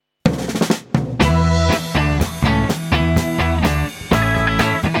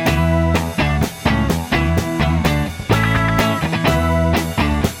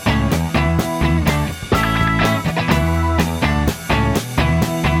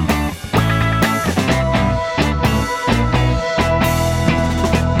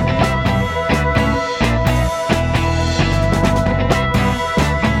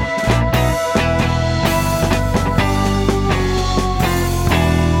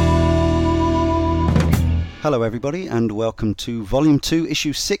Hello everybody and welcome to Volume 2,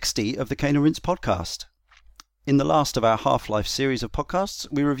 Issue 60 of the Cane and Rinse podcast. In the last of our Half-Life series of podcasts,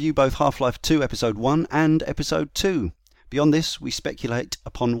 we review both Half-Life 2 Episode 1 and Episode 2. Beyond this, we speculate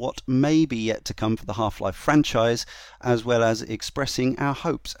upon what may be yet to come for the Half-Life franchise, as well as expressing our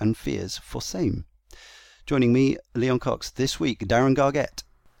hopes and fears for same. Joining me, Leon Cox, this week, Darren Gargett.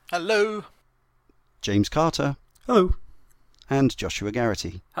 Hello. James Carter. Hello. And Joshua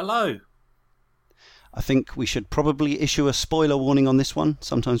Garrity. Hello. I think we should probably issue a spoiler warning on this one.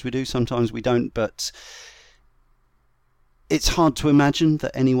 Sometimes we do, sometimes we don't, but it's hard to imagine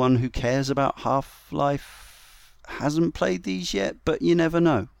that anyone who cares about Half-Life hasn't played these yet, but you never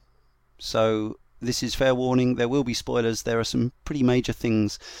know. So this is fair warning. There will be spoilers. There are some pretty major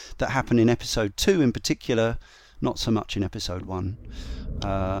things that happen in Episode 2 in particular, not so much in Episode 1.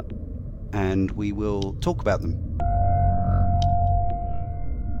 And we will talk about them.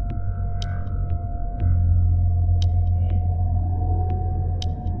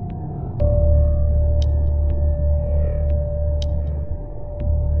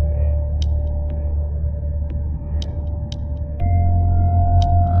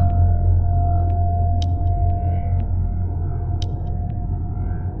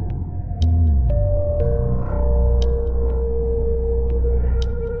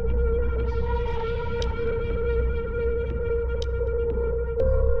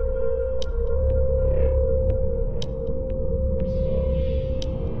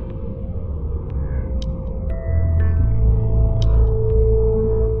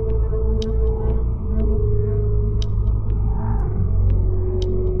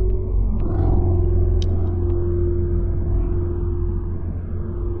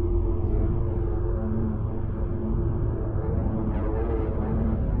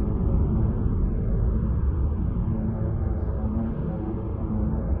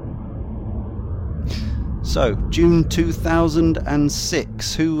 So, June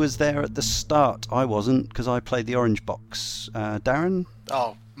 2006. Who was there at the start? I wasn't, because I played the Orange Box. Darren?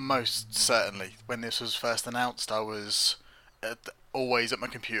 Oh, most certainly. When this was first announced, I was always at my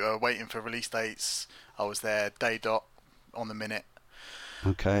computer waiting for release dates. I was there day dot on the minute.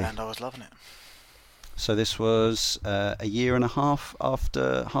 Okay. And I was loving it. So this was a year and a half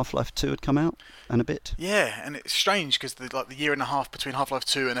after Half-Life 2 had come out, and a bit? Yeah, and it's strange because the year and a half between Half-Life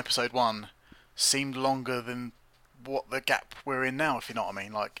 2 and Episode 1 seemed longer than what the gap we're in now, if you know what I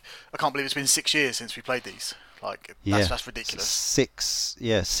mean. Like, I can't believe it's been 6 years since we played these. Like, that's ridiculous.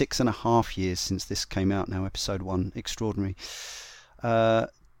 6.5 years since this came out now, Episode 1. Extraordinary.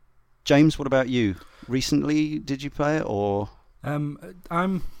 James, what about you? Recently, did you play it, or...? I'm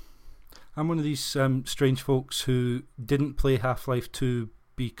one of these strange folks who didn't play Half-Life 2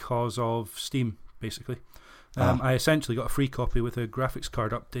 because of Steam, basically. I essentially got a free copy with a graphics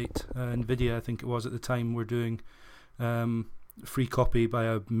card update. NVIDIA, I think it was at the time, were doing free copy by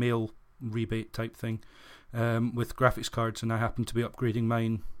a mail rebate type thing with graphics cards, and I happened to be upgrading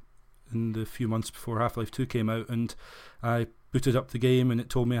mine in the few months before Half-Life 2 came out, and I booted up the game and it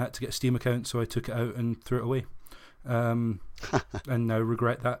told me I had to get a Steam account, so I took it out and threw it away. And now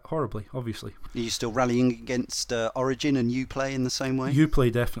regret that horribly, obviously. Are you still rallying against Origin and Uplay in the same way?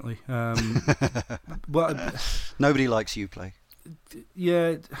 Uplay, definitely. Nobody likes Uplay.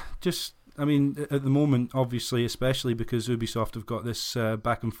 Yeah, just, I mean, at the moment, obviously, especially because Ubisoft have got this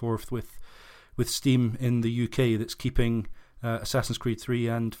back and forth with Steam in the UK that's keeping Assassin's Creed 3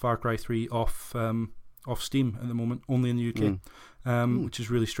 and Far Cry 3 off Steam at the moment, only in the UK. Which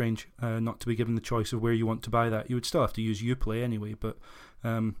is really strange, not to be given the choice of where you want to buy that. You would still have to use Uplay anyway, but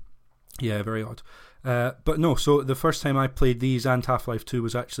yeah, very odd. But no, so the first time I played these and Half-Life 2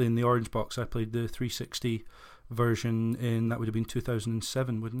 was actually in the Orange Box. I played the 360 version that would have been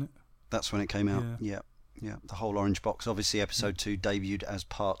 2007, wouldn't it? That's when it came out, yeah. The whole Orange Box. Obviously, Episode 2 debuted as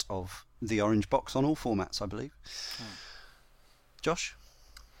part of the Orange Box on all formats, I believe. Josh?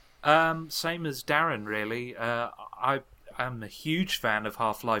 Same as Darren, really. I'm a huge fan of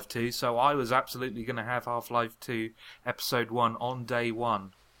Half-Life 2, so I was absolutely going to have Half-Life 2 Episode 1 on day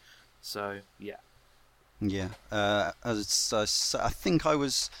one. So, yeah. Yeah. I think I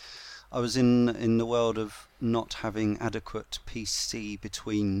was in the world of not having adequate PC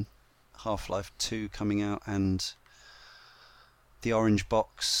between Half-Life 2 coming out and the Orange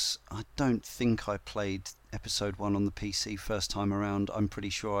Box. I don't think I played Episode 1 on the PC first time around. I'm pretty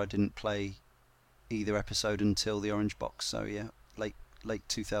sure I didn't play either episode until the Orange Box, so yeah, late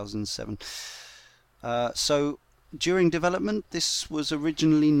 2007. So during development, this was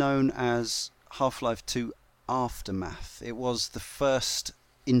originally known as Half-Life 2 Aftermath. It was the first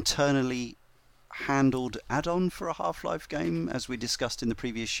internally handled add-on for a Half-Life game. As we discussed in the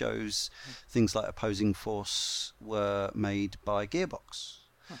previous shows, things like Opposing Force were made by Gearbox.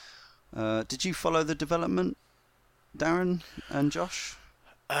 Did you follow the development, Darren and Josh?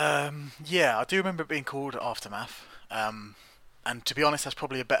 Yeah, I do remember it being called Aftermath. And to be honest, that's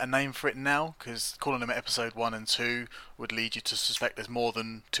probably a better name for it now, because calling them Episode 1 and 2 would lead you to suspect there's more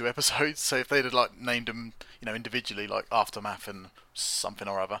than 2 episodes. So if they'd have named them, individually, like Aftermath and something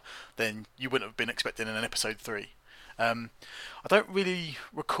or other, then you wouldn't have been expecting an Episode 3. I don't really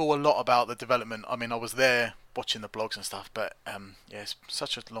recall a lot about the development. I mean, I was there watching the blogs and stuff, but it's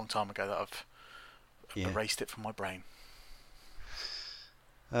such a long time ago that I've erased it from my brain.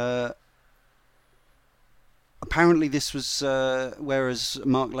 Apparently this was, whereas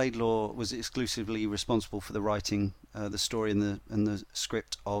Mark Laidlaw was exclusively responsible for the writing, the story and the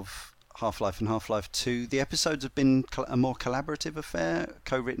script of Half-Life and Half-Life 2, the episodes have been a more collaborative affair,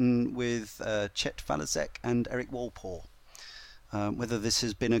 co-written with Chet Falasek and Eric Walpole. Whether this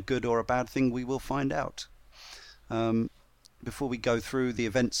has been a good or a bad thing, we will find out. Before we go through the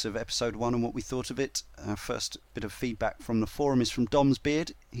events of episode 1 and what we thought of it, our first bit of feedback from the forum is from Dom's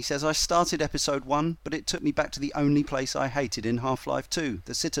Beard. He says, I started episode 1, but it took me back to the only place I hated in Half-Life 2,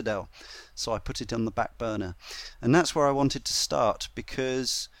 the Citadel. So I put it on the back burner. And that's where I wanted to start,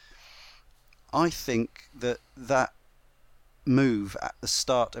 because I think that move at the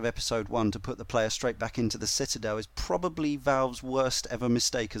start of episode 1 to put the player straight back into the Citadel is probably Valve's worst ever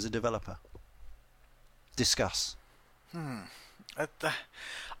mistake as a developer. Discuss. I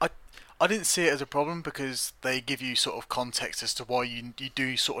didn't see it as a problem, because they give you sort of context as to why you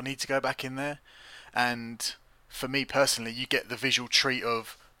do sort of need to go back in there. And for me personally, you get the visual treat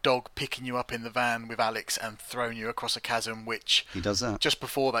of Dog picking you up in the van with Alex and throwing you across a chasm, which he does that. Just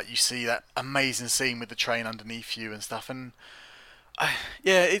before that, you see that amazing scene with the train underneath you and stuff. And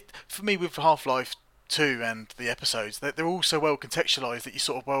for me, with Half-Life 2 and the episodes, they're all so well contextualized that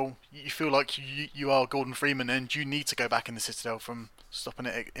you feel like you are Gordon Freeman and you need to go back in the Citadel from stopping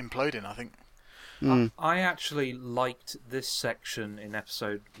it imploding, I think. I actually liked this section in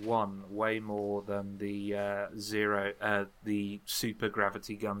episode 1 way more than the the super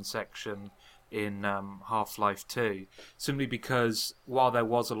gravity gun section in Half-Life 2, simply because while there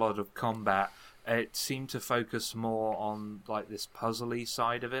was a lot of combat, it seemed to focus more on this puzzly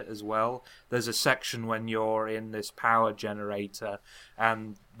side of it as well. There's a section when you're in this power generator,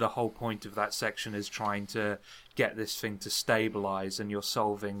 and the whole point of that section is trying to get this thing to stabilize, and you're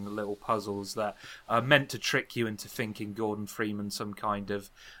solving little puzzles that are meant to trick you into thinking Gordon Freeman's some kind of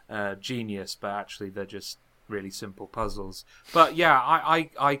genius, but actually they're just really simple puzzles. But yeah,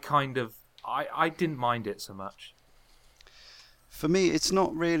 I didn't mind it so much. For me, it's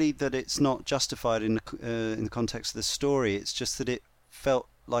not really that it's not justified in the context of the story. It's just that it felt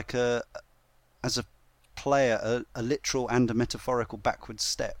like as a player, a literal and a metaphorical backward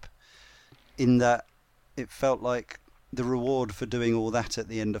step. In that, it felt like the reward for doing all that at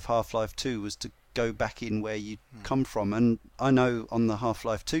the end of Half-Life 2 was to go back in where you come from. And I know on the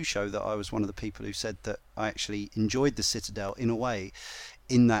Half-Life 2 show that I was one of the people who said that I actually enjoyed the Citadel in a way,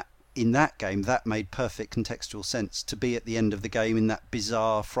 in that game, that made perfect contextual sense to be at the end of the game in that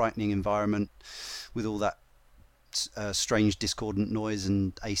bizarre, frightening environment with all that strange discordant noise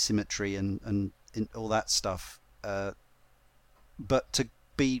and asymmetry and all that stuff. But to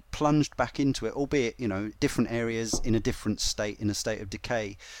be plunged back into it, albeit, different areas in a different state, in a state of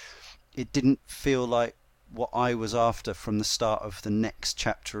decay, it didn't feel like what I was after from the start of the next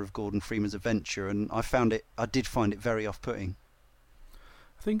chapter of Gordon Freeman's adventure, and I did find it very off-putting.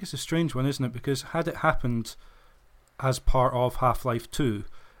 I think it's a strange one, isn't it? Because had it happened as part of Half-Life 2,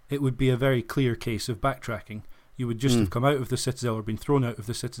 it would be a very clear case of backtracking. You would just have come out of the Citadel or been thrown out of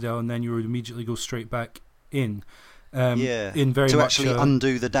the Citadel, and then you would immediately go straight back in. In very to much actually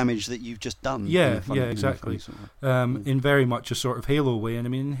undo the damage that you've just done. Exactly. In very much a sort of Halo way. And I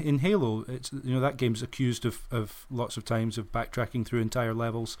mean, in Halo, it's that game's accused of lots of times of backtracking through entire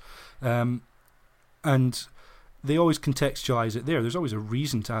levels, and they always contextualize it there. There's always a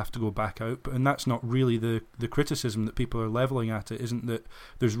reason to have to go back out, and that's not really the criticism that people are levelling at it. Isn't that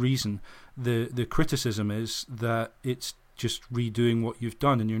there's reason. The criticism is that it's just redoing what you've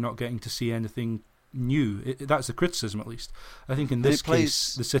done, and you're not getting to see anything new. That's the criticism, at least. I think in this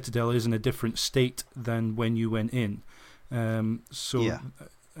case, the Citadel is in a different state than when you went in. And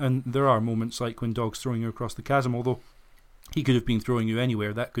there are moments like when Dog's throwing you across the chasm, although he could have been throwing you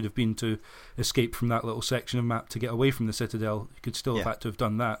anywhere. That could have been to escape from that little section of map to get away from the Citadel. You could still have had to have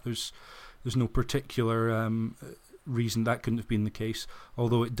done that. There's no particular reason that couldn't have been the case,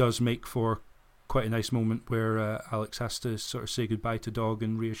 although it does make for quite a nice moment where Alex has to sort of say goodbye to Dog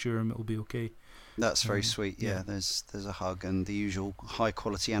and reassure him it'll be okay. That's very sweet. Yeah, there's a hug and the usual high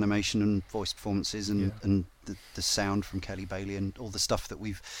quality animation and voice performances and the sound from Kelly Bailey and all the stuff that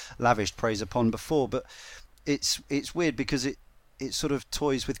we've lavished praise upon before. But it's weird because it sort of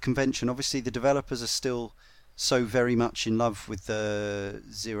toys with convention. Obviously, the developers are still so very much in love with the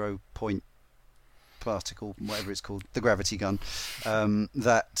 0 point particle, whatever it's called, the gravity gun,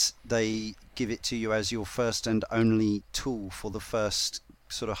 that they give it to you as your first and only tool for the first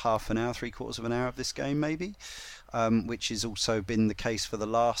sort of half an hour, 3/4 of an hour of this game, maybe, which has also been the case for the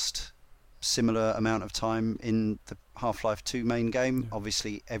last similar amount of time in the Half-Life 2 main game.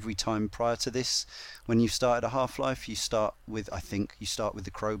 Obviously, every time prior to this, when you started a Half-Life, you start with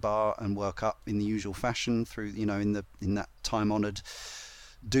the crowbar and work up in the usual fashion through, in that time-honoured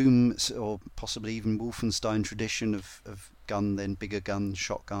Doom or possibly even Wolfenstein tradition of gun, then bigger gun,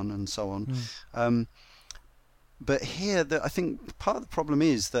 shotgun, and so on. But here, I think part of the problem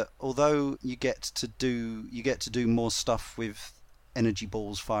is that although you get to do more stuff with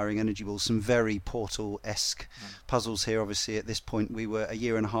firing energy balls, some very Portal-esque puzzles here. Obviously, at this point, we were a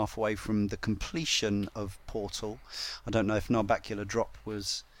year and a half away from the completion of Portal. I don't know if Narbacular Drop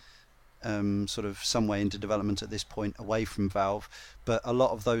was sort of some way into development at this point, away from Valve, but a lot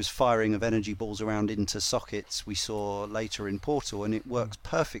of those firing of energy balls around into sockets we saw later in Portal, and it works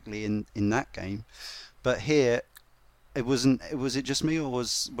perfectly in that game. But here, it wasn't. Was it just me, or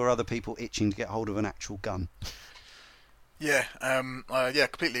were other people itching to get hold of an actual gun? Yeah,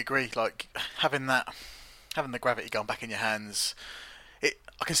 completely agree. Like having the gravity gun back in your hands,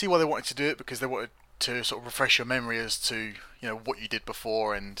 I can see why they wanted to do it, because they wanted to sort of refresh your memory as to what you did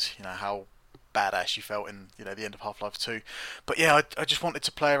before and how badass you felt in the end of Half-Life 2. But yeah, I just wanted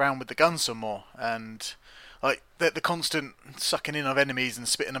to play around with the gun some more, and like the constant sucking in of enemies and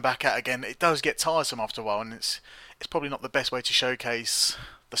spitting them back out again, it does get tiresome after a while, and it's probably not the best way to showcase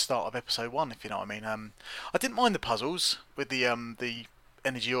the start of episode 1, if you know what I mean. I didn't mind the puzzles with the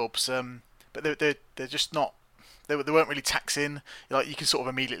energy orbs, but they're just not. They weren't really taxing. Like you can sort of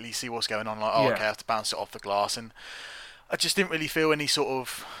immediately see what's going on. Like, okay, I have to bounce it off the glass, and I just didn't really feel any sort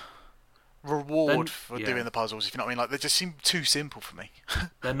of reward for doing the puzzles, if you know what I mean. Like they just seem too simple for me.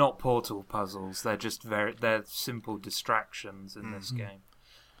 They're not Portal puzzles. They're just they're simple distractions in this game.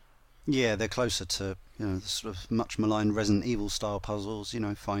 Yeah, they're closer to the sort of much maligned Resident Evil style puzzles.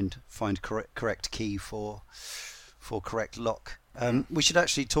 Find correct key for correct lock. We should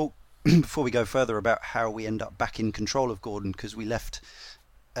actually talk before we go further about how we end up back in control of Gordon, because we left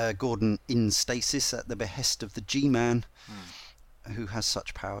Gordon in stasis at the behest of the G-Man, who has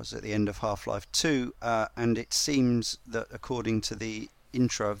such powers at the end of Half-Life 2, and it seems that according to the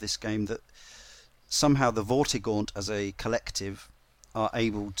intro of this game that somehow the Vortigaunt as a collective are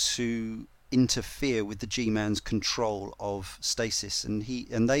able to interfere with the G-Man's control of stasis, and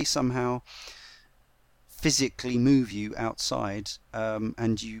they somehow physically move you outside,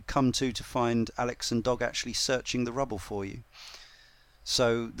 and you come to find Alex and Dog actually searching the rubble for you.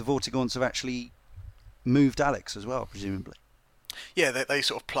 So the Vortigaunts have actually moved Alex as well, presumably. Yeah, they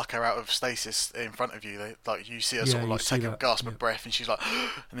sort of pluck her out of stasis in front of you. You see her sort of like take a gasp of breath, and she's like,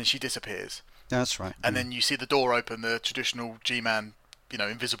 and then she disappears. That's right. And then you see the door open, the traditional G-Man,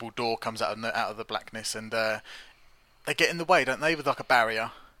 invisible door comes out of the blackness, and they get in the way, don't they, with like a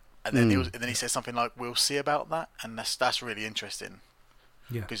barrier. And then he says something like, "We'll see about that," and that's really interesting.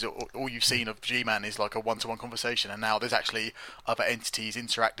 Yeah. Because all you've seen of G-Man is like a one-to-one conversation, and now there's actually other entities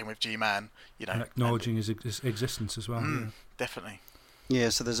interacting with G-Man. And acknowledging his existence as well. Definitely. Yeah,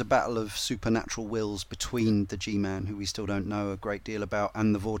 so there's a battle of supernatural wills between the G-Man, who we still don't know a great deal about,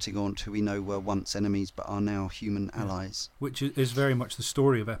 and the Vortigaunt, who we know were once enemies but are now human allies. Which is very much the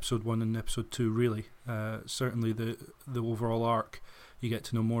story of Episode 1 and Episode 2, really. Certainly the overall arc, you get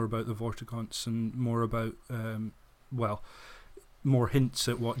to know more about the Vortigaunts and more about, more hints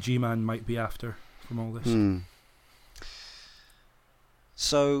at what G-Man might be after from all this.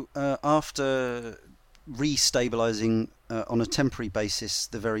 So, after restabilising on a temporary basis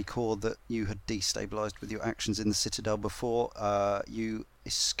the very core that you had destabilised with your actions in the Citadel before, you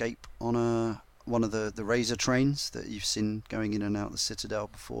escape on one of the Razor trains that you've seen going in and out the Citadel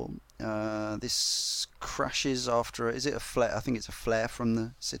before. This crashes after, is it a flare? I think it's a flare from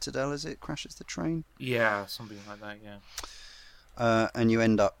the Citadel, is it? Crashes the train? Yeah, something like that, yeah. And you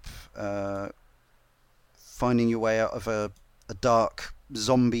end up finding your way out of a dark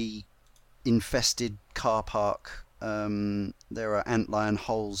zombie infested car park. There are antlion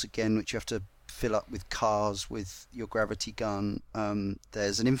holes again, which you have to fill up with cars with your gravity gun.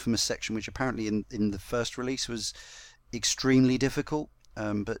 There's an infamous section which apparently in the first release was extremely difficult,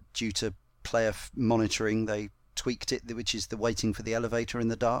 but due to player monitoring they tweaked it, which is the waiting for the elevator in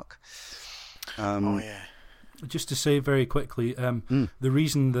the dark. Oh yeah. Just to say very quickly, the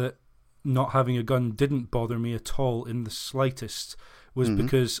reason that not having a gun didn't bother me at all in the slightest was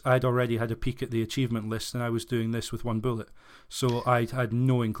because I'd already had a peek at the achievement list and I was doing this with one bullet. So I had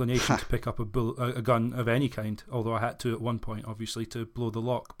no inclination to pick up a gun of any kind, although I had to at one point, obviously, to blow the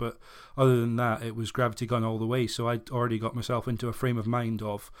lock. But other than that, it was gravity gun all the way. So I'd already got myself into a frame of mind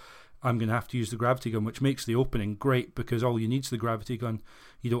of I'm going to have to use the gravity gun, which makes the opening great because all you need is the gravity gun.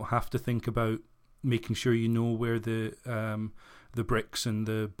 You don't have to think about making sure you know where the bricks and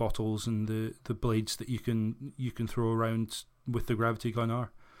the bottles and the blades that you can throw around with the gravity gun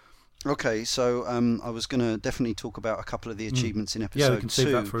are. Okay, so I was going to definitely talk about a couple of the achievements in episode 2. Yeah, we can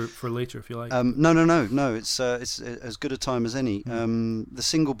save that for later if you like. No. It's as good a time as any. The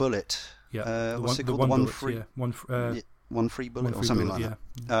single bullet. Yeah, what's it called? The one free. Yeah, one free bullet or free something bullet, like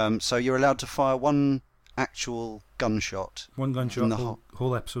yeah. that. So you're allowed to fire one actual gunshot. One gunshot,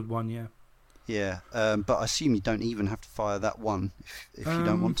 whole episode 1, yeah. Yeah, but I assume you don't even have to fire that one if you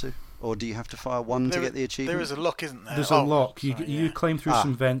don't want to. Or do you have to fire one to get the achievement? There is a lock, isn't there? There's a lock. You climb through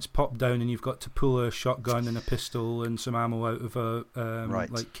some vents, pop down, and you've got to pull a shotgun and a pistol and some ammo out of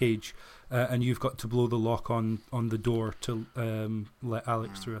a cage, and you've got to blow the lock on the door to let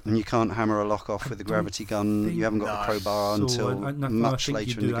Alex through. I think. And you can't hammer a lock off with a gravity gun. You haven't got a crowbar until much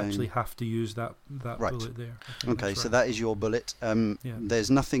later in the game. You do actually have to use that bullet there. Okay, so that is your bullet.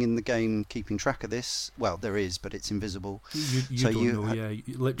 There's nothing in the game keeping track of this. Well, there is, but it's invisible. You don't know.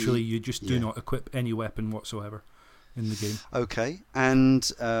 Literally, you just do not equip any weapon whatsoever in the game. Okay, and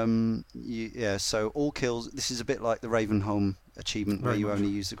so all kills. This is a bit like the Ravenholm achievement where you only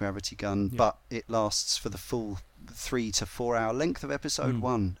use the gravity gun, but it lasts for the full 3 to 4 hour length of episode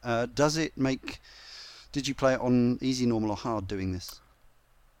 1. Did you play it on easy, normal, or hard doing this?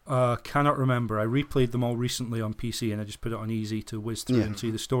 Cannot remember. I replayed them all recently on PC and I just put it on easy to whiz through and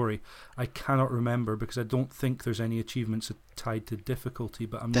see the story. I cannot remember because I don't think there's any achievements tied to difficulty,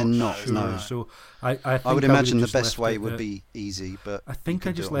 but I'm not sure. No. So I think I would imagine the best way would be easy, but I think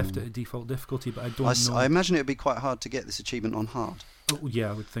I just left it at default difficulty, but I don't know. I imagine it would be quite hard to get this achievement on hard. Oh, yeah,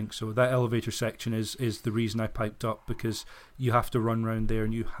 I would think so. That elevator section is the reason I piped up, because you have to run around there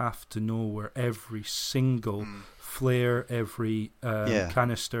and you have to know where every single flare, every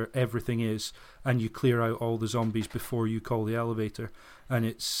canister, everything is, and you clear out all the zombies before you call the elevator. And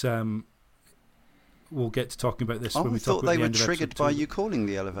it's we'll get to talking about this when we talk about the end of episode 2. I thought they were triggered by you calling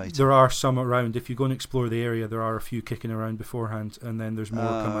the elevator. There are some around. If you go and explore the area, there are a few kicking around beforehand, and then there's more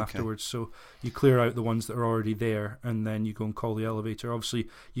come afterwards. So you clear out the ones that are already there, and then you go and call the elevator. Obviously,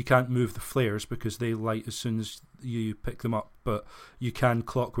 you can't move the flares because they light as soon as you pick them up, but you can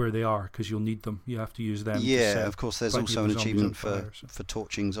clock where they are because you'll need them. You have to use them. Yeah, of course. There's also an achievement for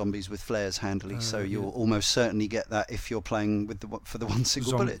torching zombies with flares handily, so you'll almost certainly get that if you're playing with for the one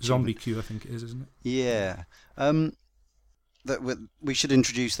single bullet. Zombie queue, I think it is, isn't it? Yeah. We should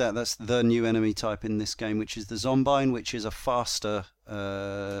introduce that. That's the new enemy type in this game, which is the Zombine, which is a faster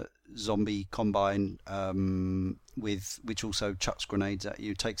zombie combine which also chucks grenades at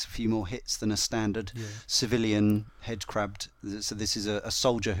you. Takes a few more hits than a standard civilian head crabbed. So this is a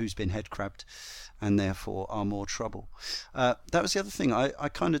soldier who's been head crabbed and therefore are more trouble. That was the other thing. I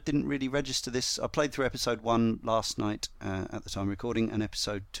kind of didn't really register this. I played through episode 1 last night at the time of recording, and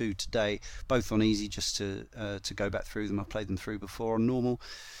episode 2 today, both on easy just to go back through them. I played them through before on normal.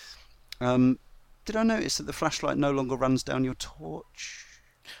 Did I notice that the flashlight no longer runs down your torch?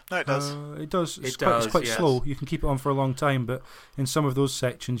 No, it does. It does. It's quite slow. You can keep it on for a long time, but in some of those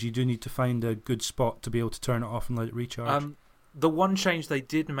sections, you do need to find a good spot to be able to turn it off and let it recharge. The one change they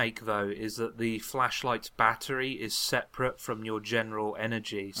did make, though, is that the flashlight's battery is separate from your general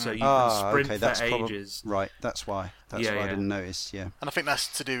energy, so you can sprint for ages. Right, that's why. That's why I didn't notice. Yeah, and I think that's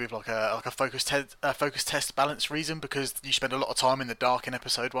to do with like a focus test balance reason, because you spend a lot of time in the dark in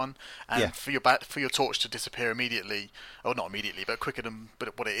episode 1, and for your torch to disappear immediately, or not immediately, but quicker than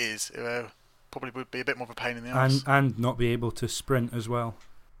what it is, probably would be a bit more of a pain in the ass. And not be able to sprint as well.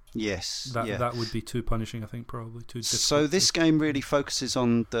 Yes, that would be too punishing. I think probably too difficult. So this game really focuses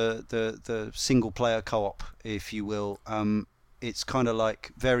on the single player co-op, if you will. It's kind of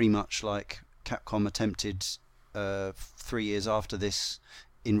like very much like Capcom attempted 3 years after this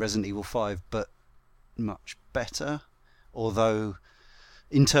in Resident Evil 5, but much better. Although,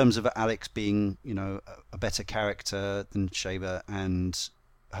 in terms of Alex being a better character than Shaver and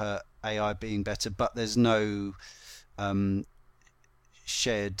her AI being better, but there's no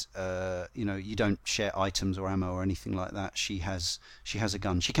shared you don't share items or ammo or anything like that. She has a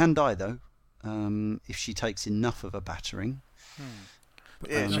gun. She can die though if she takes enough of a battering.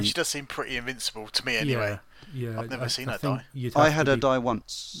 Yeah, she does seem pretty invincible to me anyway. Yeah. I've never seen her think die. I had her die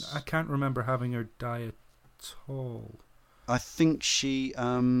once. I can't remember having her die at all. I think she. I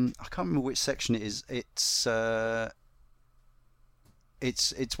can't remember which section it is. It's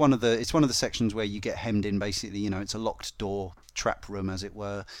one of the sections where you get hemmed in. Basically, you know, it's a locked door, trap room, as it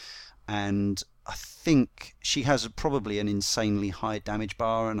were, and I think she has probably an insanely high damage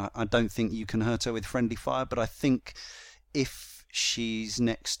bar, and I don't think you can hurt her with friendly fire. But I think if she's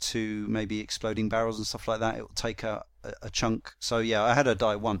next to maybe exploding barrels and stuff like that, it will take her a chunk. So yeah, I had her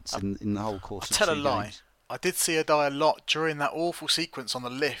die once in the whole course. I'll tell a two lie. games. I did see her die a lot during that awful sequence on the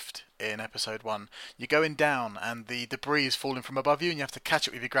lift in episode 1. You're going down and the debris is falling from above you and you have to catch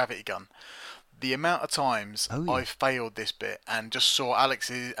it with your gravity gun. The amount of times I failed this bit and just saw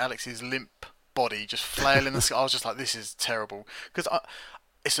Alex's limp body just flail in the sky, I was just like, this is terrible. Because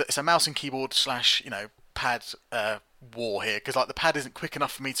it's a mouse and keyboard / pad war here, because like the pad isn't quick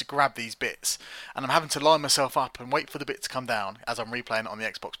enough for me to grab these bits, and I'm having to line myself up and wait for the bit to come down as I'm replaying it on the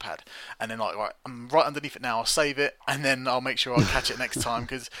Xbox pad, and then like, right, I'm right underneath it now, I'll save it and then I'll make sure I'll catch it next time,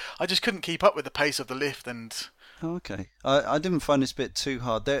 because I just couldn't keep up with the pace of the lift. And Oh, okay. I didn't find this bit too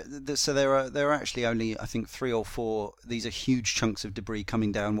hard. There are actually only, I think, 3 or 4. These are huge chunks of debris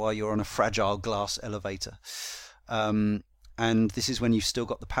coming down while you're on a fragile glass elevator. And this is when you've still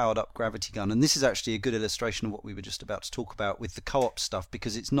got the powered up gravity gun. And this is actually a good illustration of what we were just about to talk about with the co-op stuff,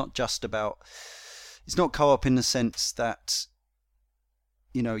 because it's not co-op in the sense that,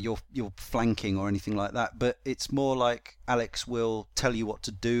 you know, you're flanking or anything like that, but it's more like Alex will tell you what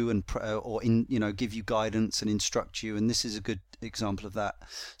to do and give you guidance and instruct you, and this is a good example of that.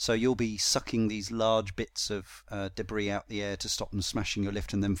 So you'll be sucking these large bits of debris out the air to stop them smashing your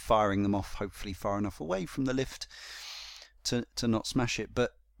lift, and then firing them off, hopefully far enough away from the lift to not smash it.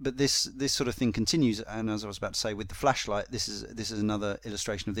 But this sort of thing continues, and as I was about to say, with the flashlight, this is another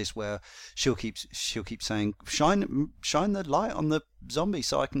illustration of this, where she'll keep saying, shine the light on the zombie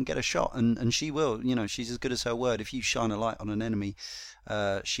so I can get a shot, and she will. You know, she's as good as her word. If you shine a light on an enemy,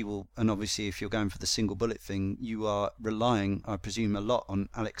 she will. And obviously, if you're going for the single bullet thing, you are relying, I presume, a lot on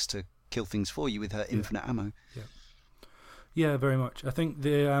Alex to kill things for you with her infinite ammo. Yeah, very much. I think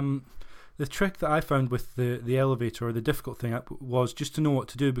the trick that I found with the elevator, or the difficult thing, was just to know what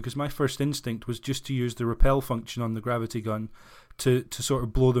to do, because my first instinct was just to use the repel function on the gravity gun to sort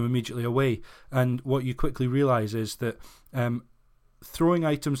of blow them immediately away. And what you quickly realise is that throwing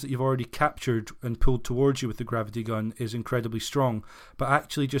items that you've already captured and pulled towards you with the gravity gun is incredibly strong, but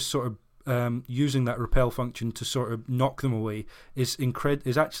actually just sort of using that repel function to sort of knock them away is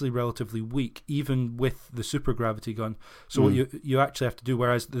actually relatively weak, even with the super gravity gun. So what you actually have to do,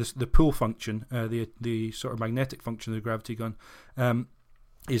 whereas the pull function, the sort of magnetic function of the gravity gun,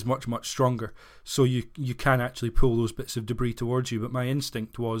 is much, much stronger. So you can actually pull those bits of debris towards you. But my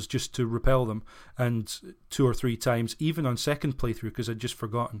instinct was just to repel them, and 2 or 3 times, even on second playthrough, because I'd just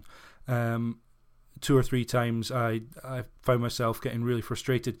forgotten, 2 or 3 times I found myself getting really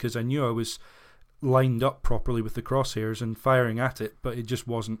frustrated, because I knew I was lined up properly with the crosshairs and firing at it, but it just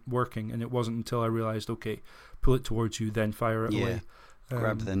wasn't working. And it wasn't until I realised, okay, pull it towards you, then fire it away.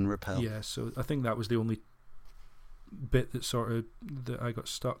 Grab, then repel. Yeah, so I think that was the only bit that I got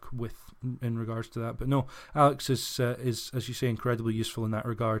stuck with in regards to that. But no, Alex is as you say, incredibly useful in that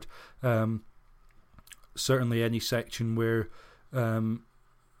regard. Certainly any section where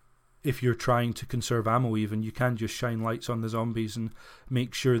if you're trying to conserve ammo, even, you can just shine lights on the zombies and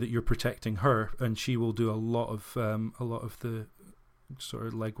make sure that you're protecting her, and she will do a lot of the sort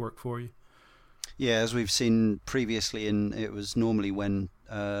of legwork for you. Yeah, as we've seen previously, it was normally when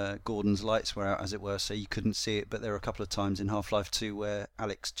Gordon's lights were out, as it were, so you couldn't see it. But there were a couple of times in Half-Life 2 where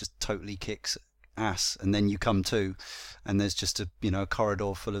Alex just totally kicks ass, and then you come to, and there's just a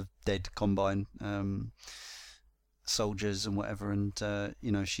corridor full of dead Combine soldiers and whatever, and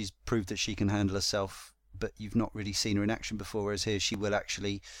she's proved that she can handle herself, but you've not really seen her in action before. Whereas here, she will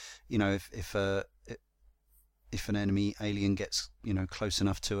actually, if an enemy alien gets close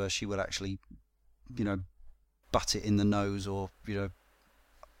enough to her, she will actually butt it in the nose, or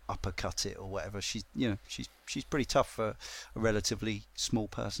uppercut it, or whatever. She's pretty tough for a relatively small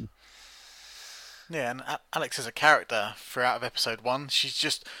person. Yeah, and Alex as a character throughout of episode 1,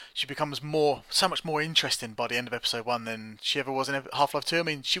 she becomes so much more interesting by the end of episode 1 than she ever was in Half-Life 2. I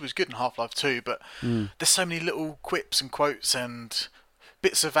mean, she was good in Half-Life 2, but there's so many little quips and quotes and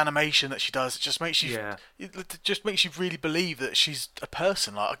bits of animation that she does, it just makes you really believe that she's a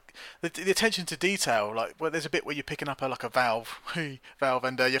person. Like the attention to detail, like where there's a bit where you're picking up a valve, and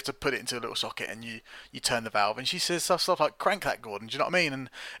you have to put it into a little socket, and you turn the valve, and she says stuff like "crank that, Gordon." Do you know what I mean? And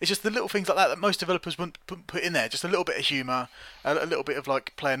it's just the little things like that most developers wouldn't put in there. Just a little bit of humour, a little bit of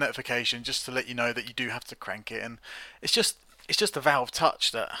like player notification, just to let you know that you do have to crank it. And it's just the Valve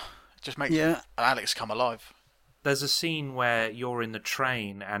touch that just makes Alex come alive. There's a scene where you're in the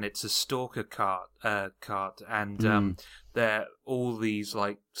train and it's a stalker cart, and there are all these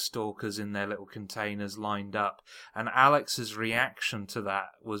like stalkers in their little containers lined up, and Alex's reaction to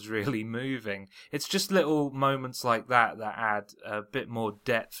that was really moving. It's just little moments like that add a bit more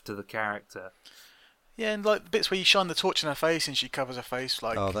depth to the character. Yeah, and like the bits where you shine the torch in her face and she covers her face,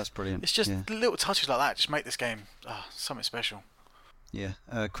 like oh, that's brilliant. It's just little touches like that just make this game something special. Yeah,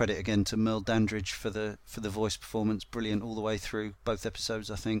 credit again to Merle Dandridge for the voice performance. Brilliant all the way through both episodes,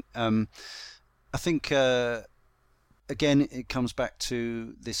 I think. I think again it comes back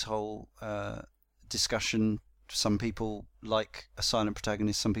to this whole discussion. Some people like a silent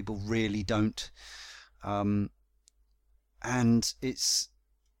protagonist, some people really don't, and it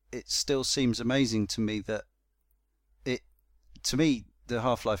still seems amazing to me that the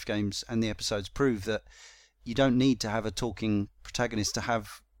Half-Life games and the episodes prove that you don't need to have a talking protagonist to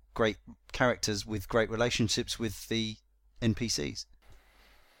have great characters with great relationships with the NPCs.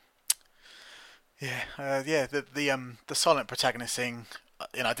 The silent protagonist thing.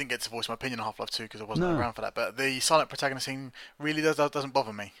 I didn't get to voice my opinion on Half-Life 2 because I wasn't around for that. But the silent protagonist thing really doesn't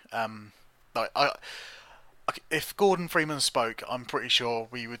bother me. If Gordon Freeman spoke, I'm pretty sure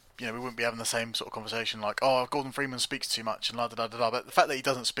we wouldn't be having the same sort of conversation. Like, oh, Gordon Freeman speaks too much and la da da da da. But the fact that he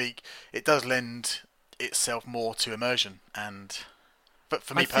doesn't speak, it does lend itself more to immersion, but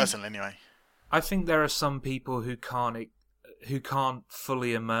for me personally anyway. I think there are some people who can't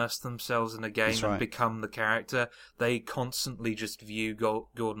fully immerse themselves in a game and become the character. They constantly just view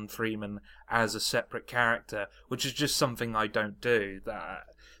Gordon Freeman as a separate character, which is just something I don't do.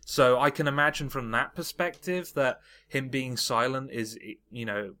 So I can imagine from that perspective that him being silent is,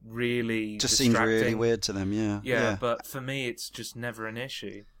 really just distracting. Seems really weird to them. Yeah. But for me, it's just never an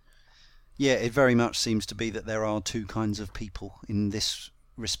issue. Yeah, it very much seems to be that there are two kinds of people in this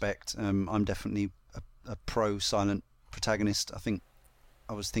respect. I'm definitely a pro-silent protagonist. I think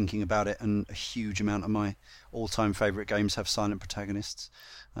I was thinking about it, and a huge amount of my all-time favourite games have silent protagonists.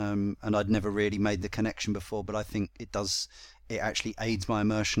 And I'd never really made the connection before, but I think it actually aids my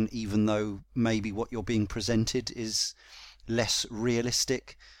immersion, even though maybe what you're being presented is less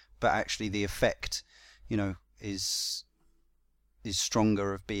realistic, but actually the effect, is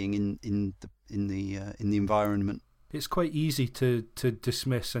stronger of being in the environment. It's quite easy to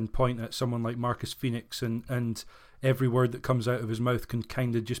dismiss and point at someone like Marcus Phoenix, and every word that comes out of his mouth can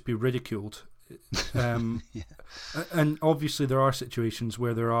kind of just be ridiculed. And obviously there are situations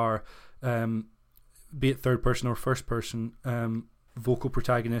where there are, be it third person or first person, vocal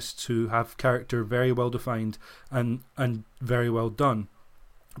protagonists who have character very well defined and very well done.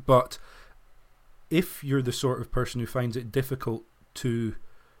 But if you're the sort of person who finds it difficult to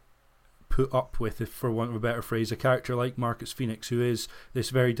put up with, if for want of a better phrase, a character like Marcus Phoenix, who is this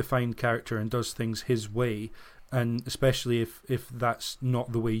very defined character and does things his way, and especially if that's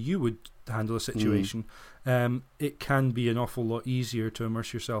not the way you would handle a situation, it can be an awful lot easier to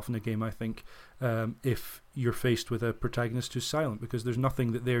immerse yourself in a game, I think, if you're faced with a protagonist who's silent, because there's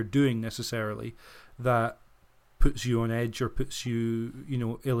nothing that they're doing necessarily that puts you on edge or puts you,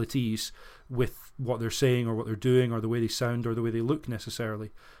 ill at ease with what they're saying or what they're doing or the way they sound or the way they look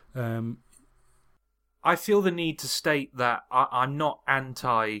necessarily. I feel the need to state that I'm not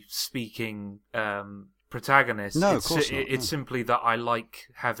anti-speaking protagonist. No, of course not. It's simply that I like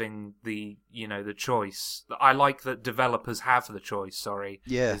having the choice. I like that developers have the choice. Sorry,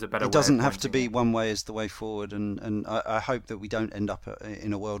 yeah, is a better it way doesn't of have to be it. one way is the way forward, and I hope that we don't end up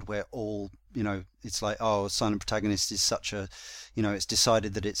in a world where all it's like, oh, silent protagonist is such a, it's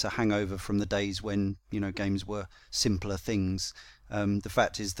decided that it's a hangover from the days when games were simpler things. The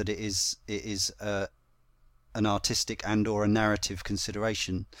fact is that it is an artistic and or a narrative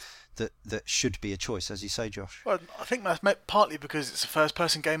consideration that should be a choice, as you say, Josh. Well, I think that's partly because it's a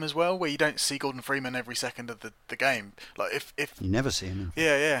first-person game as well, where you don't see Gordon Freeman every second of the game. Like if you never see him.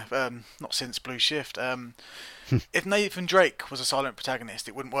 Yeah. Not since Blue Shift. If Nathan Drake was a silent protagonist,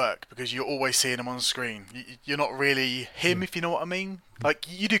 it wouldn't work because you're always seeing him on screen. You're not really him, if you know what I mean. Like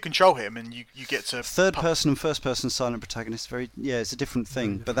you do control him, and you get to third person and first person silent protagonist. It's a different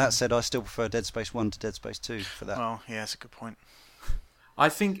thing. But that said, I still prefer Dead Space 1 to Dead Space 2 for that. Well, yeah, that's a good point. I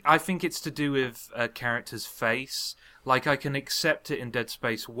think it's to do with a character's face. Like, I can accept it in Dead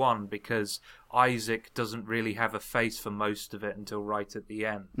Space 1 because Isaac doesn't really have a face for most of it until right at the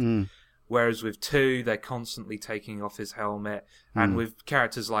end. Whereas with 2, they're constantly taking off his helmet. And with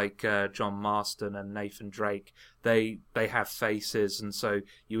characters like John Marston and Nathan Drake, they have faces, and so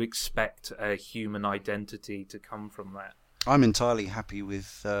you expect a human identity to come from that. I'm entirely happy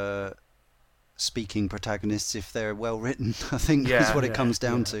with speaking protagonists if they're well written. I think that's what it comes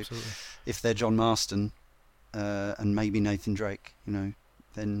down to. Absolutely. If they're John Marston and maybe Nathan Drake,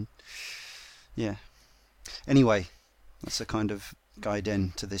 then yeah. Anyway, that's a kind of guide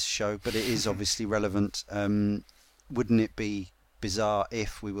end to this show, but it is obviously relevant. Wouldn't it be bizarre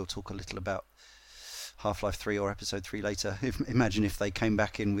if we will talk a little about Half-Life 3 or Episode 3 later? Imagine if they came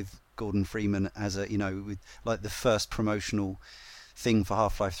back in with Gordon Freeman as a, with like the first promotional thing for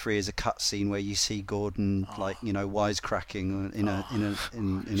Half-Life 3 is a cutscene where you see Gordon wisecracking in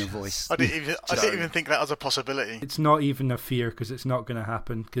a voice. I didn't even think that was a possibility. It's not even a fear because it's not going to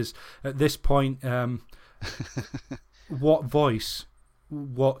happen. Because at this point, what voice,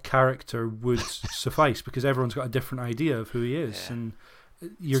 what character would suffice? Because everyone's got a different idea of who he is, and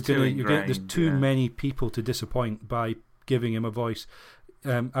there's too many people to disappoint by giving him a voice.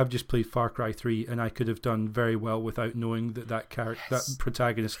 I've just played Far Cry 3, and I could have done very well without knowing that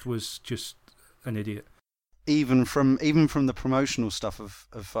protagonist was just an idiot. Even from the promotional stuff of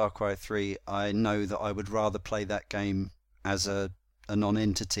Far Cry 3, I know that I would rather play that game as a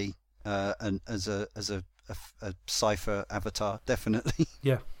non-entity and as a Cypher avatar, definitely.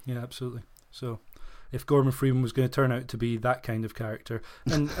 Yeah, absolutely. So, if Gordon Freeman was going to turn out to be that kind of character,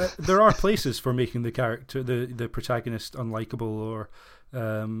 and there are places for making the character, the protagonist, unlikable or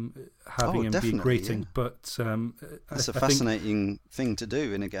having him be grating, but it's a fascinating thing to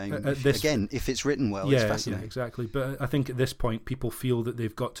do in a game. Again, if it's written well, it's fascinating. Yeah, exactly. But I think at this point, people feel that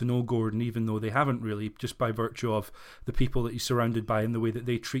they've got to know Gordon, even though they haven't really, just by virtue of the people that he's surrounded by and the way that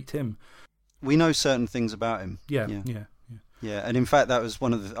they treat him. We know certain things about him. Yeah. And in fact, that was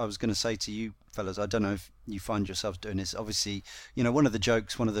one of the, I was going to say to you fellas, I don't know if you find yourselves doing this. Obviously, one of the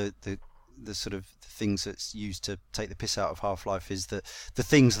jokes, one of the sort of things that's used to take the piss out of Half-Life is that the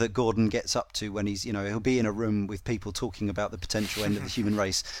things that Gordon gets up to when he's, he'll be in a room with people talking about the potential end of the human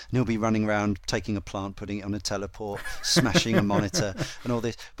race, and he'll be running around taking a plant, putting it on a teleport, smashing a monitor, and all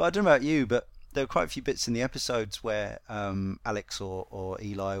this. But I don't know about you, but there are quite a few bits in the episodes where Alex or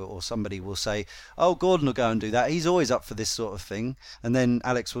Eli or somebody will say, "Oh, Gordon will go and do that. He's always up for this sort of thing." And then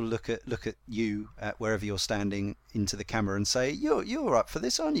Alex will look at you at wherever you're standing into the camera and say, "You're up for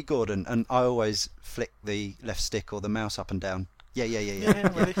this, aren't you, Gordon?" And I always flick the left stick or the mouse up and down. Yeah.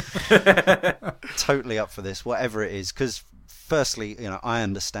 Really. Totally up for this, whatever it is. Because firstly, I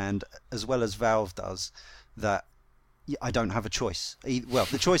understand as well as Valve does that I don't have a choice. Well,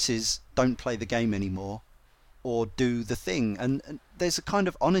 the choice is don't play the game anymore or do the thing. And there's a kind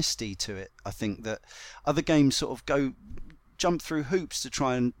of honesty to it, I think, that other games sort of jump through hoops to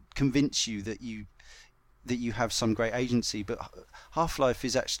try and convince you that you have some great agency. But Half-Life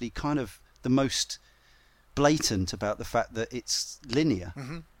is actually kind of the most blatant about the fact that it's linear.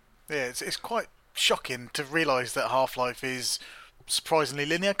 Mm-hmm. Yeah, it's quite shocking to realise that Half-Life is surprisingly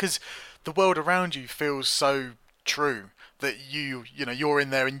linear, because the world around you feels so true that you're in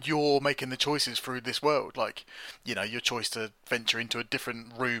there and you're making the choices through this world, like your choice to venture into a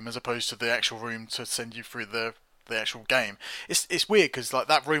different room as opposed to the actual room to send you through the actual game. It's weird because like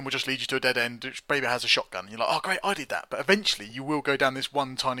that room will just lead you to a dead end which maybe has a shotgun. You're like, oh great, I did that, but eventually you will go down this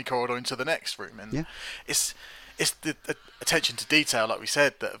one tiny corridor into the next room, and it's the attention to detail, like we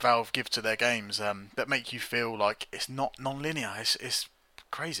said, that Valve give to their games that make you feel like it's not non-linear. It's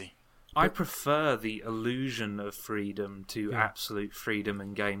crazy. I prefer the illusion of freedom to absolute freedom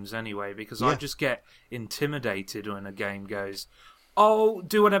in games anyway, because I just get intimidated when a game goes, "Oh,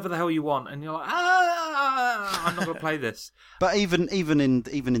 do whatever the hell you want," and you're like, I'm not going to play this. But even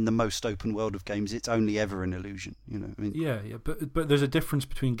in the most open world of games, it's only ever an illusion. But there's a difference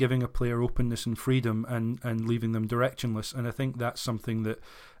between giving a player openness and freedom and leaving them directionless, and I think that's something that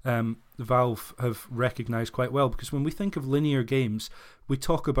Valve have recognised quite well, because when we think of linear games, we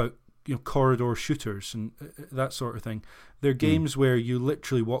talk about corridor shooters and that sort of thing. They're games where you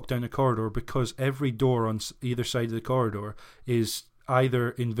literally walk down a corridor because every door on either side of the corridor is either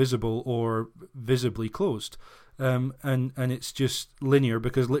invisible or visibly closed. And it's just linear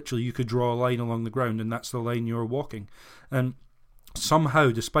because literally you could draw a line along the ground and that's the line you're walking. And somehow,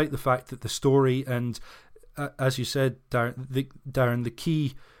 despite the fact that the story and, as you said, Darren, the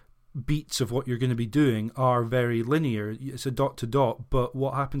key beats of what you're going to be doing are very linear. It's a dot to dot, but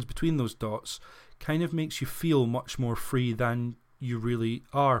what happens between those dots kind of makes you feel much more free than you really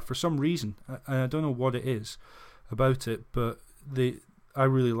are for some reason. I don't know what it is about it, but I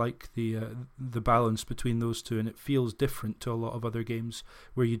really like the balance between those two, and it feels different to a lot of other games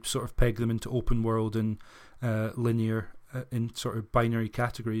where you'd sort of peg them into open world and linear in sort of binary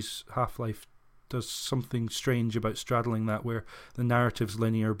categories. Half-Life does something strange about straddling that, where the narrative's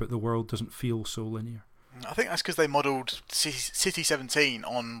linear but the world doesn't feel so linear. I think that's because they modelled City 17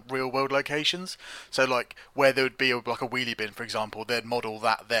 on real-world locations. So, like, where there would be like a wheelie bin, for example, they'd model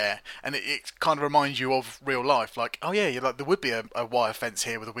that there. And it kind of reminds you of real life. Like, oh yeah, like, there would be a wire fence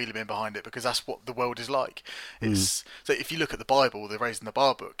here with a wheelie bin behind it, because that's what the world is like. So if you look at the Bible, the Raising the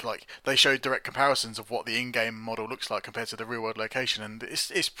Bar book, like, they show direct comparisons of what the in-game model looks like compared to the real-world location. And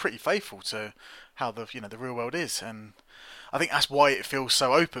it's pretty faithful to how the real world is. And I think that's why it feels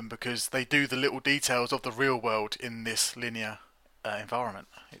so open, because they do the little details of the real world in this linear environment.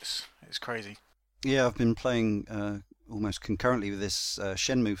 It's crazy. Yeah, I've been playing almost concurrently with this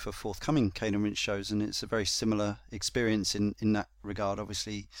Shenmue for forthcoming Kane Lynch shows, and it's a very similar experience in that regard.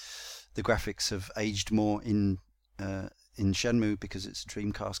 Obviously, the graphics have aged more in Shenmue because it's a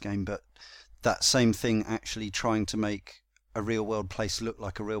Dreamcast game, but that same thing, actually trying to make a real world place look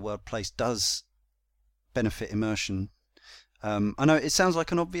like a real world place, does benefit immersion. I know it sounds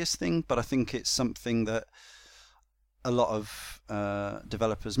like an obvious thing, but I think it's something that a lot of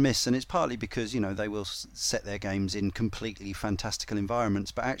developers miss, and it's partly because they will set their games in completely fantastical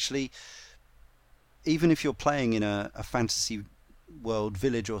environments, but actually, even if you're playing in a fantasy world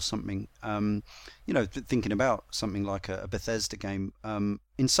village or something, thinking about something like a Bethesda game,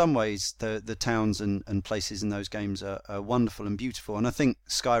 in some ways the towns and places in those games are wonderful and beautiful, and I think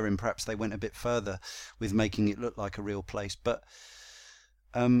Skyrim, perhaps they went a bit further with making it look like a real place, but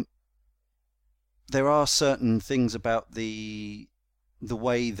there are certain things about the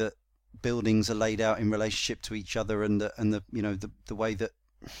way that buildings are laid out in relationship to each other, and the way that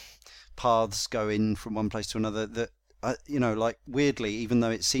paths go in from one place to another, that like, weirdly, even though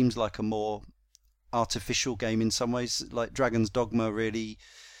it seems like a more artificial game in some ways, like Dragon's Dogma, really,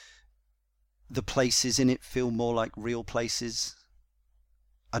 the places in it feel more like real places.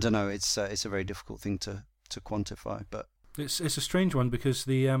 I don't know, it's a very difficult thing to quantify, but it's a strange one, because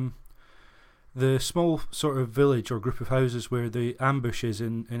the small sort of village or group of houses where the ambush is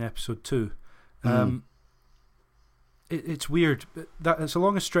in episode 2, it's weird. That it's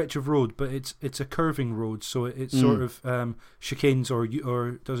along a stretch of road, but it's a curving road, so it sort of chicanes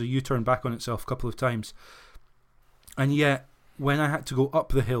or does a U-turn back on itself a couple of times. And yet, when I had to go up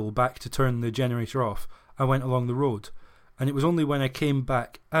the hill back to turn the generator off, I went along the road, and it was only when I came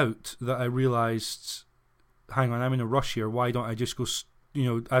back out that I realised, hang on, I'm in a rush here. Why don't I just go,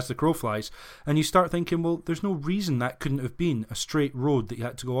 as the crow flies? And you start thinking, well, there's no reason that couldn't have been a straight road that you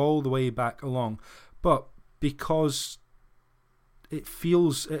had to go all the way back along, but because it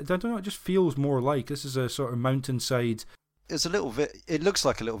feels, I don't know, it just feels more like this is a sort of mountainside. It's a little it looks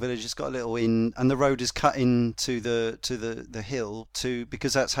like a little village. It's got a little inn, and the road is cut into the hill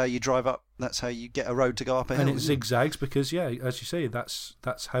because that's how you drive up. That's how you get a road to go up a hill. And it zigzags because, as you say, that's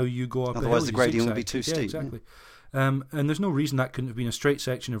how you go up. Otherwise, a hill. the gradient would be too steep. Exactly. Yeah. And there's no reason that couldn't have been a straight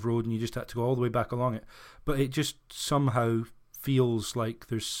section of road, and you just had to go all the way back along it. But it just somehow feels like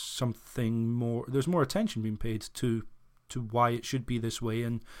there's something more. There's more attention being paid to why it should be this way,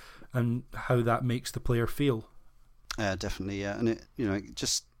 and how that makes the player feel. Definitely, yeah. And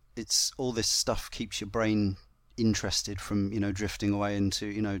it's all this stuff keeps your brain interested from drifting away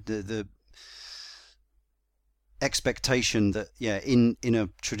into the expectation that in a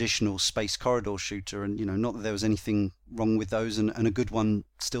traditional space corridor shooter, and not that there was anything wrong with those, and a good one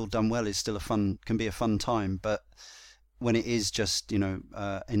still done well is still can be a fun time, but when it is just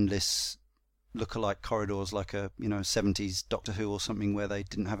endless look-alike corridors, like a 70s Doctor Who or something, where they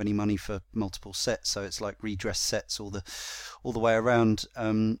didn't have any money for multiple sets, so it's like redressed sets all the way around,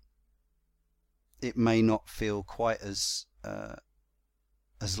 it may not feel quite as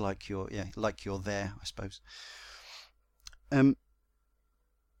like you're there, I suppose. I mean,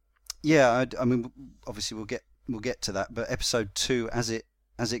 obviously we'll get to that, but episode 2, as it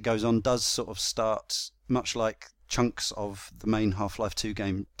goes on, does sort of start, much like chunks of the main Half-Life 2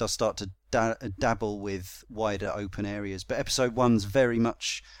 game, does start to dabble with wider open areas, but episode 1's very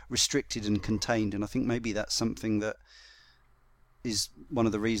much restricted and contained, and I think maybe that's something that is one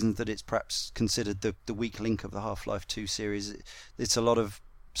of the reasons that it's perhaps considered the weak link of the Half-Life 2 series. It's a lot of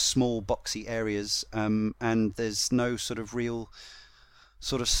small boxy areas, and there's no sort of real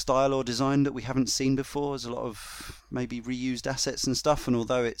sort of style or design that we haven't seen before. There's a lot of maybe reused assets and stuff, and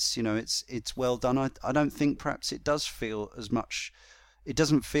although it's it's well done, I don't think perhaps it does feel as much. It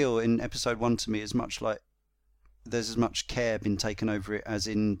doesn't feel in episode 1 to me as much like there's as much care been taken over it as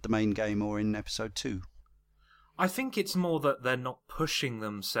in the main game or in episode 2? I think it's more that they're not pushing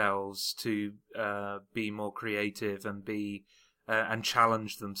themselves to be more creative and and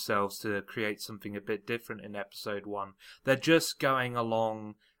challenge themselves to create something a bit different in episode 1. They're just going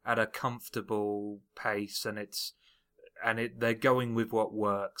along at a comfortable pace, and they're going with what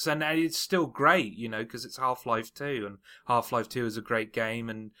works, and it's still great, because it's Half-Life 2, and Half-Life 2 is a great game,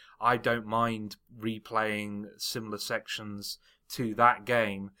 and I don't mind replaying similar sections to that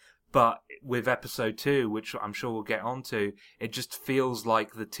game. But with episode 2, which I'm sure we'll get onto, it just feels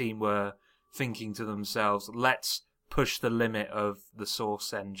like the team were thinking to themselves, let's push the limit of the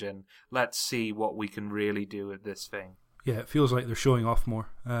Source engine. Let's see what we can really do with this thing. Yeah, it feels like they're showing off more.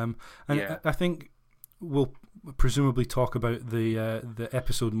 I think we'll presumably talk about the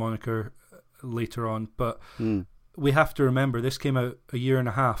episode moniker later on, but we have to remember this came out a year and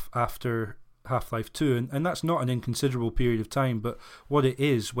a half after Half-Life 2, and that's not an inconsiderable period of time, but what it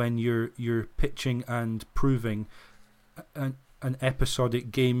is when you're pitching and proving an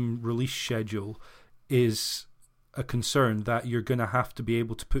episodic game release schedule is a concern that you're going to have to be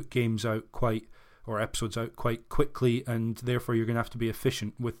able to put episodes out quite quickly, and therefore you're going to have to be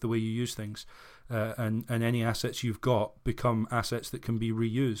efficient with the way you use things, and any assets you've got become assets that can be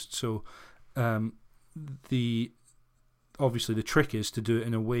reused. So obviously the trick is to do it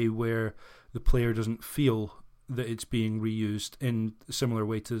in a way where the player doesn't feel that it's being reused in a similar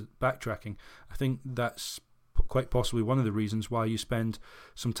way to backtracking. I think that's quite possibly one of the reasons why you spend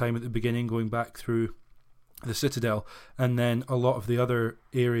some time at the beginning going back through the Citadel, and then a lot of the other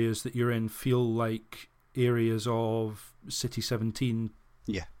areas that you're in feel like areas of City 17.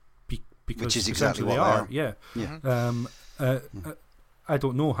 Yeah. Because which is exactly what they are. Yeah. Yeah. I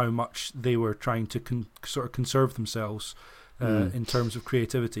don't know how much they were trying to sort of conserve themselves in terms of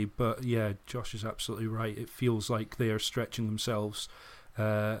creativity, but yeah, Josh is absolutely right. It feels like they are stretching themselves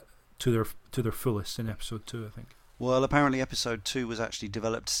to their fullest in episode 2, I think. Well, apparently episode 2 was actually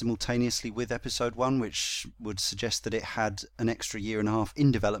developed simultaneously with episode 1, which would suggest that it had an extra year and a half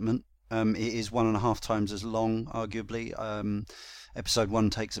in development. It is 1.5 times as long, arguably. Episode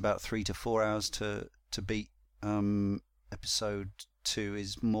 1 takes about 3 to 4 hours to beat. Episode 2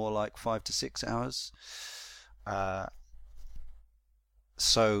 is more like 5 to 6 hours.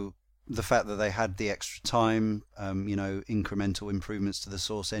 So the fact that they had the extra time, incremental improvements to the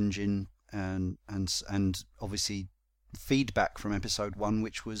Source engine, and obviously feedback from episode 1,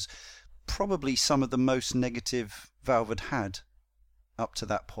 which was probably some of the most negative Valve had up to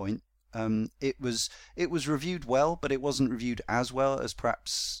that point. It was reviewed well, but it wasn't reviewed as well as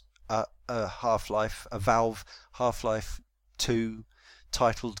perhaps a Valve Half-Life 2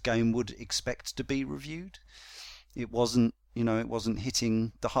 titled game would expect to be reviewed. It wasn't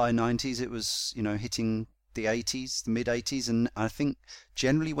hitting the high 90s. It was, hitting the 80s, the mid 80s, and I think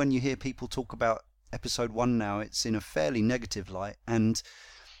generally when you hear people talk about episode 1 now, it's in a fairly negative light. And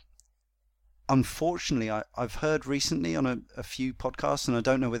unfortunately, I've heard recently on a few podcasts, and I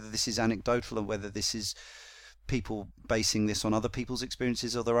don't know whether this is anecdotal or whether this is people basing this on other people's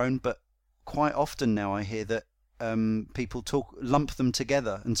experiences or their own, but quite often now I hear that people lump them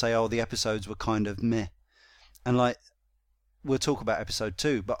together and say, oh, the episodes were kind of meh. And we'll talk about episode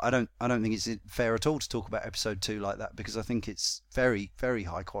 2, but I don't think it's fair at all to talk about episode 2 like that, because I think it's very, very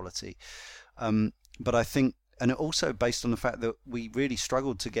high quality. But I think, and also based on the fact that we really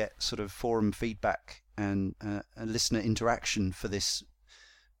struggled to get sort of forum feedback and listener interaction for this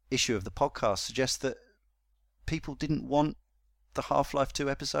issue of the podcast, suggests that people didn't want the Half-Life 2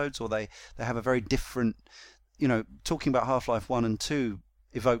 episodes, or they have a very different, talking about Half-Life 1 and 2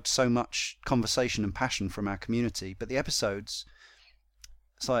 evoked so much conversation and passion from our community, but the episodes,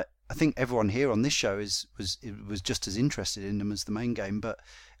 it's like, I think everyone here on this show was just as interested in them as the main game, but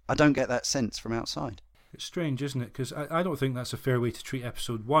I don't get that sense from outside. It's strange, isn't it? Because I don't think that's a fair way to treat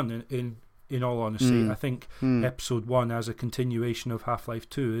episode 1 in all honesty. I think episode 1 as a continuation of Half-Life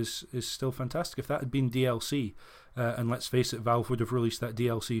 2 is still fantastic. If that had been DLC, and let's face it, Valve would have released that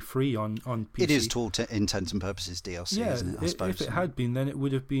DLC free on PC. It is to all intents and purposes DLC, isn't it? I suppose. If it had been, then it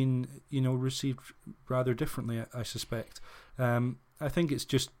would have been received rather differently, I suspect. I think it's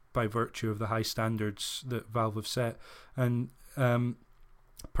just by virtue of the high standards that Valve have set, and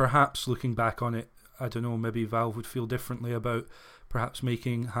perhaps looking back on it, I don't know, maybe Valve would feel differently about perhaps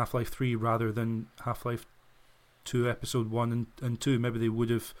making Half-Life 3 rather than Half-Life 2 episode 1 and 2. Maybe they would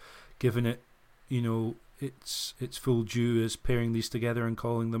have given it, its full due as pairing these together and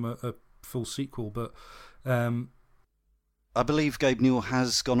calling them a full sequel. But I believe Gabe Newell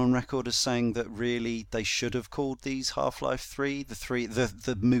has gone on record as saying that really they should have called these Half-Life 3.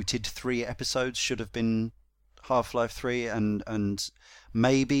 The mooted 3 episodes should have been Half-Life 3 and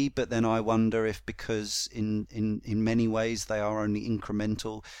maybe, but then I wonder if because in many ways they are only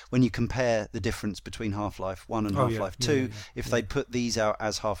incremental. When you compare the difference between Half-Life 1 and Half-Life 2, if they'd put these out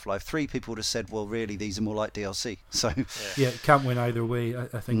as Half-Life 3, people would have said, well, really, these are more like DLC. So yeah, it can't win either way,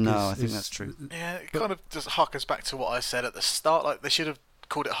 I think. No, I think that's true. Yeah, it kind of just harkens back to what I said at the start. Like, they should have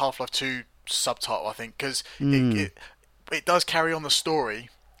called it Half-Life 2 subtitle, I think, because it does carry on the story.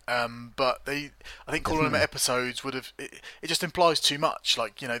 But I think calling them episodes would have it just implies too much.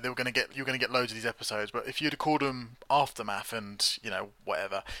 Like, you're going to get loads of these episodes. But if you'd have called them Aftermath and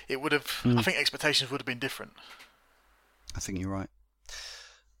whatever, it would have. I think expectations would have been different. I think you're right.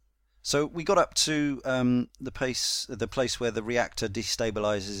 So we got up to the place where the reactor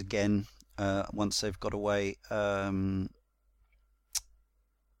destabilizes again. Once they've got away,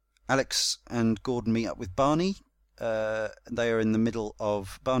 Alex and Gordon meet up with Barney. They are in the middle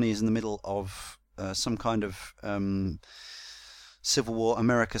of Barney is in the middle of some kind of Civil War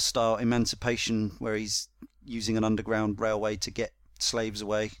America style emancipation where he's using an underground railway to get slaves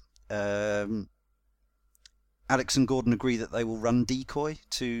away. Alex and Gordon agree that they will run decoy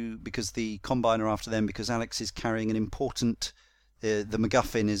because the Combine are after them because Alex is carrying an important the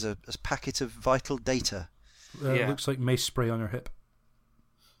MacGuffin is a packet of vital data. Looks like mace spray on her hip.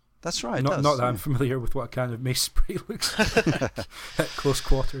 That's right. Not that I'm familiar with what kind of mace spray looks like at close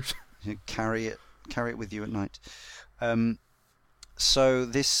quarters. You carry it with you at night. So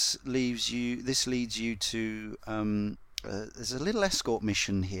this leads you to there's a little escort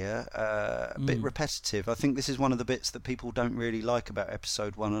mission here, a bit repetitive. I think this is one of the bits that people don't really like about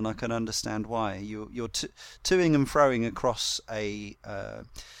episode 1, and I can understand why. You're toing and froing across a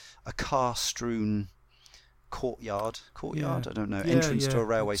car-strewn courtyard, I don't know, entrance to a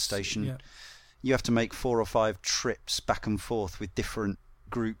railway station. Yeah. You have to make 4 or 5 trips back and forth with different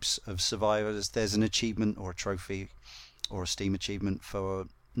groups of survivors. There's an achievement or a trophy or a Steam achievement for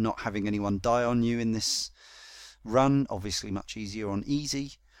not having anyone die on you in this run, obviously much easier on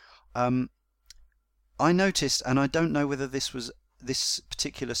easy. I noticed, and I don't know whether this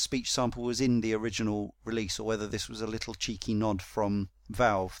particular speech sample was in the original release or whether this was a little cheeky nod from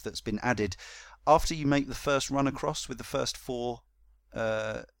Valve that's been added. After you make the first run across with the first 4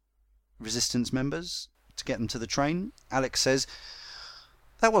 Resistance members to get them to the train, Alex says,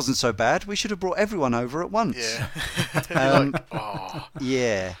 "That wasn't so bad. We should have brought everyone over at once."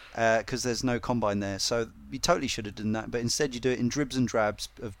 Yeah. Because there's no Combine there. So you totally should have done that, but instead you do it in dribs and drabs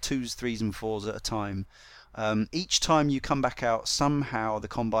of 2s, 3s and 4s at a time. Each time you come back out, somehow the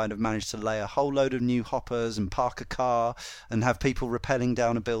Combine have managed to lay a whole load of new hoppers and park a car and have people rappelling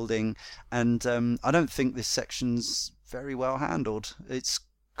down a building. And I don't think this section's very well handled. It's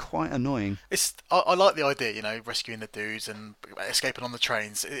quite annoying. I like the idea, rescuing the dudes and escaping on the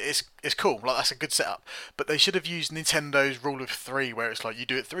trains. It's cool. Like, that's a good setup. But they should have used Nintendo's rule of 3, where it's like you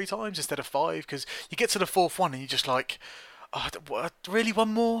do it 3 times instead of 5. Because you get to the 4th one and you're just like, "Oh, what, really,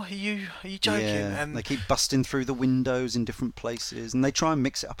 one more? Are you joking?" Yeah, and they keep busting through the windows in different places, and they try and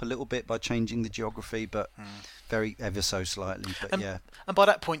mix it up a little bit by changing the geography, but very ever so slightly. But and by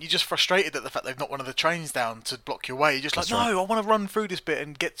that point, you're just frustrated at the fact they've knocked one of the trains down to block your way. You're just like, I want to run through this bit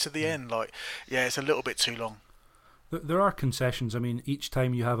and get to the end. Like, it's a little bit too long. There are concessions. I mean, each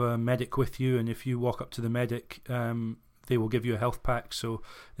time you have a medic with you, and if you walk up to the medic, they will give you a health pack, so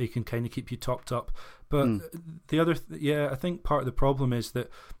they can kind of keep you topped up. But the other, I think part of the problem is that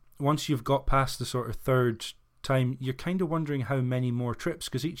once you've got past the sort of 3rd time, you're kind of wondering how many more trips,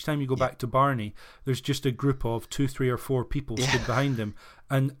 because each time you go back to Barney, there's just a group of 2, 3 or 4 people stood behind him,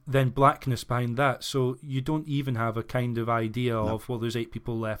 and then blackness behind that, so you don't even have a kind of idea of, well, there's 8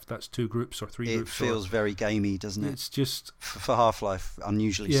 people left, that's 2 groups or 3 groups. It feels very gamey, doesn't it? It's just for Half-Life,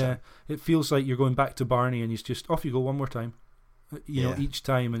 unusually so. It feels like you're going back to Barney and he's just, off you go one more time, each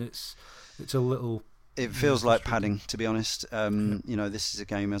time, and it's a little... It feels like padding, to be honest. This is a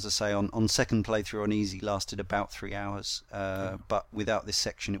game, as I say, on second playthrough on easy, lasted about 3 hours. But without this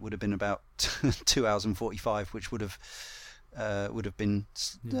section, it would have been about 2 hours and 45, which would have been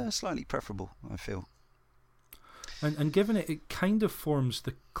slightly preferable, I feel. And given it kind of forms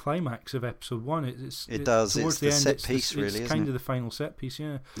the climax of episode 1. It does. Towards it's the the end, set piece, really, it's isn't kind it? of the final set piece,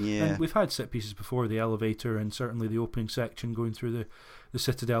 yeah. Yeah. And we've had set pieces before, the elevator and certainly the opening section going through the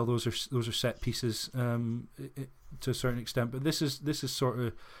Citadel. Those are set pieces to a certain extent. But this is sort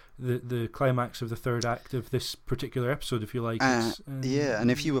of the climax of the 3rd act of this particular episode, if you like.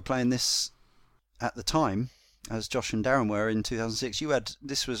 And if you were playing this at the time, as Josh and Darren were in 2006,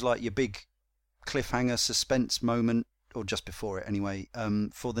 this was like your big cliffhanger suspense moment, or just before it anyway,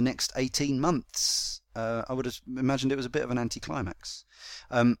 for the next 18 months. I would have imagined it was a bit of an anticlimax.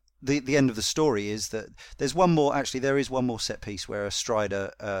 the end of the story is that there's one more. Actually, there is one more set piece where a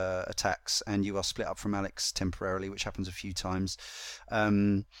Strider attacks, and you are split up from Alex temporarily, which happens a few times.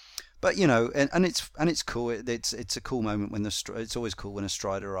 But and it's cool. It's a cool moment when it's always cool when a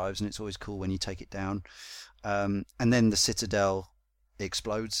Strider arrives, and it's always cool when you take it down. And then the Citadel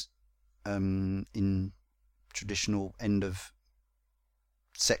explodes in traditional end of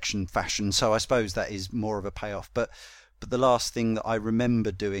section fashion. So I suppose that is more of a payoff. But the last thing that I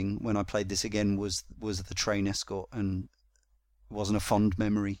remember doing when I played this again was the train escort, and it wasn't a fond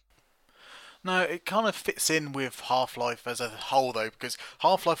memory. No, it kind of fits in with Half-Life as a whole, though, because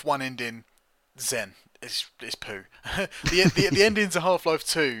Half-Life 1 ending, zen. It's poo. the endings of Half-Life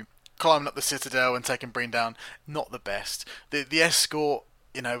 2, climbing up the Citadel and taking Breen down, not the best. The escort,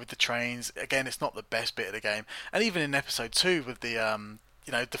 with the trains, again, it's not the best bit of the game. And even in Episode 2 with the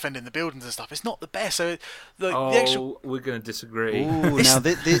defending the buildings and stuff, it's not the best. So the actual... we're going to disagree. Ooh, now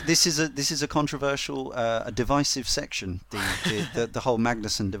this is a controversial, a divisive section. The whole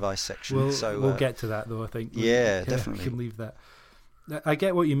Magnuson device section. We'll get to that though. I think. Definitely. We can leave that. I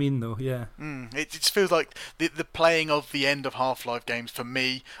get what you mean though. Yeah. It just feels like the playing of the end of Half-Life games for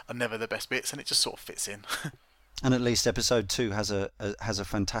me are never the best bits, and it just sort of fits in. And at least Episode 2 has a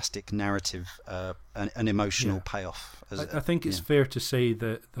fantastic narrative, an emotional payoff. I think it's fair to say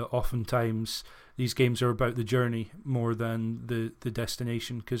that oftentimes these games are about the journey more than the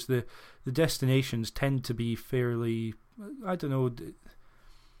destination, because the destinations tend to be fairly, I don't know,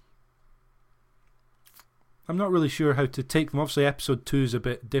 I'm not really sure how to take them. Obviously Episode 2 is a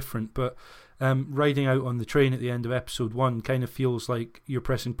bit different, but riding out on the train at the end of Episode 1 kind of feels like you're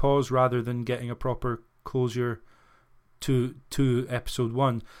pressing pause rather than getting a proper closure to Episode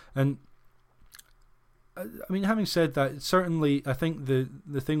 1. And I mean, having said that, certainly I think the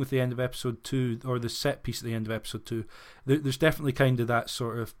thing with the end of Episode 2, or the set piece at the end of Episode 2, there's definitely kind of that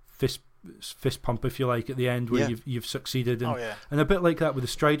sort of fist pump, if you like, at the end where you've succeeded, and and a bit like that with the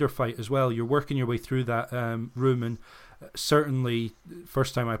Strider fight as well. You're working your way through that room, and certainly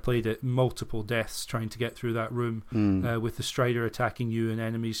first time I played it, multiple deaths trying to get through that room, with the Strider attacking you and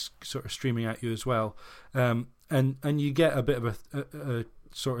enemies sort of streaming at you as well, and you get a bit of a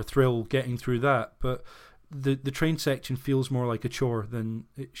sort of thrill getting through that, but the train section feels more like a chore than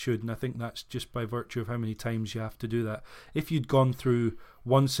it should, and I think that's just by virtue of how many times you have to do that. If you'd gone through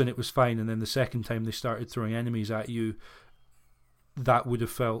once and it was fine, and then the second time they started throwing enemies at you, that would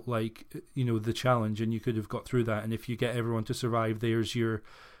have felt like, the challenge, and you could have got through that. And if you get everyone to survive, there's your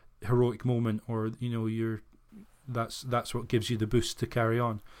heroic moment, or that's what gives you the boost to carry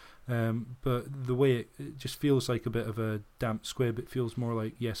on. But the way it just feels like a bit of a damp squib. It feels more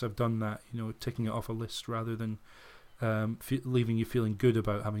like, yes, I've done that, ticking it off a list, rather than leaving you feeling good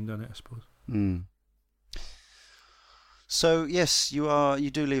about having done it, I suppose. So yes, you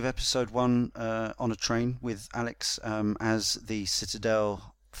do leave Episode 1 on a train with Alex, as the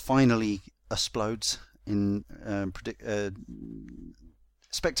Citadel finally explodes in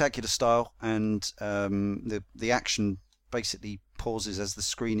spectacular style, and the action basically pauses as the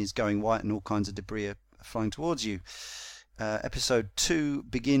screen is going white and all kinds of debris are flying towards you. Episode 2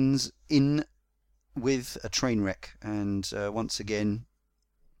 begins with a train wreck, and once again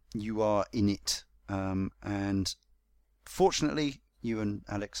you are in it, and fortunately you and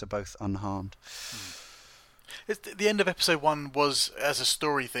Alex are both unharmed. The end of Episode 1 was, as a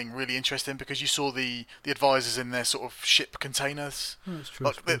story thing, really interesting, because you saw the advisors in their sort of ship containers. That's true.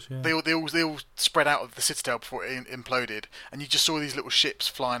 Like they all spread out of the Citadel before it imploded, and you just saw these little ships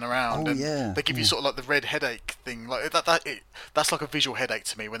flying around. They give you sort of like the red headache thing. Like that's like a visual headache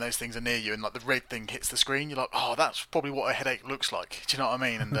to me when those things are near you and like the red thing hits the screen. You're like, oh, that's probably what a headache looks like. Do you know what I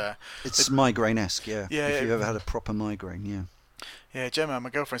mean? And it's migraine-esque, if you've ever had a proper migraine, Yeah, Gemma, my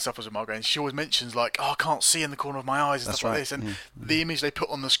girlfriend, suffers with migraines. She always mentions, like, I can't see in the corner of my eyes and stuff like this. And the image they put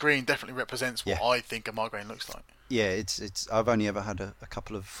on the screen definitely represents what I think a migraine looks like. Yeah, it's. I've only ever had a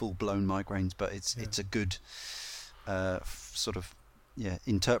couple of full-blown migraines, but it's a good sort of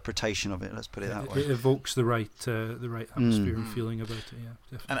interpretation of it. Let's put it that way. It evokes the right atmosphere and feeling about it.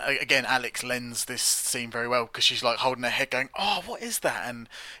 Yeah, definitely. And again, Alex lends this scene very well, because she's like holding her head, going, "Oh, what is that?" And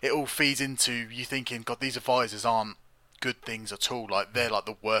it all feeds into you thinking, "God, these advisors aren't good things at all. Like, they're like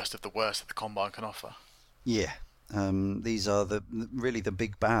the worst of the worst that the Combine can offer." Yeah, these are really the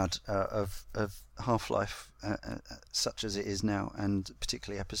big bad of Half-Life, such as it is now, and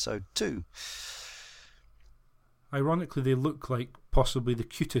particularly Episode 2. Ironically, they look like possibly the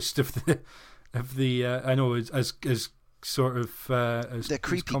cutest of the. I know as sort of as they're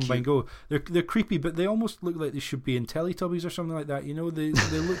creepy Combine cute. go. They're creepy, but they almost look like they should be in Teletubbies or something like that. You know, they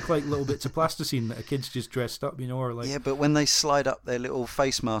look like little bits of plasticine that a kid's just dressed up. You know, or like Yeah, but when they slide up their little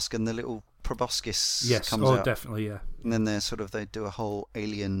face mask and the little proboscis comes out, definitely, yeah. and then they do a whole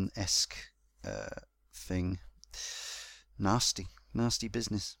alien-esque thing. Nasty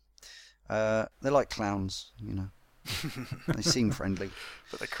business. They're like clowns, you know. They seem friendly,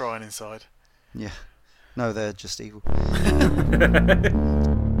 but they're crying inside. Yeah. No, they're just evil.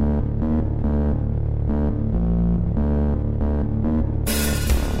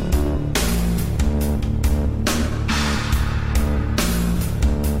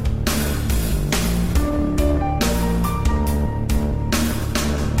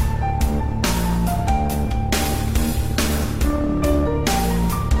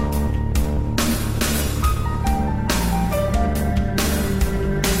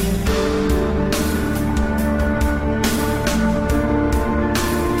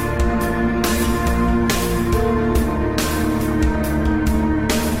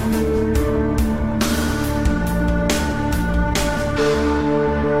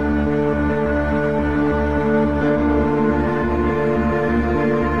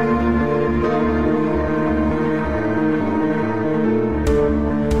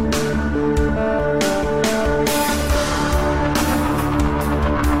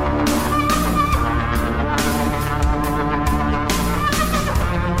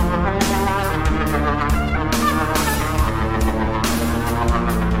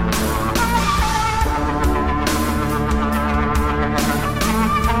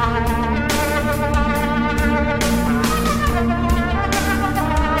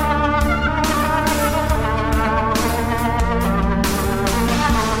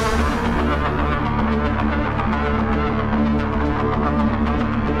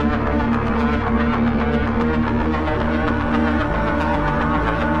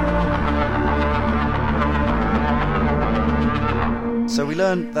 So we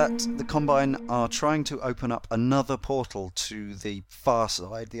learn that the Combine are trying to open up another portal to the far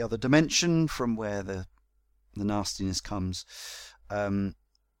side, the other dimension from where the nastiness comes.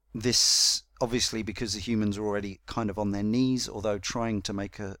 This, obviously, because the humans are already kind of on their knees, although trying to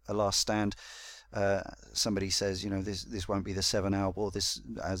make a last stand. Somebody says, you know, this won't be the 7-hour war. This,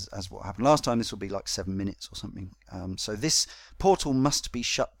 as what happened last time, this will be like 7 minutes or something. So this portal must be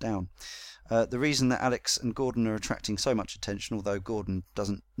shut down. The reason that Alex and Gordon are attracting so much attention, although Gordon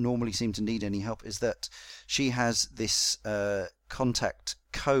doesn't normally seem to need any help, is that she has this contact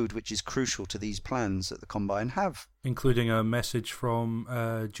code which is crucial to these plans that the Combine have. Including a message from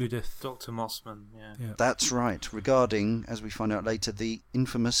Judith. Dr. Mossman, yeah. That's right, regarding, as we find out later, the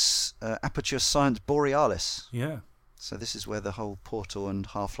infamous Aperture Science Borealis. Yeah. So this is where the whole portal and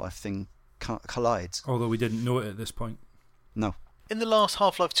Half-Life thing collides. Although we didn't know it at this point. No. In the last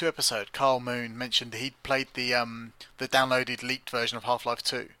Half-Life 2 episode, Carl Moon mentioned he'd played the downloaded leaked version of Half-Life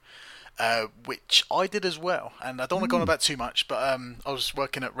 2, which I did as well. And I don't want to go on about too much, but I was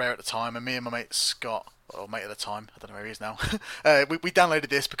working at Rare at the time, and me and my mate Scott, or mate at the time, I don't know where he is now, we downloaded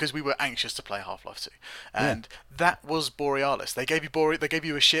this because we were anxious to play Half-Life 2. And that was Borealis. They gave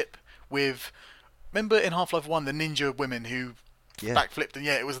you a ship with, remember in Half-Life 1, the ninja women who backflipped, and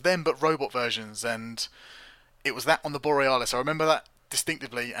it was them but robot versions, and it was that on the Borealis. I remember that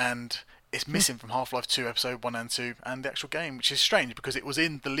distinctively, and it's missing from Half-Life 2 episode 1 and 2 and the actual game, which is strange because it was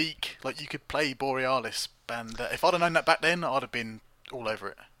in the leak. Like, you could play Borealis, and if I'd have known that back then, I'd have been all over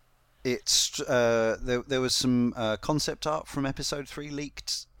it. It's there was some concept art from episode 3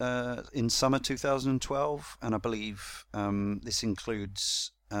 leaked in summer 2012, and I believe this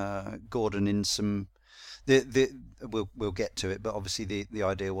includes Gordon in some. We'll get to it, but obviously the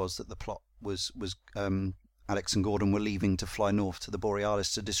idea was that the plot was Alex and Gordon were leaving to fly north to the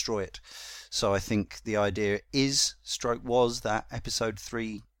Borealis to destroy it. So I think the idea was that episode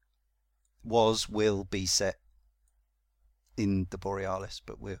 3 will be set in the Borealis,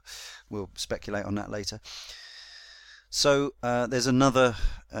 but we'll speculate on that later. So there's another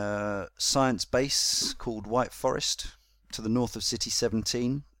science base called White Forest to the north of City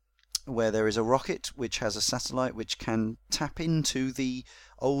 17, where there is a rocket which has a satellite which can tap into the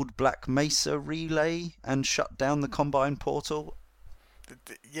old Black Mesa relay and shut down the Combine portal.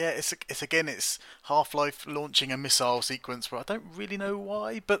 Yeah, it's Half-Life launching a missile sequence where I don't really know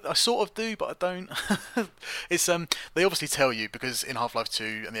why, but I sort of do, but I don't. It's they obviously tell you, because in Half-Life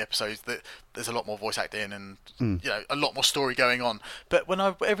 2 and the episodes that there's a lot more voice acting and a lot more story going on. But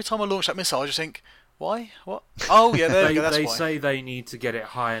every time I launch that missile, I just think, why? What? Oh yeah, there you go. That's they why. say they need to get it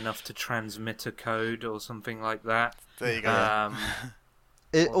high enough to transmit a code or something like that. There you go.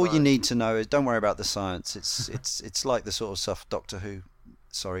 All you Although- need to know is don't worry about the science. It's like the sort of stuff Doctor Who,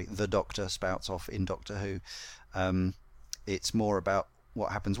 the Doctor spouts off in Doctor Who. It's more about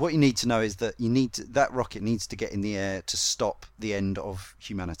what happens. What you need to know is that that rocket needs to get in the air to stop the end of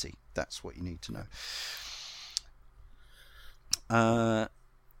humanity. That's what you need to know.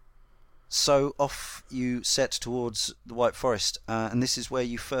 So off you set towards the White Forest, and this is where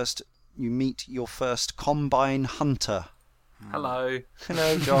you meet your first Combine Hunter. Hello.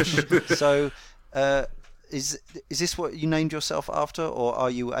 Hello, Josh. So, is this what you named yourself after, or are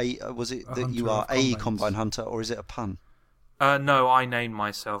you was it that you are a Combine Hunter, or is it a pun? No, I named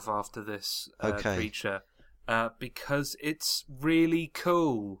myself after this Okay. creature because it's really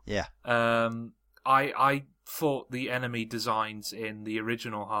cool. Yeah. I thought the enemy designs in the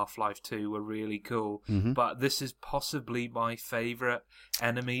original Half-Life 2 were really cool, but this is possibly my favourite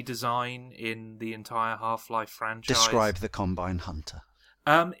enemy design in the entire Half-Life franchise. Describe the Combine Hunter.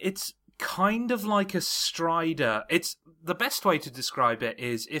 It's kind of like a Strider. It's the best way to describe it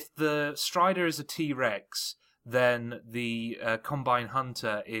is if the Strider is a T-Rex, then the Combine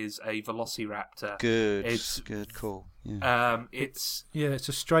Hunter is a Velociraptor. Good call. Yeah. It's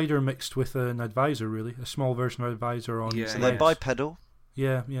a Strider mixed with an Advisor, really, a small version of Advisor on. Yeah. So they're bipedal.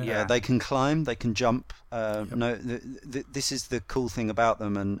 Yeah. Yeah, they can climb, they can jump. Yep. No, this is the cool thing about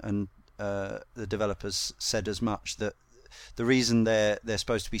them, and the developers said as much, that the reason they're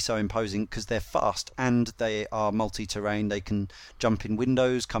supposed to be so imposing because they're fast and they are multi-terrain. They can jump in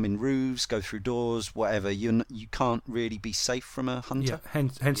windows, come in roofs, go through doors, whatever. You can't really be safe from a hunter. Yeah,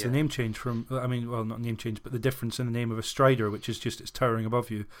 hence the name change from. I mean, well, not name change, but the difference in the name of a Strider, which is just it's towering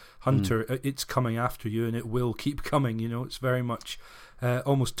above you. Hunter, it's coming after you, and it will keep coming. You know, it's very much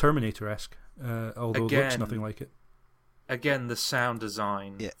almost Terminator-esque, although it looks nothing like it. Again, the sound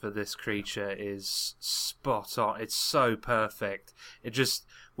design for this creature is spot on. It's so perfect. It just,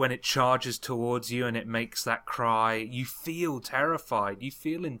 when it charges towards you and it makes that cry, you feel terrified. You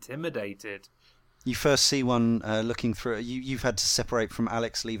feel intimidated. You first see one looking through. You've had to separate from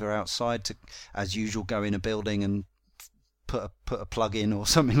Alex, leave her outside to, as usual, go in a building and put a plug in or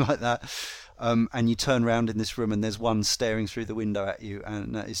something like that. And you turn around in this room and there's one staring through the window at you,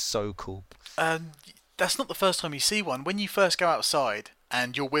 and that is so cool. That's not the first time you see one. When you first go outside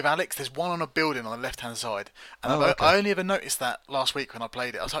and you're with Alex, there's one on a building on the left-hand side. And I only ever noticed that last week when I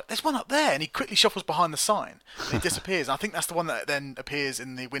played it. I was like, there's one up there. And he quickly shuffles behind the sign. And he disappears. And I think that's the one that then appears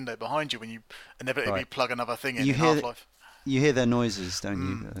in the window behind you when you inevitably plug another thing in Half-Life. You hear their noises,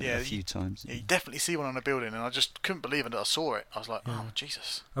 don't you? A few times. Yeah, you definitely see one on a building. And I just couldn't believe it. I saw it. I was like, oh,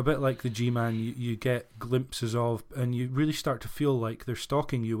 Jesus. A bit like the G-Man, you get glimpses of, and you really start to feel like they're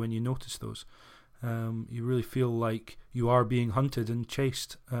stalking you when you notice those. You really feel like you are being hunted and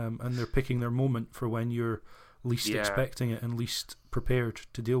chased, and they're picking their moment for when you're least expecting it and least prepared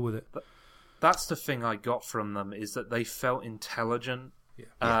to deal with it. That's the thing I got from them, is that they felt intelligent,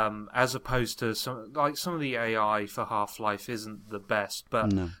 as opposed to some of the AI for Half-Life isn't the best,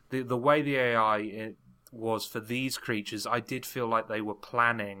 but the way the AI was for these creatures, I did feel like they were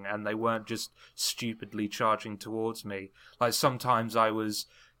planning and they weren't just stupidly charging towards me. Like sometimes I was,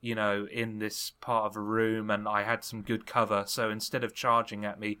 in this part of a room and I had some good cover, so instead of charging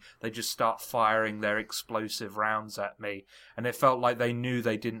at me, they just start firing their explosive rounds at me, and it felt like they knew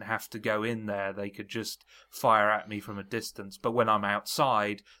they didn't have to go in there, they could just fire at me from a distance. But when I'm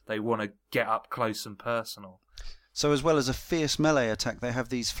outside, they want to get up close and personal. So as well as a fierce melee attack, they have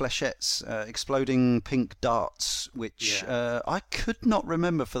these flechettes, exploding pink darts, which I could not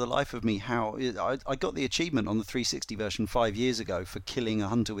remember for the life of me how... I got the achievement on the 360 version 5 years ago for killing a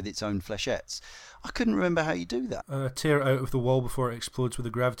hunter with its own flechettes. I couldn't remember how you do that. Tear it out of the wall before it explodes with a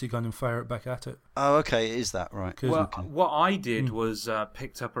gravity gun and fire it back at it. Oh, okay, is that right? Well, what I did was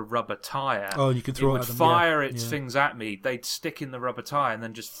picked up a rubber tyre. Oh, and you could throw it. It would fire its things at me. They'd stick in the rubber tyre and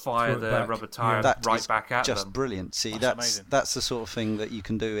then just fire the rubber tyre right back at them. Just brilliant. See, that's the sort of thing that you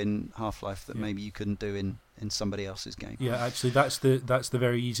can do in Half-Life that maybe you couldn't do in somebody else's game. Yeah, actually, that's the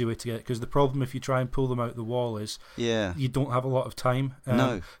very easy way to get it, because the problem if you try and pull them out the wall is you don't have a lot of time.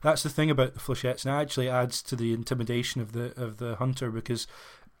 No, that's the thing about the flechettes, and it actually adds to the intimidation of the hunter, because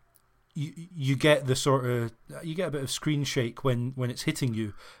you get you get a bit of screen shake when it's hitting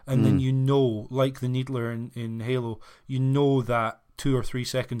you, and then like the Needler in Halo, that 2 or 3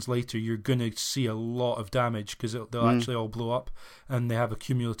 seconds later you're going to see a lot of damage, because they'll actually all blow up, and they have a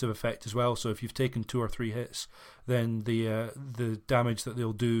cumulative effect as well. So if you've taken 2 or 3 hits, then the damage that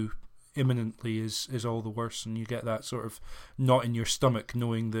they'll do imminently is all the worse, and you get that sort of knot in your stomach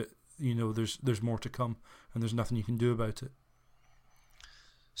knowing that there's more to come and there's nothing you can do about it.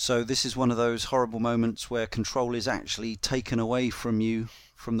 So this is one of those horrible moments where control is actually taken away from you,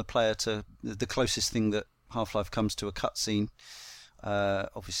 from the player, to the closest thing that Half-Life comes to a cutscene.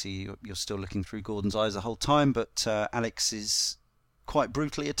 Obviously, you're still looking through Gordon's eyes the whole time, but Alex is quite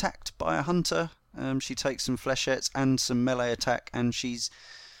brutally attacked by a hunter. She takes some flechettes and some melee attack, and she's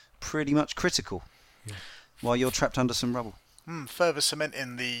pretty much critical while you're trapped under some rubble. Further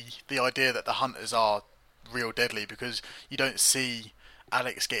cementing the idea that the hunters are real deadly, because you don't see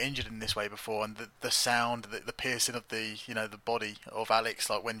Alex get injured in this way before, and the sound, the piercing of the body of Alex,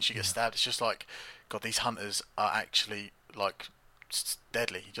 like when she gets stabbed, it's just like, God, these hunters are actually like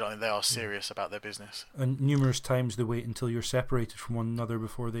deadly. Do you know what I mean? They are serious about their business. And numerous times they wait until you're separated from one another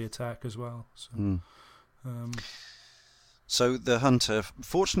before they attack as well. So, So the hunter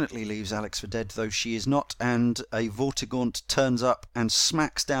fortunately leaves Alex for dead, though she is not, and a Vortigaunt turns up and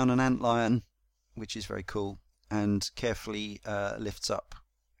smacks down an antlion, which is very cool, and carefully lifts up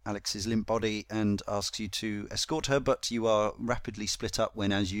Alex's limp body and asks you to escort her, but you are rapidly split up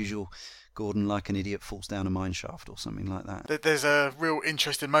when, as usual, Gordon, like an idiot, falls down a mine shaft or something like that. There's a real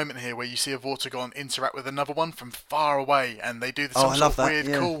interesting moment here where you see a Vortigaunt interact with another one from far away, and they do some sort of weird,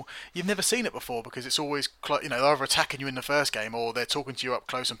 cool. You've never seen it before, because it's always they're either attacking you in the first game, or they're talking to you up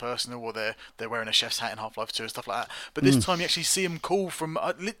close and personal, or they're wearing a chef's hat in Half-Life 2 and stuff like that. But this time you actually see them cool from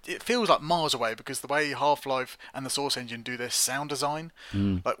it feels like miles away, because the way Half-Life and the Source engine do their sound design,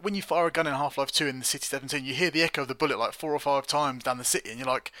 like when you fire a gun in Half-Life 2 in the City 17, you hear the echo of the bullet like 4 or 5 times down the city, and you're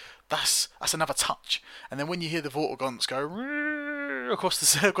like, that's another touch. And then when you hear the Vortigaunts go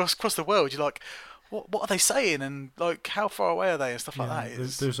across the world, you're like, what are they saying? And like, how far away are they? And stuff like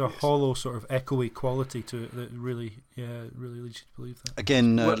that. There's a hollow sort of echoey quality to it that really leads you to believe that.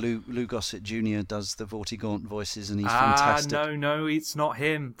 Again, Lou Gossett Jr. does the Vortigaunt voices, and he's fantastic. No, it's not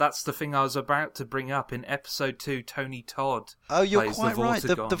him. That's the thing I was about to bring up. In episode 2, Tony Todd. Oh, you're plays quite the right.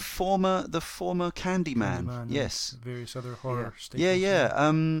 Vortigaunt. The former Candyman. Yes. Various other horror staples.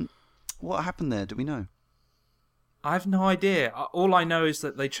 Yeah. What happened there? Do we know? I have no idea. All I know is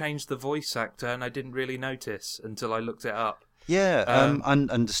that they changed the voice actor, and I didn't really notice until I looked it up. Yeah, and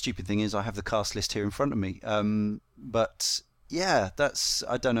the stupid thing is I have the cast list here in front of me. But yeah,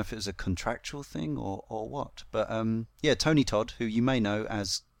 I don't know if it was a contractual thing or what. But Tony Todd, who you may know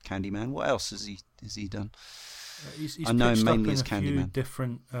as Candyman. What else has he done? He's I know him mainly up in as a few Candyman.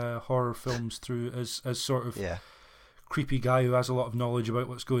 different horror films through as sort of creepy guy who has a lot of knowledge about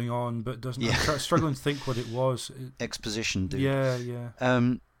what's going on, but doesn't. I'm struggling to think what it was. Exposition dude. Yeah.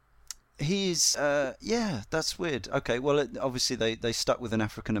 He's that's weird. Okay, well, obviously they stuck with an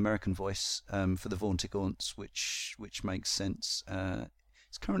African American voice for the Vortigaunts, which makes sense.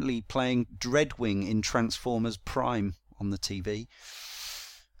 He's currently playing Dreadwing in Transformers Prime on the TV.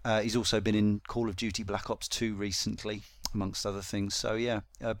 He's also been in Call of Duty Black Ops 2 recently, amongst other things. So yeah,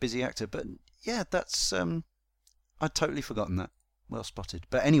 a busy actor. But yeah, that's I'd totally forgotten that. Well spotted.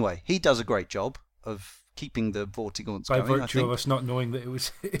 But anyway, he does a great job of keeping the Vortigaunts by going. By virtue of us not knowing that it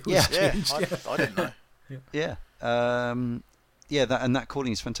was changed. I didn't know. That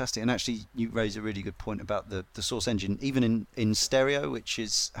calling is fantastic. And actually, you raise a really good point about the Source engine. Even in stereo, which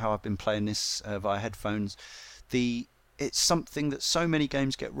is how I've been playing this via headphones, it's something that so many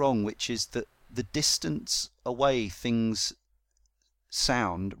games get wrong, which is that the distance away things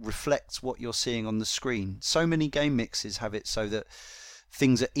sound reflects what you're seeing on the screen. So many game mixes have it so that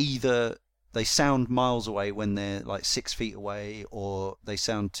things are either they sound miles away when they're like 6 feet away, or they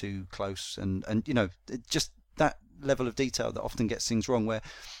sound too close, and just that level of detail that often gets things wrong, where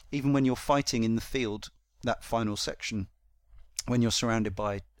even when you're fighting in the field, that final section, when you're surrounded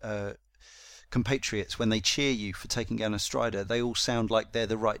by compatriots, when they cheer you for taking down a strider, they all sound like they're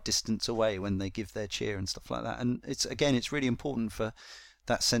the right distance away when they give their cheer and stuff like that. And it's really important for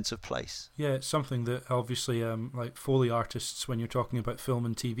that sense of place. Yeah, it's something that obviously like Foley artists, when you're talking about film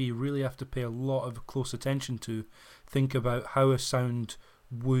and TV, really have to pay a lot of close attention to. Think about how a sound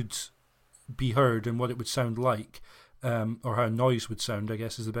would be heard and what it would sound like, or how noise would sound, I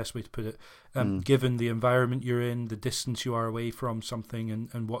guess is the best way to put it, given the environment you're in, the distance you are away from something,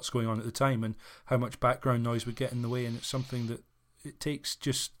 and what's going on at the time, and how much background noise would get in the way. And it's something that it takes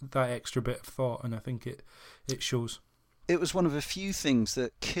just that extra bit of thought, and I think it shows. It was one of a few things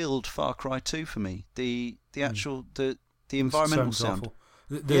that killed Far Cry 2 for me. The actual the environmental sound. Awful.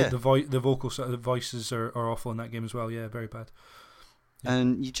 The the voices are awful in that game as well. Yeah, very bad. Yeah.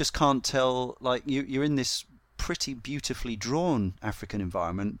 And you just can't tell. Like you're in this pretty beautifully drawn African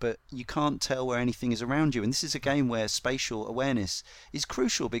environment, but you can't tell where anything is around you. And this is a game where spatial awareness is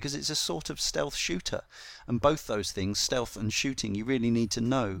crucial, because it's a sort of stealth shooter, and both those things, stealth and shooting, you really need to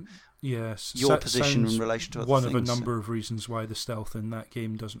know Yes, your position sounds in relation to other one things. of a number of reasons why the stealth in that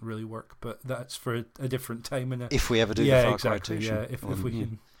game doesn't really work, but that's for a different time. If we ever do yeah, the Far exactly. Cry 2 Yeah, if we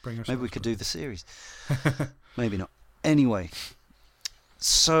can bring ourselves. Maybe we could do the series. Maybe not. Anyway,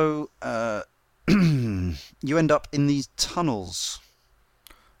 so you end up in these tunnels.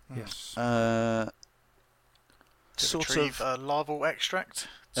 Yes. Sort retrieve of larval extract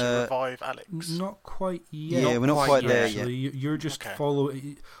to revive Alex. Not quite yet. Yeah, we're not quite there yet. You're just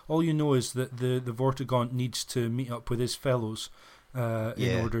following. All you know is that the Vortigaunt needs to meet up with his fellows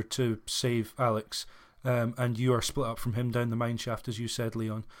in order to save Alex. And you are split up from him down the mine shaft, as you said,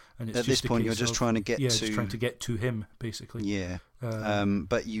 Leon. And it's at this point, you're just trying to get to. just trying to get to him, basically. Yeah.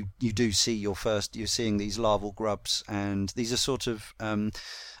 But you do see you're seeing these larval grubs, and these are sort of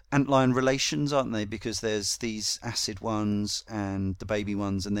antlion relations, aren't they? Because there's these acid ones and the baby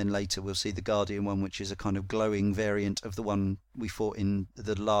ones, and then later we'll see the guardian one, which is a kind of glowing variant of the one we fought in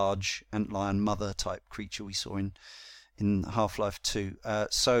the large antlion mother type creature we saw in Half-Life 2.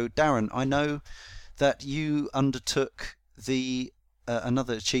 So Darren, I know that you undertook the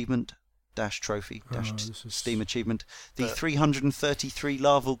another achievement trophy Steam achievement, the 333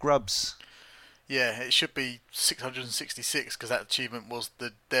 larval grubs. Yeah, it should be 666 because that achievement was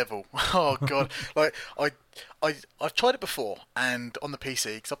the devil. Oh god! Like I've tried it before, and on the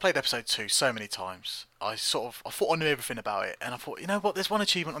PC because I played episode 2 so many times. I thought I knew everything about it, and I thought, you know what? There's one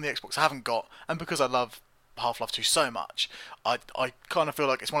achievement on the Xbox I haven't got, and because I love Half-Life 2 so much, I kind of feel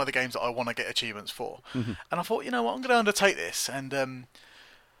like it's one of the games that I want to get achievements for. Mm-hmm. And I thought, you know what? I'm going to undertake this, and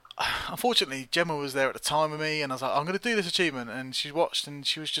unfortunately, Gemma was there at the time with me, and I was like, I'm going to do this achievement, and she watched, and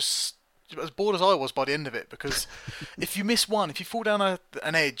she was just as bored as I was by the end of it, because if you miss one, if you fall down an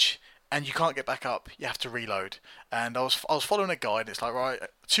edge and you can't get back up, you have to reload. And I was following a guide. It's like, right,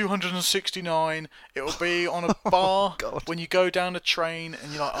 269. It will be on a bar when you go down a train,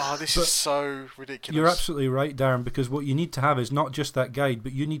 and you're like, this is so ridiculous. You're absolutely right, Darren, because what you need to have is not just that guide,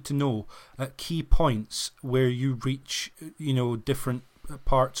 but you need to know at key points where you reach, different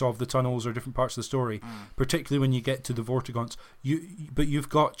parts of the tunnels or different parts of the story, particularly when you get to the Vortigaunts. But you've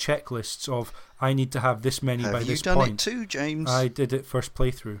got checklists of, I need to have this many by this point. Have you done it too, James? I did it first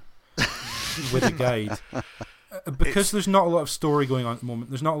playthrough with a guide. Because there's not a lot of story going on at the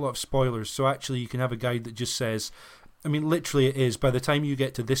moment, there's not a lot of spoilers, so actually you can have a guide that just says, I mean, literally it is, by the time you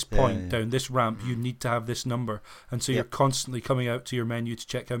get to this point down this ramp, you need to have this number. And so you're constantly coming out to your menu to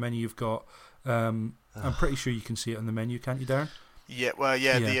check how many you've got. I'm pretty sure you can see it on the menu, can't you, Darren? Yeah,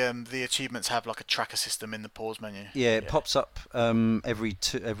 the achievements have like a tracker system in the pause menu. Yeah, it pops up every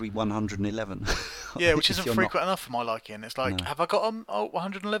 111. Yeah, which isn't frequent enough for my liking. It's like, have I got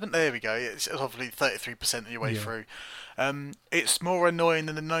 111? There we go. It's obviously 33% of your way through. It's more annoying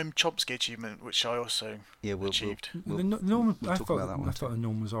than the Gnome Chomsky achievement, which I also achieved. I thought the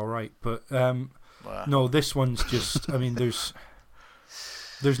gnome was all right, but no, this one's just. I mean, there's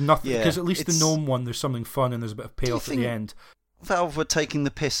nothing, because at least the gnome one, there's something fun and there's a bit of payoff at the end. Valve were taking the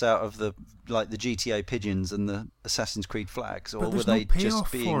piss out of the GTA pigeons and the Assassin's Creed flags, or were they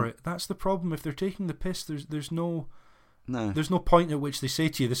just being? For it? That's the problem. If they're taking the piss, there's no point at which they say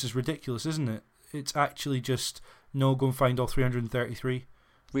to you, "This is ridiculous," isn't it? It's actually just go and find all 333.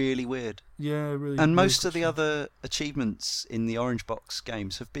 Really weird. Yeah, really. And most of the other achievements in the Orange Box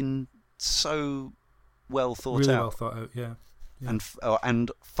games have been so well thought out. Really well thought out, yeah. And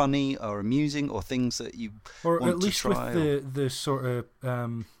funny or amusing, or things that you want at least to try. With the sort of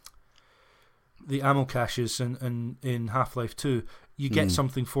the ammo caches and in Half-Life 2, you get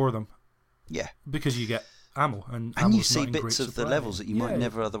something for them. Yeah, because you get ammo, and you see bits of the levels that you might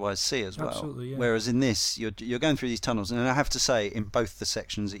never otherwise see as well. Absolutely, yeah. Whereas in this, you're going through these tunnels, and I have to say, in both the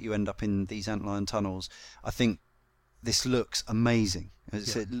sections that you end up in these antlion tunnels, I think this looks amazing.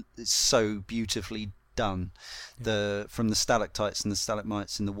 It's so beautifully done. From the stalactites and the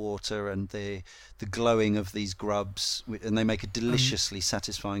stalagmites in the water, and the glowing of these grubs, and they make a deliciously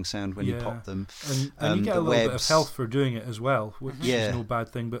satisfying sound when you pop them. And you get a little bit of health for doing it as well, which is no bad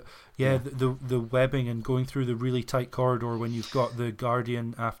thing. But the webbing and going through the really tight corridor when you've got the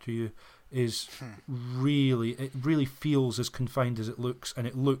Guardian after you is it really feels as confined as it looks, and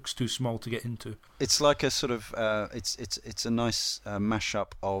it looks too small to get into. It's like a sort of it's a nice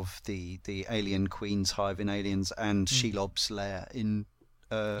mashup of the alien Queen's Hive in Aliens and Shelob's lair in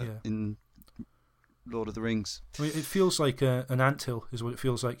Lord of the Rings. I mean, it feels like an anthill is what it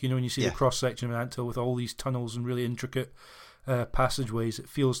feels like. When you see the cross section of an anthill with all these tunnels and really intricate passageways, it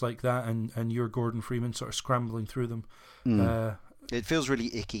feels like that, and you're Gordon Freeman sort of scrambling through them. It feels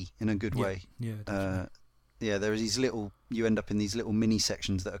really icky in a good way. Yeah, Yeah, there are these little. You end up in these little mini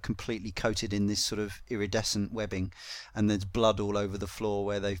sections that are completely coated in this sort of iridescent webbing, and there's blood all over the floor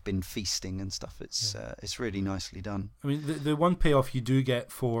where they've been feasting and stuff. It's really nicely done. I mean, the one payoff you do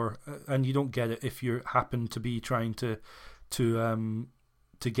get for, and you don't get it if you happen to be trying to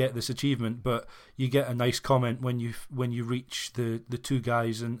get this achievement, but you get a nice comment when you reach the two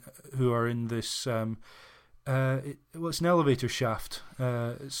guys who are in this. It's an elevator shaft,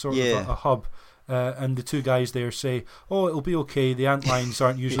 it's sort of a hub. And the two guys there say, "Oh, it'll be okay. The antlions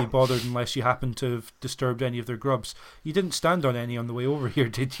aren't usually bothered unless you happen to have disturbed any of their grubs. You didn't stand on any on the way over here,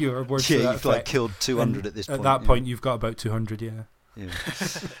 did you?" Or words to that you've like effect. killed 200 at this point. At that point, you've got about 200. Yeah.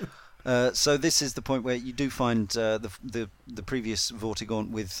 So this is the point where you do find the previous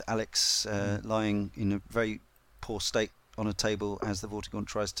Vortigaunt with Alex lying in a very poor state on a table as the Vortigaunt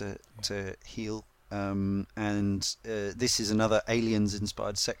tries to heal. And this is another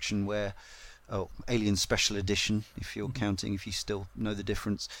Aliens-inspired section where. Oh, Alien Special Edition, if you're counting, if you still know the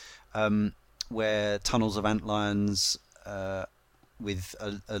difference, where tunnels of antlions with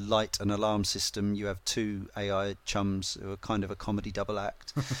a light and alarm system. You have two AI chums who are kind of a comedy double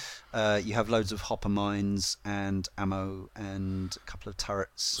act. You have loads of hopper mines and ammo and a couple of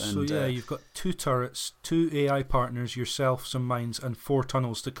turrets. And, so you've got 2 turrets, 2 AI partners, yourself, some mines, and 4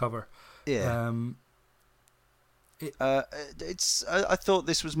 tunnels to cover. Yeah. I thought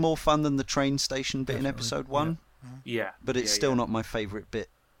this was more fun than the train station bit in episode 1. Yeah. But it's still not my favourite bit.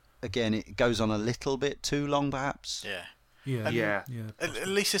 Again, it goes on a little bit too long, perhaps. Yeah. At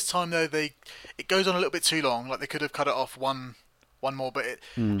least this time though, it goes on a little bit too long. Like they could have cut it off one more, but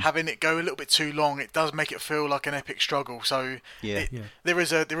having it go a little bit too long, it does make it feel like an epic struggle. So there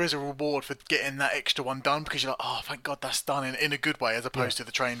is a reward for getting that extra one done, because you're like, oh, thank God that's done in a good way, as opposed to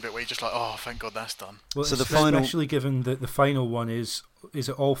the train bit where you're just like, oh, thank God that's done. Well, so especially given that the final one is it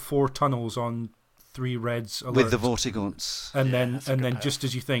all 4 tunnels on 3 reds alert, with the Vortigaunts, and then just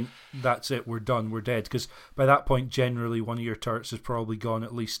as you think that's it, we're done, we're dead, because by that point generally one of your turrets is probably gone,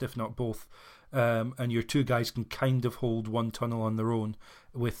 at least if not both. And your 2 guys can kind of hold 1 tunnel on their own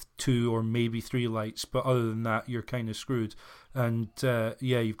with 2 or maybe 3 lights, but other than that you're kind of screwed. And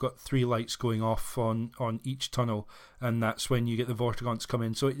you've got 3 lights going off on each tunnel, and that's when you get the Vortigaunts come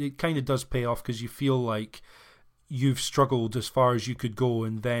in. So it kind of does pay off, because you feel like you've struggled as far as you could go,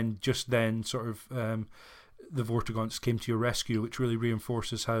 and then sort of the Vortigaunts came to your rescue, which really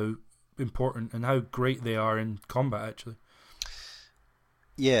reinforces how important and how great they are in combat, actually.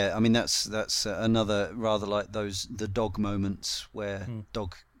 Yeah, I mean that's another rather like the dog moments where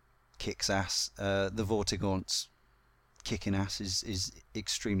dog kicks ass. The Vortigaunts kicking ass is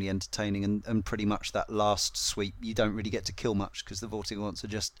extremely entertaining, and pretty much that last sweep you don't really get to kill much, because the Vortigaunts are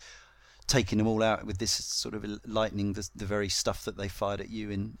just taking them all out with this sort of lightning, the very stuff that they fired at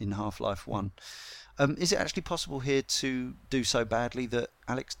you in Half-Life 1. Is it actually possible here to do so badly that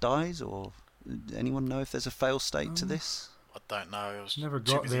Alex dies, or anyone know if there's a fail state to this? I don't know. I was never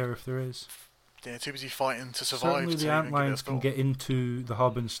got there if there is. Yeah, too busy fighting to survive. Certainly the antlions can get into the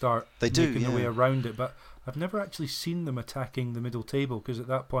hub and start making their way around it, but I've never actually seen them attacking the middle table, because at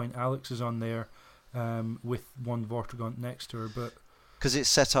that point Alex is on there with one Vortigaunt next to her. But because it's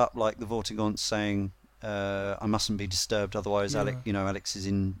set up like the Vortigaunt saying, "I mustn't be disturbed, otherwise Alex is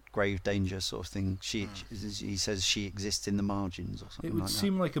in grave danger," sort of thing. He says she exists in the margins or something. It would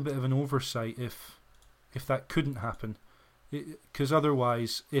seem like a bit of an oversight if that couldn't happen, because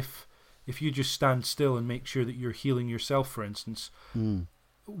otherwise, if you just stand still and make sure that you're healing yourself, for instance,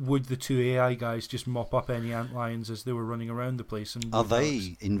 would the 2 AI guys just mop up any antlions as they were running around the place? And are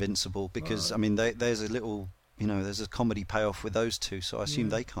they invincible? Because I mean, there's a little, there's a comedy payoff with those 2, so I assume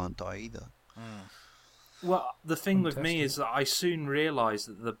they can't die either. Well, the thing with me is that I soon realised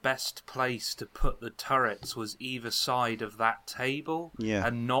that the best place to put the turrets was either side of that table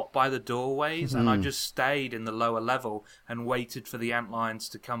and not by the doorways, and I just stayed in the lower level and waited for the antlions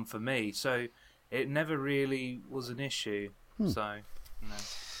to come for me, so it never really was an issue. So, no.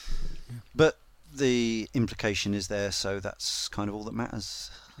 But the implication is there, so that's kind of all that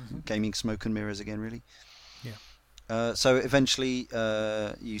matters. Gaming smoke and mirrors again, really. So eventually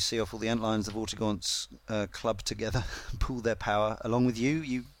you see off all the antlions, the Vortigaunts club together, pool their power. Along with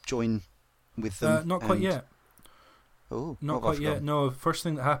you join with them. Not quite yet. Oh, not quite yet. No, first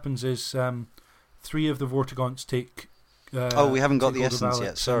thing that happens is 3 of the Vortigaunts take... we haven't got the essence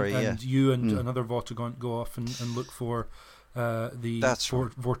yet, sorry. And you and another Vortigaunt go off and look for the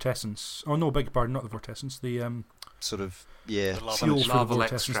Vortessence. Oh no, beg your pardon, not the Vortessence. The sort of, fuel for the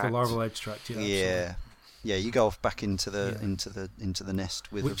Vortessence, the larval extract. Yeah, you go off back into the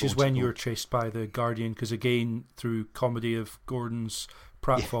nest with, which is when you're chased by the Guardian, because again, through comedy of Gordon's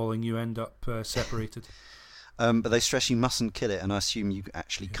pratfalling, you end up separated. But they stress you mustn't kill it, and I assume you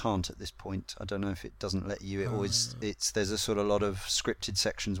actually can't at this point. I don't know if it doesn't let you. There's a sort of lot of scripted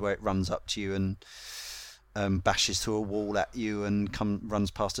sections where it runs up to you and bashes through a wall at you and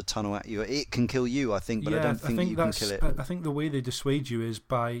runs past a tunnel at you. It can kill you, I think, but I don't think you can kill it. I think the way they dissuade you is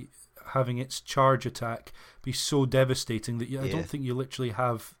by having its charge attack be so devastating that I don't think you literally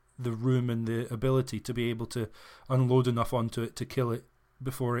have the room and the ability to be able to unload enough onto it to kill it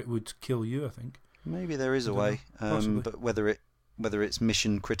before it would kill you, I think. Maybe there is a way, but whether it's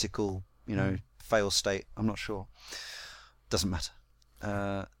mission critical, fail state, I'm not sure. Doesn't matter.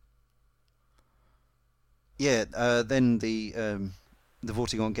 Then the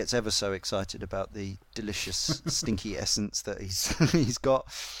Vortigaunt gets ever so excited about the delicious stinky essence that he's got.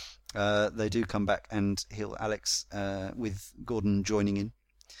 They do come back and heal Alex, with Gordon joining in.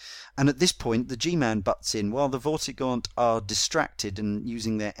 And at this point, the G-Man butts in. While the Vortigaunt are distracted and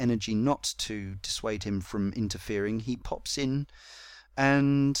using their energy not to dissuade him from interfering, he pops in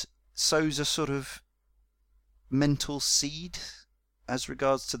and sows a sort of mental seed as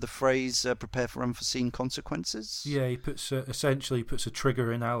regards to the phrase, prepare for unforeseen consequences. Yeah, he essentially puts a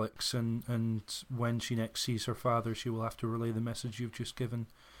trigger in Alex, and when she next sees her father, she will have to relay the message you've just given,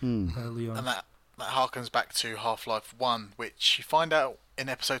 Leon. And that harkens back to Half-Life 1, which you find out in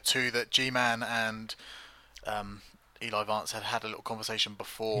episode 2 that G-Man and Eli Vance had a little conversation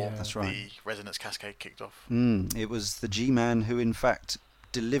before the resonance cascade kicked off. It was the G-Man who, in fact,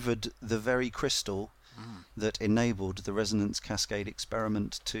 delivered the very crystal that enabled the resonance cascade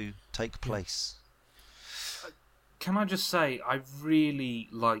experiment to take place. Can I just say, I really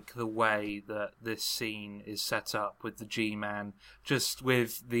like the way that this scene is set up with the G-Man, just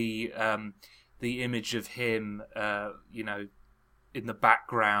with the image of him, in the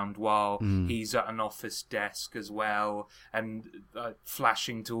background while he's at an office desk as well, and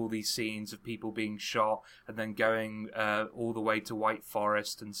flashing to all these scenes of people being shot, and then going all the way to White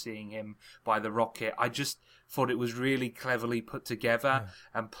Forest and seeing him by the rocket. I just thought it was really cleverly put together,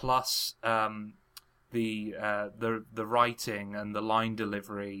 and plus the writing and the line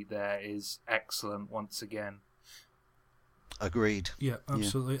delivery there is excellent once again. Agreed. Yeah,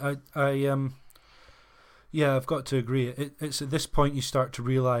 absolutely. Yeah, I've got to agree. It's at this point you start to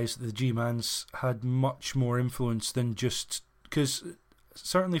realise that the G-Man's had much more influence than just... Because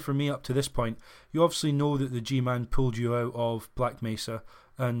certainly for me up to this point, you obviously know that the G-Man pulled you out of Black Mesa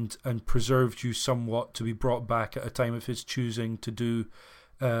and preserved you somewhat to be brought back at a time of his choosing to do...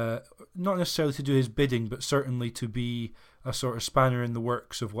 not necessarily to do his bidding, but certainly to be a sort of spanner in the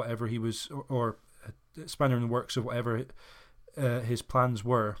works of whatever he was... Or a spanner in the works of whatever his plans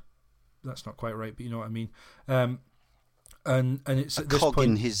were. That's not quite right, but you know what I mean. And it's a at this cog point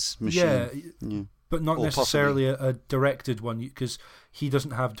in his machine, but not or necessarily a directed one, because he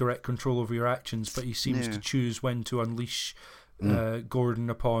doesn't have direct control over your actions, but he seems to choose when to unleash Gordon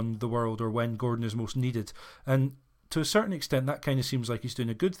upon the world, or when Gordon is most needed. And to a certain extent, that kind of seems like he's doing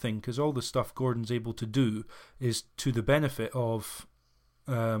a good thing, because all the stuff Gordon's able to do is to the benefit of,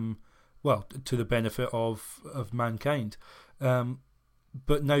 to the benefit of mankind.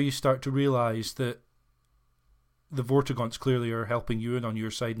 But now you start to realise that the Vortigaunts clearly are helping you and on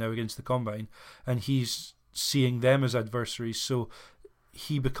your side now against the Combine, and he's seeing them as adversaries, so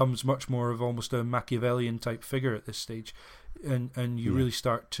he becomes much more of almost a Machiavellian type figure at this stage, and you really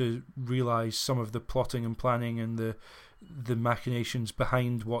start to realise some of the plotting and planning and the machinations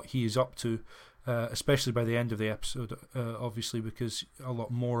behind what he is up to, especially by the end of the episode, obviously, because a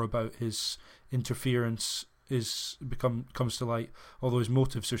lot more about his interference comes to light, although his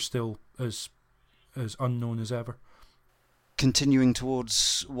motives are still as unknown as ever. Continuing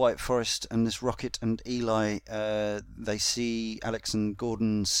towards White Forest and this rocket and Eli, they see Alex and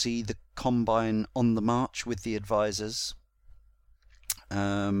Gordon see the Combine on the march with the advisors. They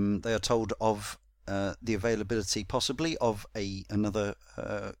are told of the availability, possibly, of another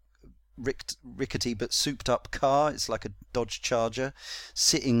rickety but souped up car. It's like a Dodge Charger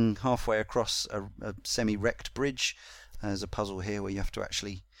sitting halfway across a semi-wrecked bridge. There's a puzzle here where you have to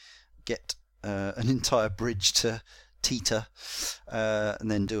actually get an entire bridge to teeter and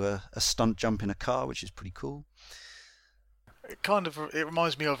then do a stunt jump in a car, which is pretty cool. It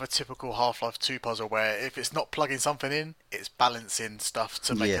reminds me of a typical Half-Life 2 puzzle where if it's not plugging something in, it's balancing stuff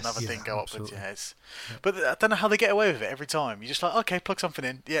to make another thing go up with your head. But I don't know how they get away with it every time. You're just like, okay, plug something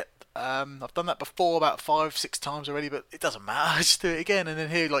in. Yeah, I've done that before about 5-6 times already, but it doesn't matter. Just do it again. And then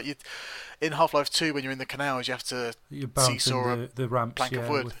here, like in Half-Life 2, when you're in the canals, you have to seesaw the ramps, plank of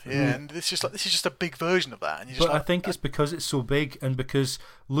wood. And this is just a big version of that. And you just I think it's because it's so big, and because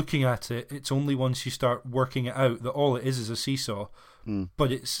looking at it, it's only once you start working it out that all it is a seesaw.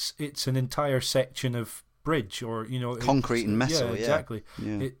 But it's an entire section of bridge, or concrete and metal. Yeah, exactly.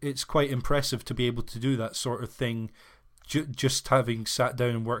 Yeah. It's quite impressive to be able to do that sort of thing, just having sat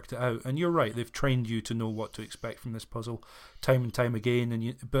down and worked it out. And you're right; they've trained you to know what to expect from this puzzle, time and time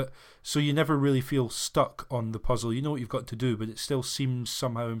again. So you never really feel stuck on the puzzle. You know what you've got to do, but it still seems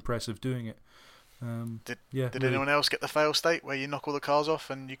somehow impressive doing it. Did really. anyone else get the fail state where you knock all the cars off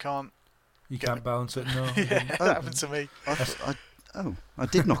and you can't? You can't balance it. No. Yeah, that happened to me. I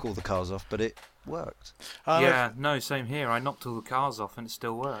did knock all the cars off, but it worked. No, same here. I knocked all the cars off and it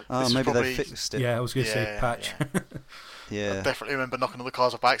still worked. Maybe they fixed it. Yeah, I was going to say patch. Yeah. I definitely remember knocking all the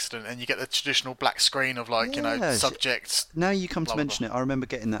cars off by accident, and you get the traditional black screen of subjects. Now you come to mention it, I remember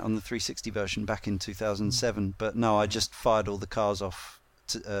getting that on the 360 version back in 2007. But no, I just fired all the cars off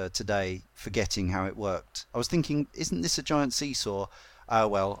today, forgetting how it worked. I was thinking, isn't this a giant seesaw? Oh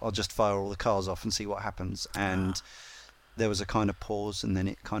well, I'll just fire all the cars off and see what happens. And there was a kind of pause, and then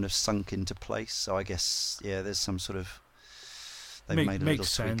it kind of sunk into place. So I guess there's some sort of made a makes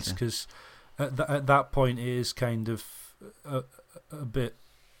sense, because at that point it is kind of a bit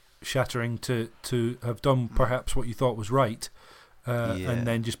shattering to have done perhaps what you thought was right, and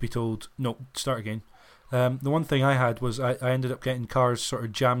then just be told no, start again. The one thing I had was I ended up getting cars sort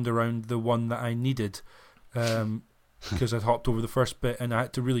of jammed around the one that I needed, because I'd hopped over the first bit, and I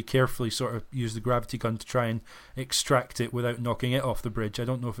had to really carefully sort of use the gravity gun to try and extract it without knocking it off the bridge. I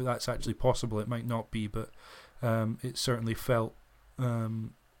don't know if that's actually possible. It might not be, but it certainly felt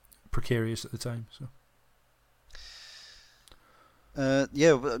precarious at the time. So.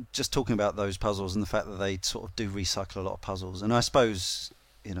 Just talking about those puzzles and the fact that they sort of do recycle a lot of puzzles, and I suppose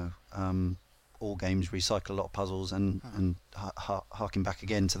all games recycle a lot of puzzles, and harking back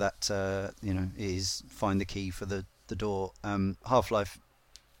again to that, is find the key for the door. Half-Life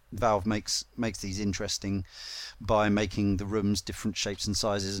Valve makes these interesting by making the rooms different shapes and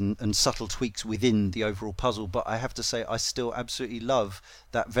sizes and subtle tweaks within the overall puzzle. But I have to say, I still absolutely love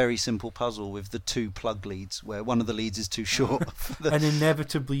that very simple puzzle with the 2 plug leads, where one of the leads is too short. And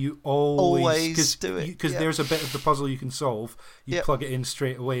inevitably you always do it, because there's a bit of the puzzle you can solve. You plug it in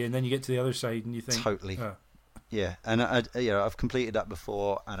straight away, and then you get to the other side and you think totally. Yeah, and I've completed that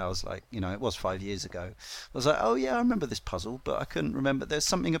before, and I was like, it was 5 years ago. I was like, oh yeah, I remember this puzzle, but I couldn't remember. There's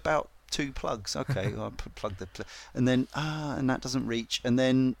something about 2 plugs. Okay, well, I plug and then and that doesn't reach, and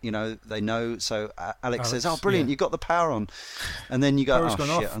then they know. So Alex says, "Oh, brilliant, you got the power on," and then you go, "Oh shit,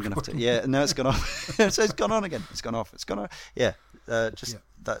 off. I'm gonna have to." Yeah, and now it's gone off. So it's gone on again. It's gone off. It's gone off. Yeah,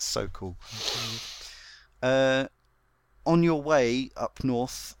 that's so cool. On your way up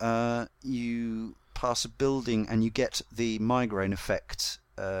north, you pass a building and you get the migraine effect,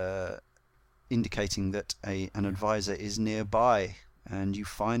 indicating that an advisor is nearby, and you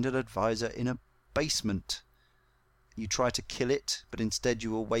find an advisor in a basement. You try to kill it, but instead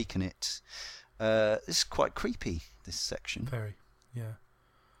you awaken it. This is quite creepy, this section. Very, yeah.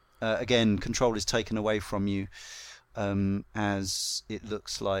 Again, control is taken away from you, as it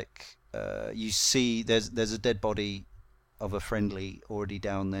looks like you see there's a dead body of a friendly already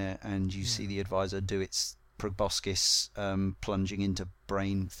down there, and you see the advisor do its proboscis plunging into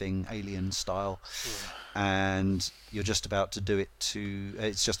brain thing, alien style, and you're just about to do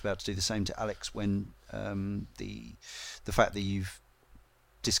it's just about to do the same to Alex when the fact that you've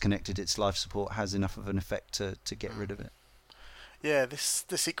disconnected its life support has enough of an effect to get rid of it. Yeah, this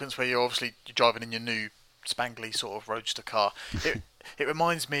sequence where you're driving in your new spangly sort of roadster car, it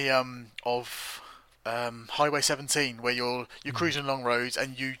reminds me of Highway 17, where you're cruising along roads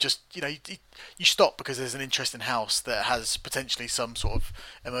and you just you stop because there's an interesting house that has potentially some sort of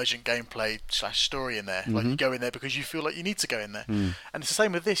emergent gameplay / story in there. Like you go in there because you feel like you need to go in there, and it's the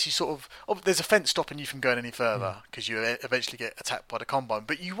same with this. You there's a fence stopping you from going any further because you eventually get attacked by the Combine,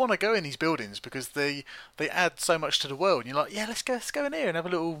 but you want to go in these buildings because they add so much to the world. And you're like, let's go in here and have a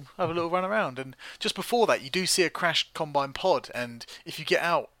little run around. And just before that, you do see a crashed Combine pod, and if you get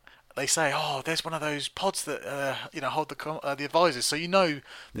out, they say, "Oh, there's one of those pods that hold the advisors." So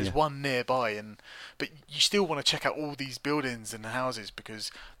there's one nearby, but you still want to check out all these buildings and houses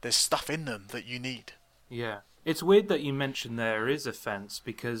because there's stuff in them that you need. Yeah, it's weird that you mentioned there is a fence,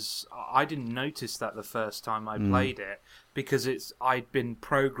 because I didn't notice that the first time I played it, because I'd been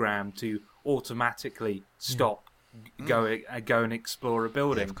programmed to automatically stop. Go and explore a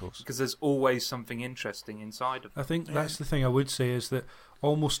building, of course, because there's always something interesting inside of them. I think that's the thing I would say, is that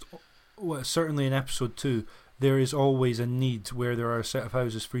certainly in episode 2, there is always a need where there are a set of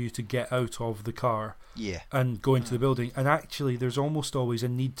houses for you to get out of the car and go into the building, and actually there's almost always a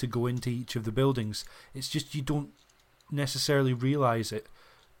need to go into each of the buildings. It's just you don't necessarily realise it,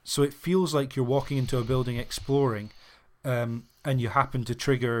 so it feels like you're walking into a building exploring, and you happen to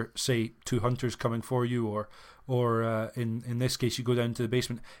trigger, say, 2 hunters coming for you, or in this case you go down to the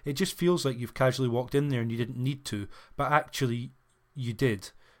basement, it just feels like you've casually walked in there and you didn't need to, but actually you did.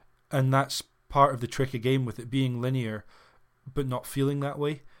 And that's part of the trick again with it being linear but not feeling that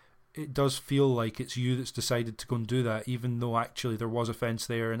way. It does feel like it's you that's decided to go and do that, even though actually there was a fence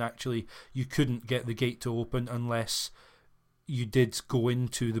there and actually you couldn't get the gate to open unless you did go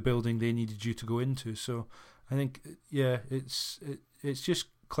into the building they needed you to go into. So I think, yeah, it's just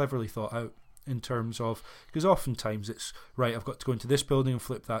cleverly thought out in terms of, because oftentimes it's, right, I've got to go into this building and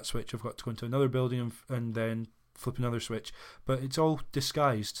flip that switch, I've got to go into another building and then flip another switch, but it's all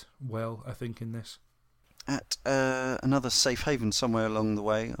disguised well, I think, in this. At another safe haven somewhere along the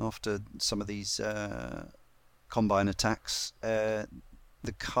way, after some of these combine attacks, the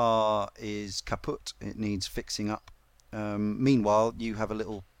car is kaput. It needs fixing up. Meanwhile,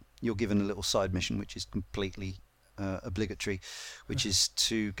 you're given a little side mission, which is completely obligatory, which is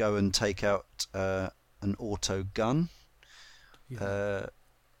to go and take out an auto gun. Yeah.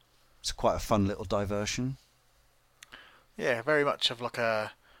 It's quite a fun little diversion. Yeah, very much of like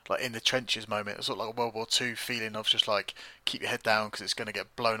in the trenches moment. It's sort of like a World War II feeling of just like keep your head down because it's going to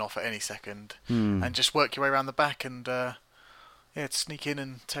get blown off at any second, and just work your way around the back and sneak in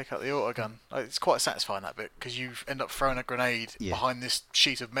and take out the auto gun. Like, it's quite satisfying, that bit, because you end up throwing a grenade behind this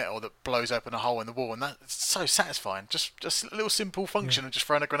sheet of metal that blows open a hole in the wall, and that's so satisfying. Just a little simple function of just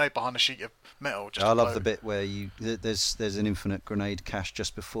throwing a grenade behind a sheet of metal. I love the bit where there's an infinite grenade cache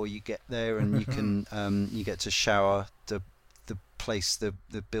just before you get there, and you can you get to shower the place, the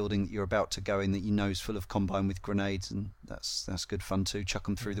building that you're about to go in that you know is full of combine with grenades, and that's good fun too. Chuck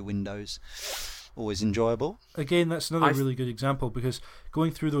them through the windows. Always enjoyable. Again, that's another really good example, because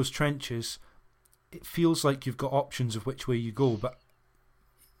going through those trenches, it feels like you've got options of which way you go, but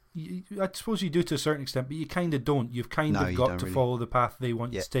I suppose you do to a certain extent, but you kind of don't. You've kind of got to follow the path they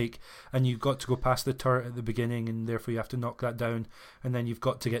want you to take, and you've got to go past the turret at the beginning, and therefore you have to knock that down, and then you've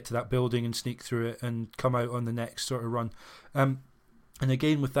got to get to that building and sneak through it and come out on the next sort of run. And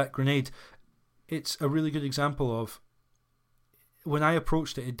again, with that grenade, it's a really good example of, when I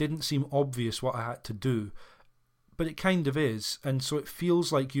approached it, it didn't seem obvious what I had to do, but it kind of is, and so it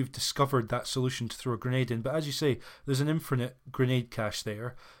feels like you've discovered that solution to throw a grenade in. But as you say, there's an infinite grenade cache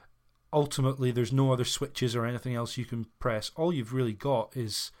there. Ultimately, there's no other switches or anything else you can press. All you've really got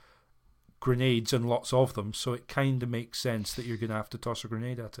is grenades and lots of them, so it kind of makes sense that you're going to have to toss a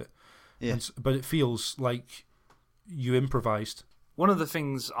grenade at it. Yeah. But it feels like you improvised. One of the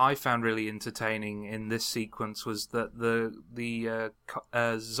things I found really entertaining in this sequence was that the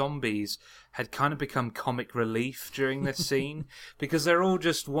zombies had kind of become comic relief during this scene, because they're all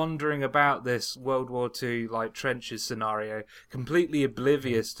just wandering about this World War II like trenches scenario, completely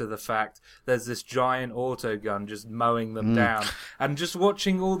oblivious to the fact there's this giant auto gun just mowing them down, and just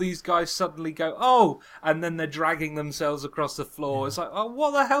watching all these guys suddenly go, oh, and then they're dragging themselves across the floor. It's like, oh,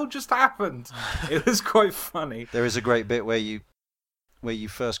 what the hell just happened? It was quite funny. There is a great bit where you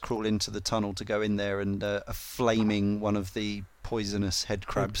first crawl into the tunnel to go in there, and a flaming one of the poisonous head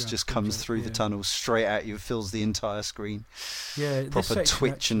crabs just comes through the tunnel straight at you, fills the entire screen. Yeah, proper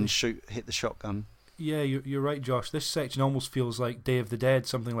twitch and hit the shotgun. Yeah, you're right, Josh. This section almost feels like Day of the Dead,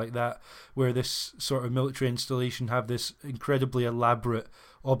 something like that, where this sort of military installation have this incredibly elaborate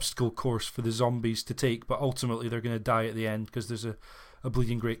obstacle course for the zombies to take, but ultimately they're going to die at the end because there's a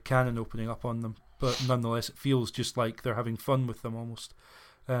bleeding great cannon opening up on them. But nonetheless, it feels just like they're having fun with them almost.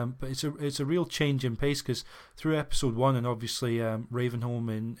 But it's a real change in pace, because through episode 1 and obviously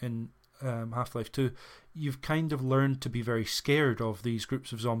Ravenholm in Half-Life 2, you've kind of learned to be very scared of these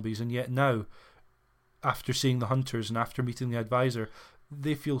groups of zombies, and yet now, after seeing the hunters and after meeting the advisor,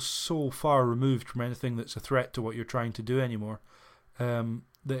 they feel so far removed from anything that's a threat to what you're trying to do anymore.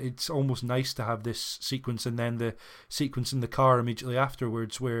 That it's almost nice to have this sequence, and then the sequence in the car immediately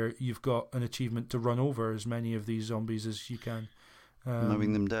afterwards, where you've got an achievement to run over as many of these zombies as you can,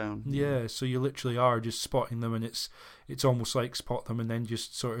 mowing them down. Yeah, so you literally are just spotting them, and it's almost like spot them and then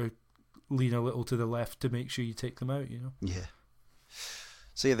just sort of lean a little to the left to make sure you take them out. Yeah.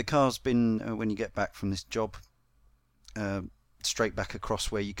 So yeah, the car's been when you get back from this job, straight back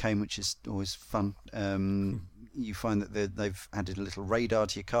across where you came, which is always fun. You find that they've added a little radar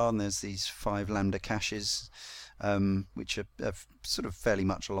to your car, and there's these 5 lambda caches, which are sort of fairly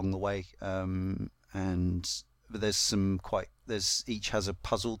much along the way. But there's each has a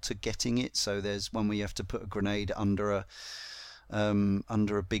puzzle to getting it. So there's one where you have to put a grenade under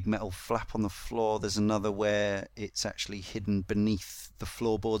a big metal flap on the floor. There's another where it's actually hidden beneath the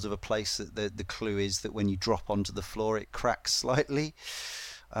floorboards of a place that the clue is that when you drop onto the floor it cracks slightly.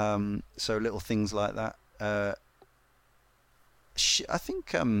 So little things like that. I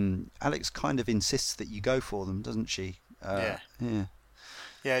think Alex kind of insists that you go for them, doesn't she? Yeah. Yeah.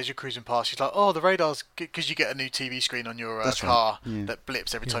 Yeah, as you're cruising past, she's like, "Oh, the radar's," because you get a new TV screen on your That's car right. Yeah. that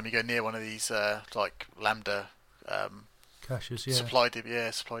blips every time you go near one of these like Lambda Caches, yeah. supply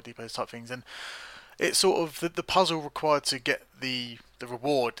depots type things, and it's sort of the puzzle required to get the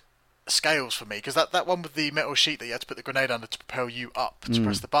reward scales for me, because that one with the metal sheet that you had to put the grenade under to propel you up to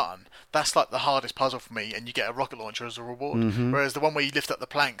press the button, that's like the hardest puzzle for me, and you get a rocket launcher as a reward. Whereas the one where you lift up the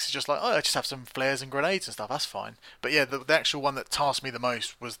planks is just like, oh, I just have some flares and grenades and stuff, that's fine. But yeah, the actual one that tasked me the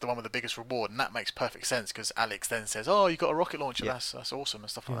most was the one with the biggest reward, and that makes perfect sense because Alex then says, oh, you got a rocket launcher, that's awesome and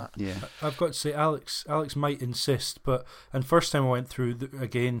stuff like that. Yeah. I've got to say, Alex might insist, and first time I went through,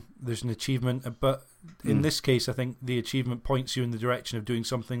 again, there's an achievement, but in this case, I think the achievement points you in the direction of doing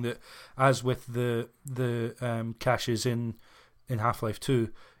something that, as with the caches in Half-Life 2,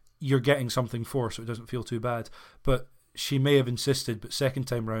 you're getting something for, so it doesn't feel too bad. But she may have insisted, but second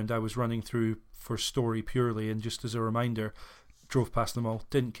time round I was running through for story purely, and just as a reminder, drove past them all,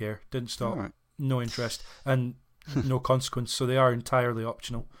 didn't care, didn't stop, Right. no interest, and no consequence, so they are entirely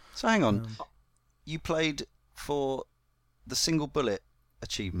optional. So hang on, you played for the single bullet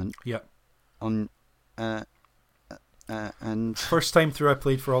achievement. Yeah. On. And first time through I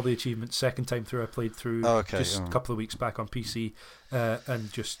played for all the achievements, second time through I played through a couple of weeks back on PC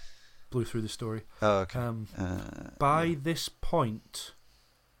and just blew through the story. By this point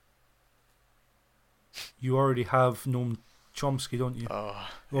you already have Noam Chomsky, don't you?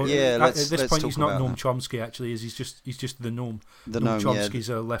 Well, yeah, at this point he's not Noam Chomsky actually, he's just the gnome. Noam Chomsky's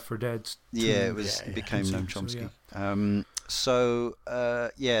a Left 4 Dead. It became Noam Chomsky.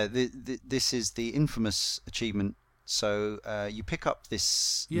 This is the infamous achievement. So you pick up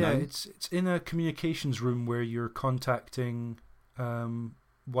this. Yeah, it's in a communications room where you're contacting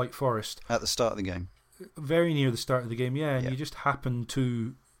White Forest at the start of the game. Very near the start of the game, and you just happen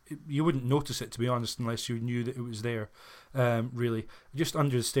to. You wouldn't notice it, to be honest, unless you knew that it was there. Really, just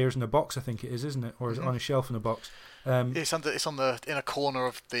under the stairs in a box, I think it is, isn't it? Or is it on a shelf in a box? It's in a corner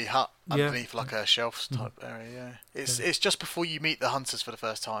of the hut underneath like a shelf type area. Yeah, it's just before you meet the hunters for the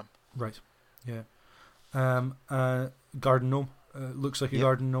first time. Right. Yeah. Garden gnome. Looks like a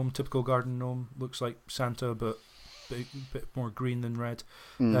garden gnome, typical garden gnome. Looks like Santa, but a bit more green than red.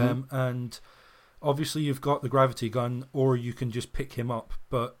 And obviously you've got the gravity gun, or you can just pick him up,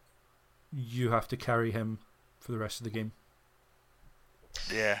 but you have to carry him for the rest of the game.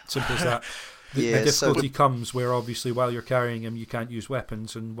 Yeah. Simple as that. The difficulty comes where obviously while you're carrying him you can't use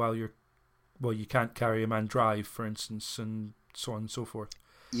weapons, and you can't carry him and drive, for instance, and so on and so forth.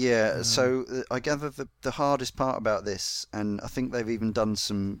 Yeah, so I gather the hardest part about this, and I think they've even done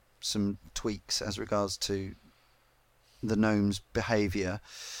some tweaks as regards to the gnome's behaviour.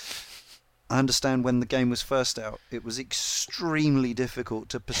 I understand when the game was first out, it was extremely difficult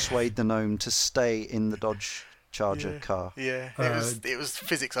to persuade the gnome to stay in the Dodge Charger car. Yeah, it was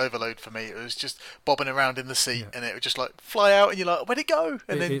physics overload for me. It was just bobbing around in the seat, and it would just like fly out, and you're like, where'd it go?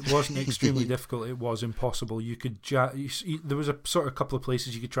 And it wasn't extremely difficult. It was impossible. You could there was a sort of couple of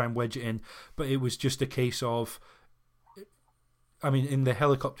places you could try and wedge it in, but it was just a case of. I mean, in the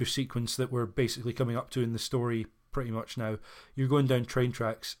helicopter sequence that we're basically coming up to in the story, pretty much now, you're going down train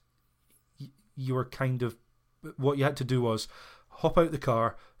tracks. You were kind of what you had to do was hop out the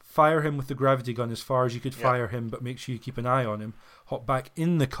car, fire him with the gravity gun as far as you could fire him, but make sure you keep an eye on him. Hop back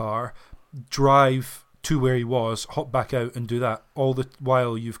in the car, drive to where he was, hop back out, and do that. All the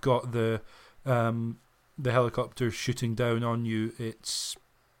while you've got the helicopter shooting down on you. It's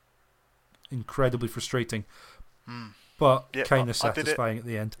incredibly frustrating, but kind of satisfying at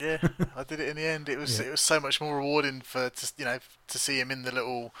the end. Yeah, I did it in the end. It was so much more rewarding to see him in the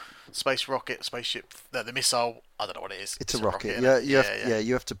little spaceship, the missile. I don't know what it is. It's a rocket.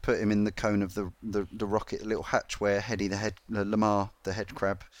 You have to put him in the cone of the rocket, little hatch where Hedy Lamar, the head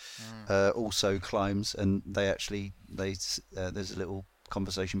crab, also climbs, and there's a little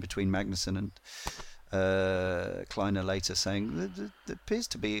conversation between Magnuson and Kleiner later saying there appears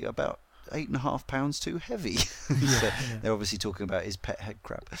to be about 8.5 pounds too heavy. They're obviously talking about his pet head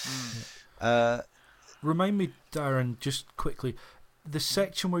crab. Remind me, Darren, just quickly, the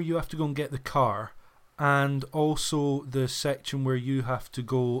section where you have to go and get the car, and also the section where you have to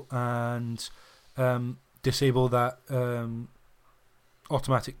go and disable that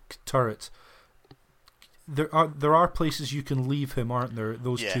automatic turret. There are places you can leave him, aren't there?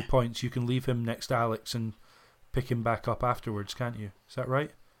 Those 2 points, you can leave him next to Alex and pick him back up afterwards, can't you? Is that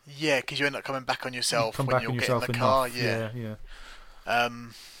right? Yeah, because you end up coming back on yourself when you're getting the enough. car. Yeah.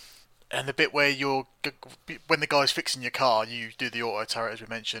 And the bit where when the guy's fixing your car, you do the auto turret as we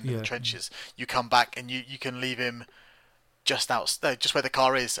mentioned in the trenches. You come back and you can leave him just just where the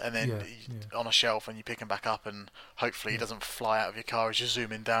car is, and then Yeah. on a shelf, and you pick him back up, and hopefully he doesn't fly out of your car as you're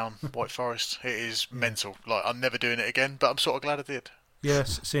zooming down White Forest. It is mental. Like, I'm never doing it again, but I'm sort of glad I did.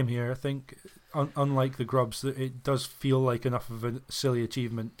 Yes, same here. I think, unlike the Grubs, that it does feel like enough of a silly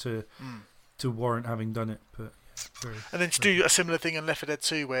achievement to warrant having done it. But and then to do a similar thing in Left 4 Dead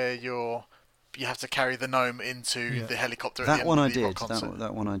 2, where you have to carry the gnome into the helicopter. That at the one end I of the did. rock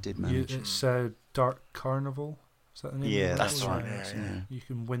That one I did manage. It's Dark Carnival. Is that the name? Yeah, of that's right. Yeah. You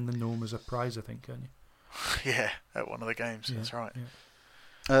can win the gnome as a prize, I think, can't you? Yeah, at one of the games. Yeah, that's right.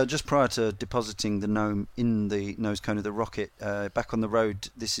 Yeah. Just prior to depositing the gnome in the nose cone of the rocket, back on the road,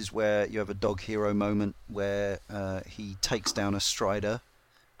 this is where you have a dog hero moment where he takes down a Strider,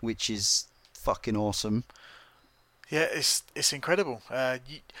 which is fucking awesome. Yeah, it's incredible.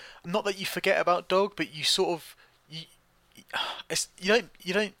 Not that you forget about Dog, but you sort of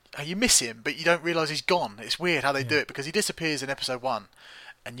you miss him, but you don't realise he's gone. It's weird how they do it, because he disappears in episode 1,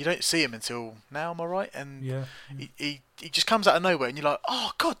 and you don't see him until now. Am I right? And he just comes out of nowhere, and you're like,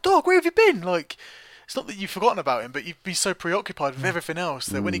 oh god, Dog, where have you been? Like, it's not that you've forgotten about him, but you've been so preoccupied with everything else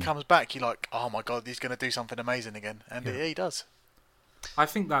that when he comes back, you're like, oh my god, he's going to do something amazing again, and he does. I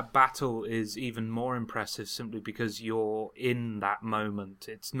think that battle is even more impressive simply because you're in that moment.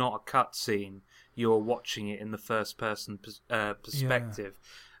 It's not a cutscene. You're watching it in the first-person perspective,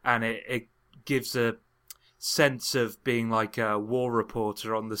 and it gives a sense of being like a war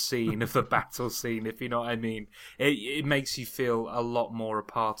reporter on the scene of a battle scene, if you know what I mean. It makes you feel a lot more a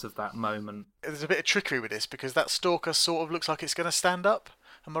part of that moment. There's a bit of trickery with this, because that stalker sort of looks like it's going to stand up.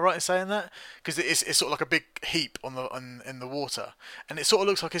 Am I right in saying that? Because it's sort of like a big heap in the water, and it sort of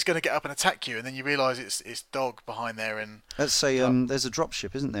looks like it's going to get up and attack you, and then you realise it's Dog behind there. And let's say there's a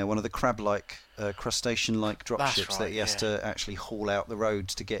dropship, isn't there? One of the crab-like, crustacean-like dropships that he has to actually haul out the road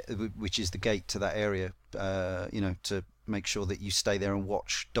to get, which is the gate to that area. To make sure that you stay there and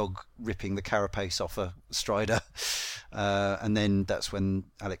watch Dog ripping the carapace off a Strider, and then that's when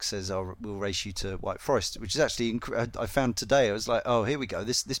Alex says, "Oh, we'll race you to White Forest," which is actually I found today. I was like, "Oh, here we go.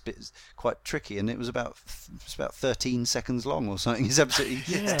 This bit is quite tricky," and it was about 13 seconds long or something. It's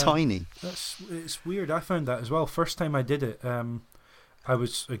absolutely tiny. It's weird. I found that as well. First time I did it, I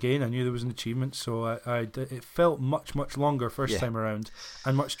knew there was an achievement, so it felt much longer first time around,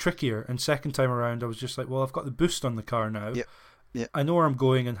 and much trickier. And second time around, I was just like, well, I've got the boost on the car now. Yeah. I know where I'm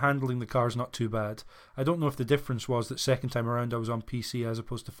going, and handling the car's not too bad. I don't know if the difference was that second time around I was on PC as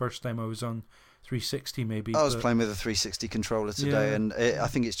opposed to first time I was on 360 maybe. I was playing with a 360 controller today, and I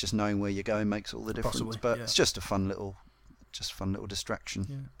think it's just knowing where you're going makes all the difference. Possibly, but it's just a fun little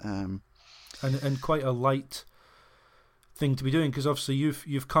distraction. Yeah. And quite a light thing to be doing, because obviously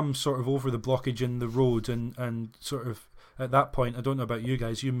you've come sort of over the blockage in the road, and sort of at that point, I don't know about you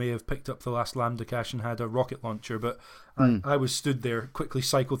guys, you may have picked up the last Lambda cache and had a rocket launcher, but I was stood there, quickly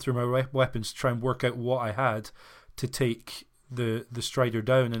cycled through my weapons to try and work out what I had to take the Strider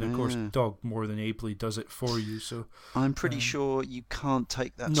down, and of course Dog more than ably does it for you. So I'm pretty sure you can't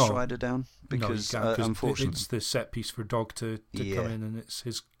take that Strider down, because unfortunately it's the set piece for Dog to come in, and it's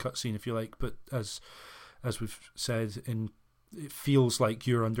his cutscene, if you like. But as we've said, it feels like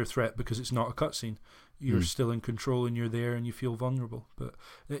you're under threat because it's not a cutscene. You're still in control, and you're there, and you feel vulnerable. But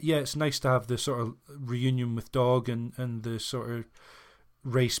it's nice to have the sort of reunion with Dog, and the sort of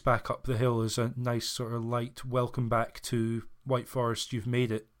race back up the hill is a nice sort of light welcome back to White Forest. You've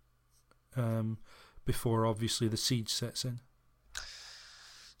made it, before obviously the siege sets in.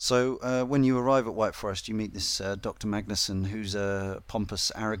 So when you arrive at White Forest, you meet this Dr. Magnuson, who's a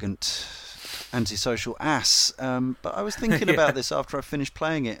pompous, arrogant, antisocial ass. But I was thinking about this after I finished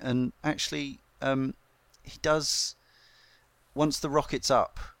playing it, and actually he does, once the rocket's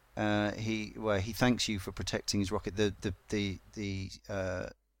up, he thanks you for protecting his rocket. The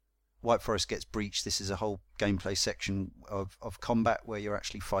White Forest gets breached. This is a whole gameplay section of combat where you're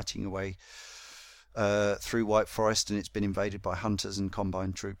actually fighting away through White Forest, and it's been invaded by hunters and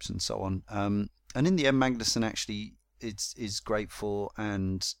combine troops and so on. And in the end, Magnuson actually is grateful,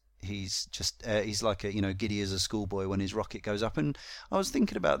 and he's just he's like giddy as a schoolboy when his rocket goes up. And I was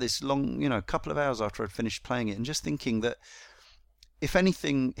thinking about this couple of hours after I'd finished playing it, and just thinking that if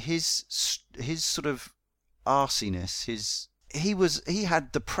anything, his sort of arsiness, he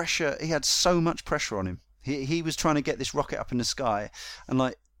had the pressure. He had so much pressure on him. He was trying to get this rocket up in the sky, and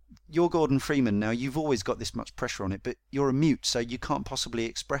like, you're Gordon Freeman now, you've always got this much pressure on it, but you're a mute, so you can't possibly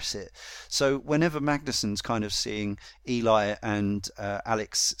express it. So whenever Magnuson's kind of seeing Eli and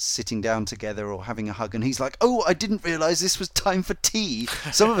Alex sitting down together or having a hug, and he's like, oh, I didn't realise this was time for tea.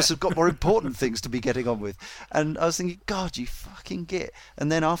 Some of us have got more important things to be getting on with. And I was thinking, God, you fucking git.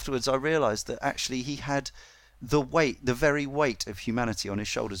 And then afterwards I realised that actually he had the very weight of humanity on his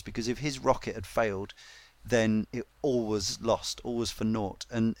shoulders, because if his rocket had failed, then it all was lost, all was for naught.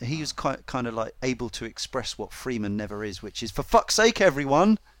 And he was kind of like able to express what Freeman never is, which is, for fuck's sake,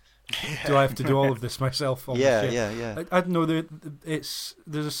 everyone. Do I have to do all of this myself? Yeah. I don't know. There's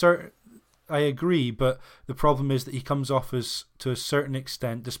a certain. I agree, but the problem is that he comes off as, to a certain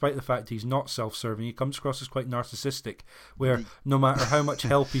extent, despite the fact he's not self-serving, he comes across as quite narcissistic, where no matter how much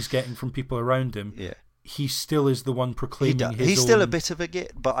help he's getting from people around him, he still is the one proclaiming his own... He's still a bit of a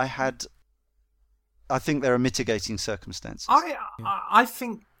git, but I think there are mitigating circumstances. I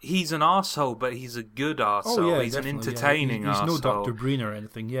think he's an arsehole, but he's a good arsehole. Oh, yeah, he's an definitely, entertaining He's arsehole. no Dr. Breen or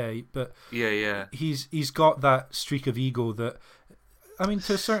anything, but yeah. He's got that streak of ego that, I mean,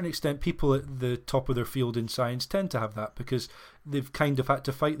 to a certain extent, people at the top of their field in science tend to have that, because they've kind of had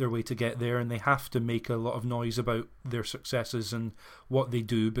to fight their way to get there, and they have to make a lot of noise about their successes and what they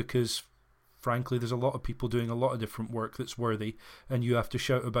do, because frankly, there's a lot of people doing a lot of different work that's worthy, and you have to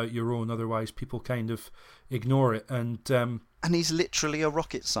shout about your own, otherwise people kind of ignore it. And he's literally a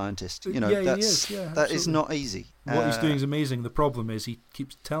rocket scientist. You know, he is. Yeah, that is not easy. What he's doing is amazing. The problem is he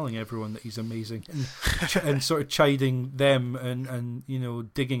keeps telling everyone that he's amazing, and sort of chiding them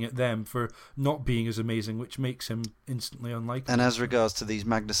and digging at them for not being as amazing, which makes him instantly unlikable. And as regards to these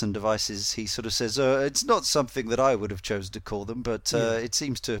Magnuson devices, he sort of says, it's not something that I would have chosen to call them, but it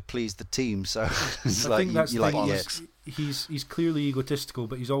seems to please the team. So it's I think that's the thing. yes. He's clearly egotistical,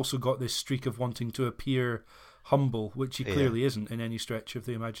 but he's also got this streak of wanting to appear humble, which he clearly isn't in any stretch of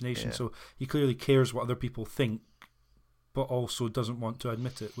the imagination. Yeah. So he clearly cares what other people think, but also doesn't want to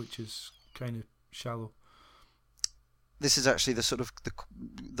admit it, which is kind of shallow. This is actually the sort of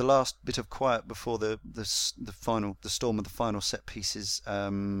the last bit of quiet before the storm of the final set pieces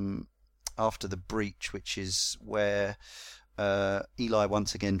after the breach, which is where Eli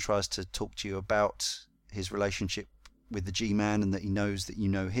once again tries to talk to you about his relationship with the G-Man, and that he knows that you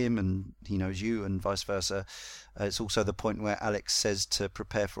know him and he knows you, and vice versa. It's also the point where Alex says to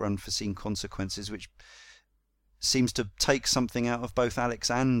prepare for unforeseen consequences, which seems to take something out of both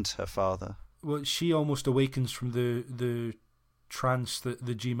Alex and her father. Well, she almost awakens from the trance that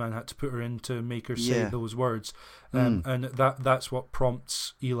the G-Man had to put her in to make her say those words, and that's what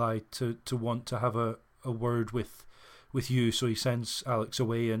prompts Eli to want to have a word with you. So he sends Alex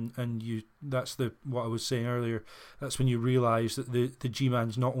away, and you. That's what I was saying earlier. That's when you realise that the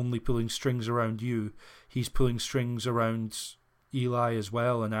G-Man's not only pulling strings around you, he's pulling strings around Eli as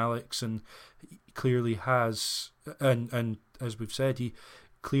well, and Alex, and he clearly has, and as we've said, he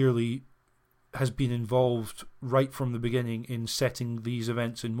clearly has been involved right from the beginning in setting these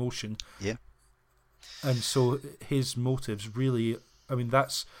events in motion. Yeah. And so his motives really, I mean,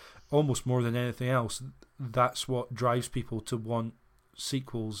 that's almost more than anything else, that's what drives people to want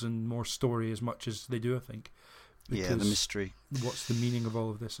sequels and more story as much as they do, I think. Because the mystery. What's the meaning of all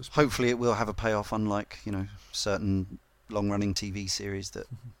of this? Hopefully it will have a payoff, unlike, certain long-running TV series that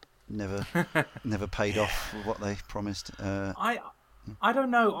never paid off what they promised. I don't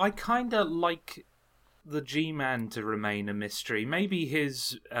know. I kind of like the G-Man to remain a mystery. Maybe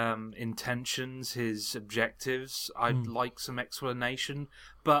his intentions, his objectives, I'd like some explanation.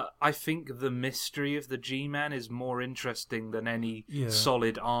 But I think the mystery of the G-Man is more interesting than any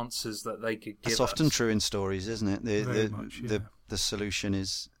solid answers that they could give us. That's often true in stories, isn't it? The solution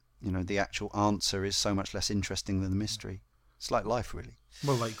is, the actual answer is so much less interesting than the mystery. It's like life, really.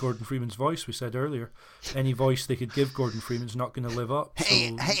 Well, like Gordon Freeman's voice, we said earlier. Any voice they could give Gordon Freeman's not going to live up.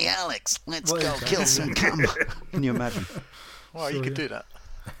 Hey, Alex, let's go kill some cum. Can you imagine? Well, you could do that.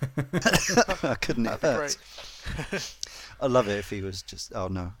 Couldn't it hurt? I love it if he was just,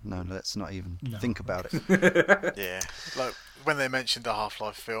 no, let's not even think about it. Yeah, like when they mentioned the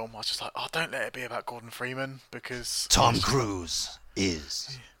Half-Life film, I was just like, don't let it be about Gordon Freeman, because Tom Cruise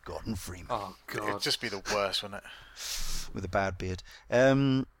is Gordon Freeman. Oh, God. It'd just be the worst, wouldn't it? With a bad beard.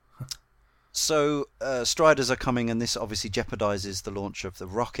 So Striders are coming, and this obviously jeopardizes the launch of the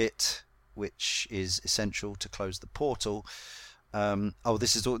rocket, which is essential to close the portal.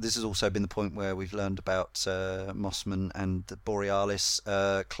 This has also been the point where we've learned about Mossman and the Borealis.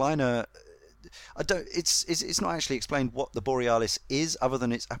 Kleiner, it's not actually explained what the Borealis is, other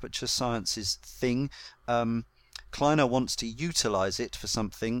than it's Aperture Science's thing. Kleiner wants to utilize it for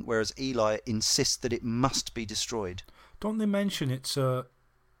something, whereas Eli insists that it must be destroyed. Don't they mention it's a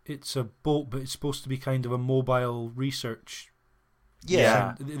boat, but it's supposed to be kind of a mobile research?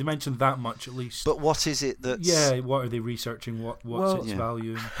 Yeah. They mentioned that much at least. But what is it that's... Yeah, what are they researching? What's its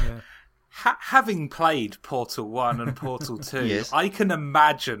value? Yeah. Having played Portal 1 and Portal 2, Yes. I can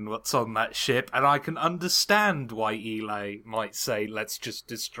imagine what's on that ship, and I can understand why Eli might say, let's just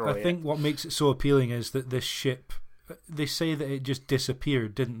destroy it. I think what makes it so appealing is that this ship, they say that it just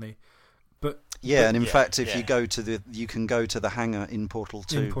disappeared, didn't they? But Yeah, and in fact, if yeah. you can go to the hangar in Portal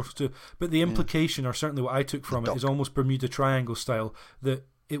 2. in Portal 2. But the implication, or certainly what I took from it, is almost Bermuda Triangle style, that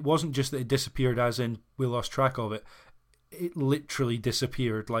it wasn't just that it disappeared as in we lost track of it. It literally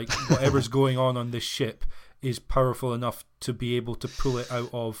disappeared. Like, whatever's going on this ship is powerful enough to be able to pull it out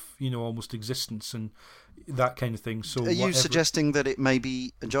of, almost existence and that kind of thing. So, are you suggesting that it may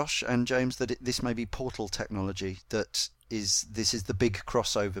be, Josh and James, that this may be portal technology, this is the big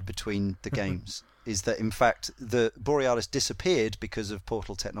crossover between the games? Is that in fact the Borealis disappeared because of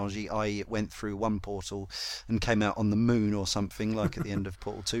portal technology, i.e. it went through one portal and came out on the moon or something, like at the end of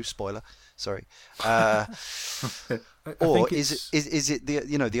Portal 2, spoiler, sorry. Or is it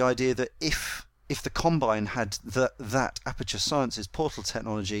the idea that if the Combine had that Aperture Sciences portal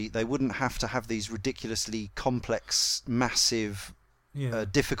technology, they wouldn't have to have these ridiculously complex, massive,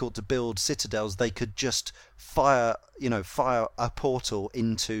 difficult to build citadels. They could just fire a portal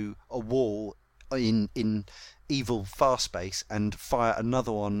into a wall in evil far space and fire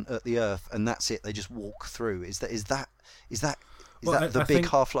another one at the Earth, and that's it. They just walk through. Is that the big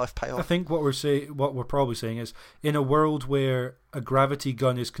Half-Life payoff? I think what we're probably saying is, in a world where a gravity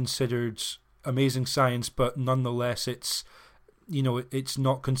gun is considered amazing science, but nonetheless it's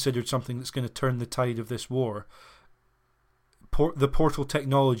not considered something that's going to turn the tide of this war. The portal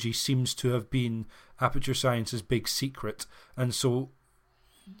technology seems to have been Aperture Science's big secret, and so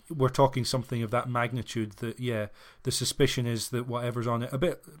we're talking something of that magnitude. That the suspicion is that whatever's on it, a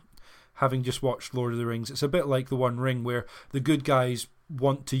bit, having just watched Lord of the Rings, it's a bit like the One Ring, where the good guys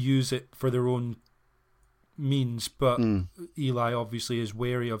want to use it for their own means, but Eli obviously is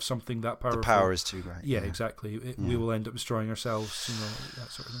wary of something that powerful. The power is too great. Yeah, exactly. We will end up destroying ourselves,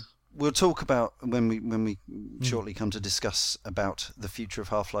 that sort of thing. We'll talk about when we shortly come to discuss about the future of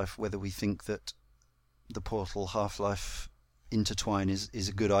Half-Life, whether we think that the Portal Half-Life intertwine is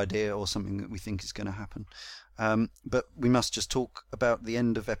a good idea or something that we think is going to happen. But we must just talk about the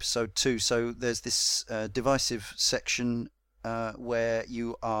end of episode 2. So there's this divisive section where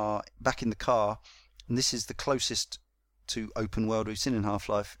you are back in the car, and this is the closest to open world we've seen in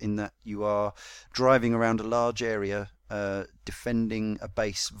Half-Life, in that you are driving around a large area, defending a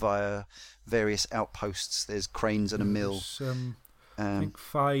base via various outposts. There's cranes and a mill. I think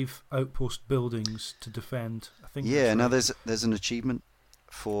 5 outpost buildings to defend. I think. Yeah, right. now there's an achievement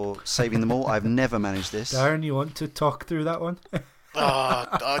for saving them all. I've never managed this. Darren, you want to talk through that one?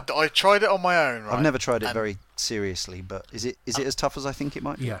 I tried it on my own. Right? I've never tried it very seriously, but is it as tough as I think it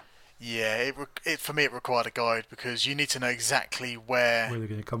might be? Yeah. Yeah, for me it required a guide, because you need to know exactly where they're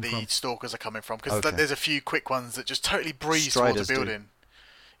going to come from. Stalkers are coming from. Because there's a few quick ones that just totally breeze towards the building.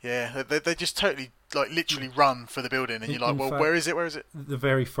 Yeah, they just totally, literally run for the building, and you're like, well, where is it? Where is it? The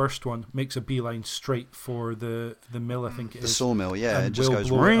very first one makes a beeline straight for the mill, I think it is. The sawmill, yeah. And it just goes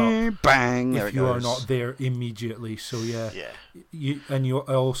bang. There if you are not there immediately. So yeah. You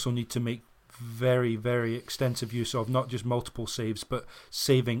also need to make very, very extensive use of not just multiple saves, but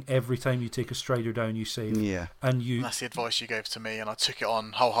saving every time you take a strider down. You save. Yeah. And that's the advice you gave to me, and I took it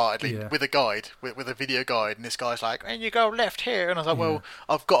on wholeheartedly with a guide, with a video guide. And this guy's like, "And you go left here," and I was like, "Well,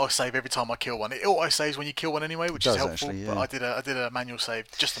 I've got to save every time I kill one." It auto saves when you kill one anyway, which is helpful. Actually, yeah. But I did a manual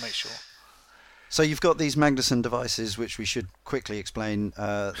save just to make sure. So you've got these Magnuson devices, which we should quickly explain.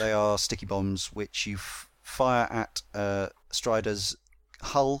 They are sticky bombs which you fire at Strider's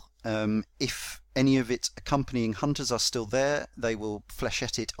hull. If any of its accompanying hunters are still there, they will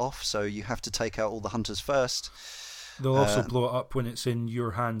flechette it off, so you have to take out all the hunters first. They'll also blow it up when it's in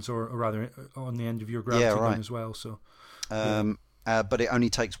your hands, or rather on the end of your gravity gun as well. So, but it only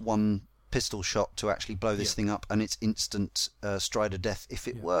takes one pistol shot to actually blow this thing up, and it's instant Strider death if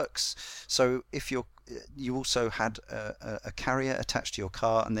it works. So if you also had a carrier attached to your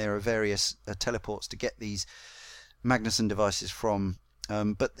car, and there are various teleports to get these Magnuson devices from.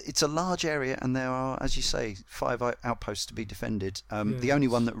 But it's a large area, and there are, as you say, 5 outposts to be defended. The only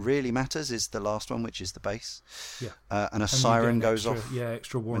one that really matters is the last one, which is the base. Yeah. And siren goes off. Yeah,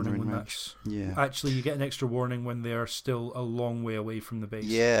 extra warning when that's... Yeah. Actually, you get an extra warning when they are still a long way away from the base.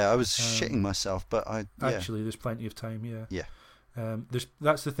 Yeah, I was shitting myself, but Actually, there's plenty of time, Yeah.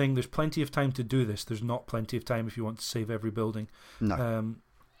 That's the thing, there's plenty of time to do this. There's not plenty of time if you want to save every building. No.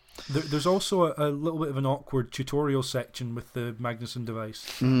 There's also a little bit of an awkward tutorial section with the Magnuson device,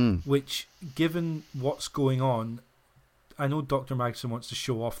 which, given what's going on, I know Dr. Magnuson wants to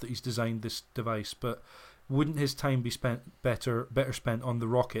show off that he's designed this device, but wouldn't his time be spent better spent on the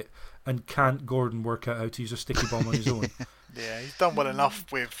rocket? And can't Gordon work out how to use a sticky bomb on his own? Yeah, he's done well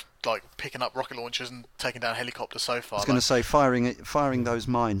enough with like picking up rocket launchers and taking down helicopters so far. I was going to say firing those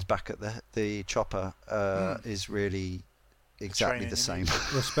mines back at the chopper is really exactly the same.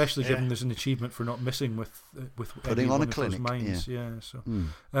 Well, especially given there's an achievement for not missing with putting on a clinic. Those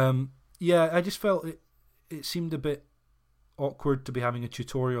mines. I just felt it seemed a bit awkward to be having a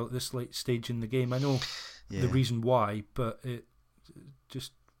tutorial at this late stage in the game. I know the reason why, but it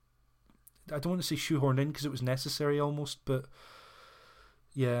just, I don't want to say shoehorned in because it was necessary almost, but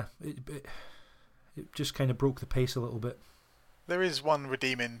yeah, it just kind of broke the pace a little bit. There is one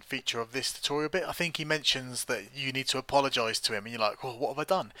redeeming feature of this tutorial bit. I think he mentions that you need to apologise to him, and you're like, "Oh, what have I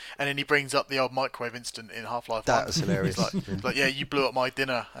done?" And then he brings up the old microwave incident in Half-Life 1. That was hilarious. Like, yeah, you blew up my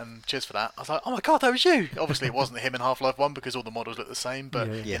dinner, and cheers for that. I was like, "Oh my god, that was you!" Obviously, it wasn't him in Half-Life 1 because all the models look the same, but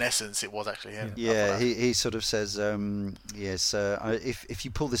in essence, it was actually him. Yeah, he sort of says, "Yes, if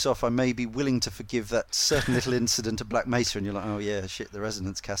you pull this off, I may be willing to forgive that certain little incident at Black Mesa." And you're like, "Oh yeah, shit, the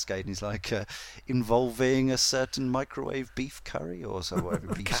resonance cascade." And he's like, "Involving a certain microwave beef curry or so,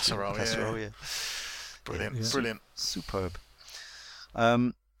 whatever." Casserole, yeah. Brilliant. Superb.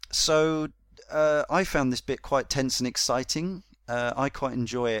 So I found this bit quite tense and exciting. I quite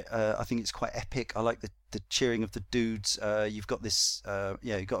enjoy it. I think it's quite epic. I like the cheering of the dudes. You've got this,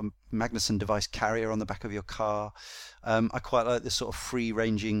 you've got a Magnuson device carrier on the back of your car. I quite like the sort of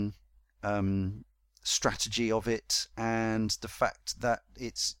free-ranging strategy of it, and the fact that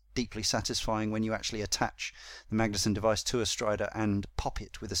it's deeply satisfying when you actually attach the Magnuson device to a Strider and pop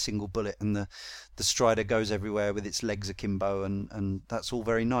it with a single bullet, and the Strider goes everywhere with its legs akimbo, and that's all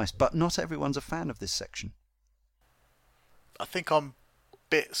very nice. But not everyone's a fan of this section. I think I'm a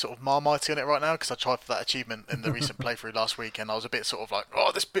bit sort of marmitey on it right now because I tried for that achievement in the recent playthrough last week, and I was a bit sort of like,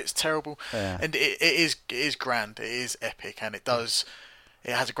 "Oh, this bit's terrible." And it is grand, it is epic, and it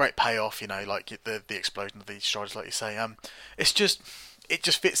has a great payoff. You know, like the explosion of the Striders, like you say. It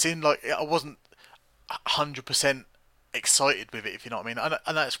just fits in. Like, I wasn't 100% excited with it, if you know what I mean.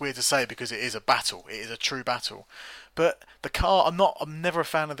 And that's weird to say because it is a battle. It is a true battle. But the car, I'm never a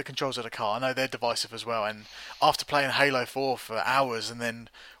fan of the controls of the car. I know they're divisive as well. And after playing Halo 4 for hours, and then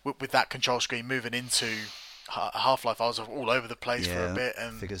with that control screen moving into Half-Life, I was all over the place for a bit.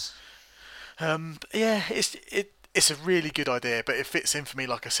 And figures. It's a really good idea, but it fits in for me,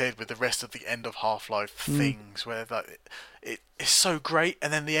 like I said, with the rest of the end of Half-Life things, where it's so great,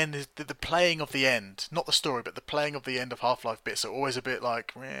 and then the end is the playing of the end, not the story, but the playing of the end of Half-Life bits are always a bit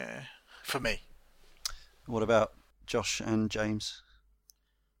like, for me. What about Josh and James?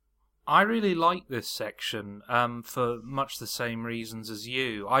 I really like this section for much the same reasons as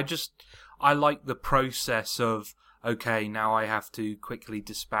you. I like the process of, okay, now I have to quickly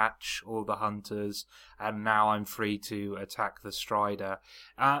dispatch all the hunters, and now I'm free to attack the Strider.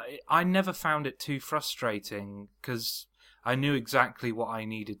 I never found it too frustrating, because I knew exactly what I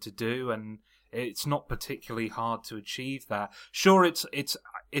needed to do, and it's not particularly hard to achieve that. Sure, it's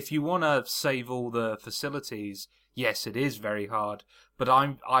if you want to save all the facilities, yes, it is very hard, but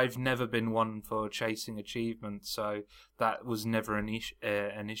I've never been one for chasing achievements, so that was never an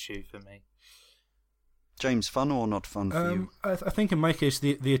issue for me. James, fun or not fun for you? I think in my case,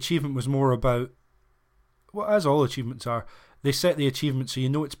 the achievement was more about, well, as all achievements are, they set the achievement so you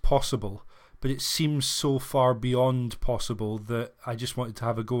know it's possible, but it seems so far beyond possible that I just wanted to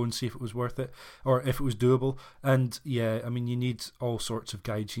have a go and see if it was worth it, or if it was doable. And yeah, I mean, you need all sorts of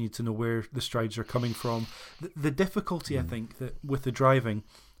guides. You need to know where the strides are coming from. The difficulty, I think, that with the driving,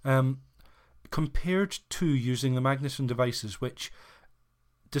 compared to using the Magnuson devices, which,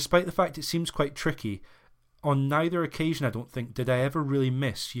 despite the fact it seems quite tricky, on neither occasion, I don't think, did I ever really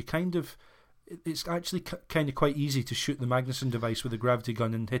miss. It's actually kind of quite easy to shoot the Magnuson device with a gravity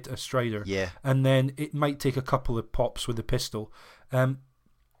gun and hit a Strider. Yeah. And then it might take a couple of pops with a pistol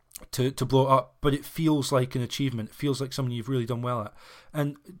to blow it up, but it feels like an achievement. It feels like something you've really done well at.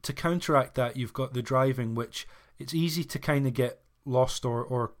 And to counteract that, you've got the driving, which it's easy to kind of get lost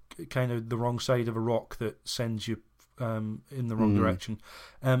or kind of the wrong side of a rock that sends you in the wrong direction.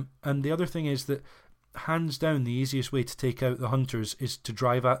 And the other thing is that, hands down, the easiest way to take out the hunters is to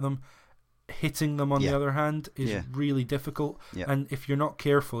drive at them. Hitting them, on the other hand, is really difficult. Yeah. And if you're not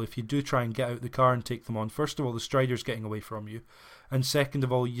careful, if you do try and get out the car and take them on, first of all, the Strider's getting away from you. And second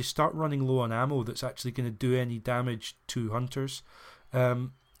of all, you start running low on ammo that's actually going to do any damage to hunters.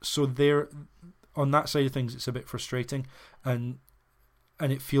 So there, on that side of things, it's a bit frustrating. And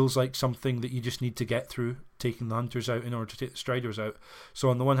it feels like something that you just need to get through, taking the hunters out in order to take the Striders out.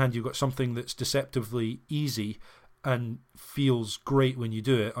 So on the one hand, you've got something that's deceptively easy, and feels great when you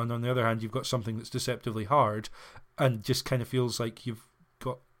do it, and on the other hand you've got something that's deceptively hard and just kind of feels like you've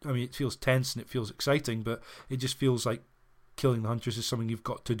got, I mean, it feels tense and it feels exciting, but it just feels like killing the hunters is something you've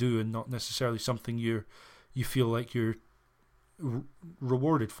got to do and not necessarily something you feel like you're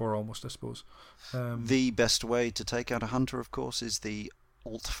rewarded for, almost, I suppose. The best way to take out a hunter, of course, is the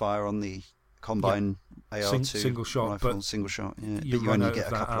alt fire on the Combine AR2 single shot, rifle, but single shot. Yeah, you but you run only out get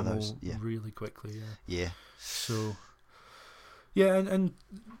of a that couple of ammo those. Yeah, really quickly. yeah. So, yeah, and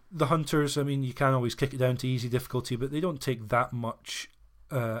the hunters, I mean, you can always kick it down to easy difficulty, but they don't take that much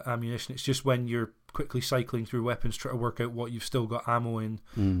ammunition. It's just when you're quickly cycling through weapons, trying to work out what you've still got ammo in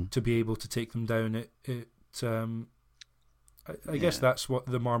to be able to take them down. I guess that's what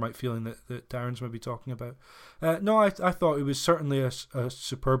the Marmite feeling that Darren's maybe talking about. No, I thought it was certainly a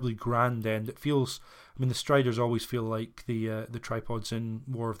superbly grand end. It feels, I mean, the Striders always feel like the tripods in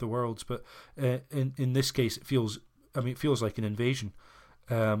War of the Worlds, but in this case, it feels like an invasion.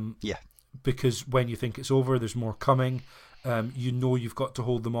 Because when you think it's over, there's more coming. You've got to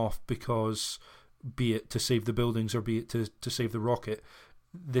hold them off because, be it to save the buildings or be it to save the rocket,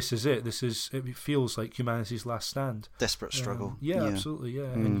 this is it. It feels like humanity's last stand. Desperate struggle. Yeah, absolutely. Yeah,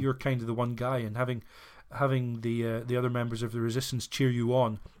 and you're kind of the one guy, and having the other members of the resistance cheer you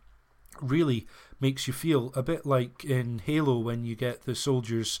on really makes you feel a bit like in Halo when you get the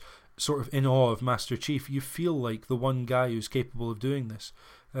soldiers sort of in awe of Master Chief. You feel like the one guy who's capable of doing this,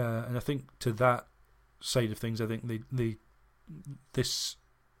 and I think to that side of things, I think this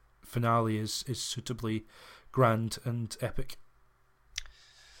finale is suitably grand and epic.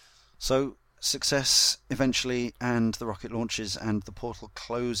 So, success eventually, and the rocket launches and the portal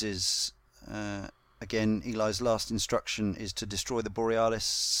closes. Again, Eli's last instruction is to destroy the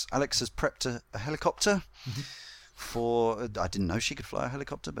Borealis. Alex has prepped a helicopter for... I didn't know she could fly a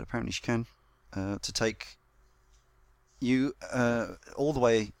helicopter, but apparently she can. To take you all the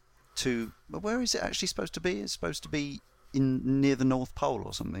way to... Where is it actually supposed to be? It's supposed to be near the North Pole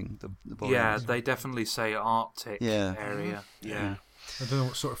or something. The Borealis. Yeah, they definitely say Arctic area. Yeah. I don't know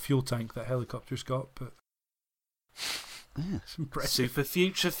what sort of fuel tank that helicopter's got, but it's impressive. Super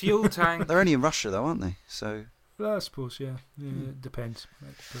future fuel tank. They're only in Russia, though, aren't they? So, well, I suppose, yeah, it depends.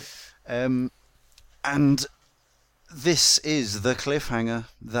 And this is the cliffhanger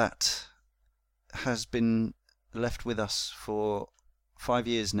that has been left with us for 5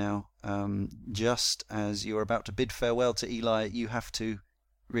 years now. Just as you're about to bid farewell to Eli, you have to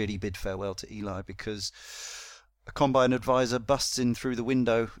really bid farewell to Eli, because a Combine advisor busts in through the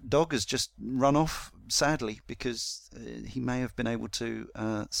window. Dog has just run off, sadly, because he may have been able to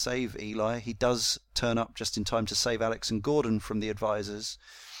save Eli. He does turn up just in time to save Alex and Gordon from the advisors.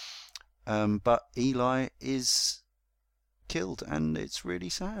 But Eli is killed, and it's really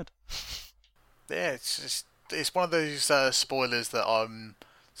sad. Yeah, it's one of those spoilers that I'm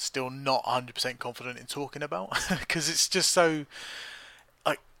still not 100% confident in talking about, because it's just so...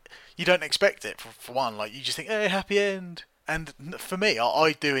 you don't expect it, for one. Like, you just think, hey, happy end. And for me,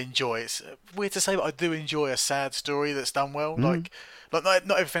 I do enjoy, it's weird to say, but I do enjoy a sad story that's done well. Like not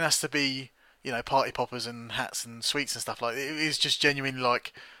everything has to be, party poppers and hats and sweets and stuff. Like, it is just genuinely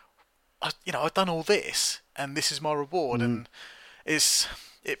like, I've done all this, and this is my reward. And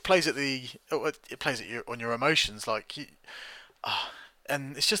it plays at on your emotions, like,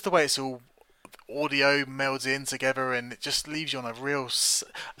 and it's just the way it's all audio melds in together, and it just leaves you on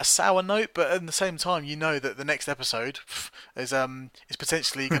a sour note. But at the same time, you know that the next episode is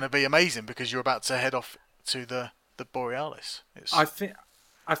potentially going to be amazing, because you're about to head off to the Borealis.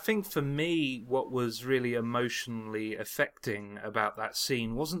 I think for me, what was really emotionally affecting about that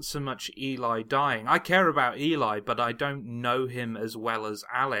scene wasn't so much Eli dying. I care about Eli, but I don't know him as well as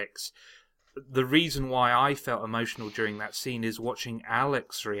Alex. The reason why I felt emotional during that scene is watching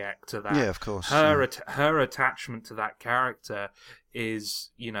Alex react to that. Yeah, of course. Her attachment to that character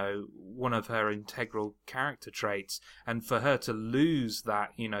is, one of her integral character traits. And for her to lose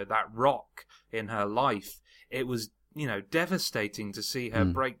that, that rock in her life, it was, devastating to see her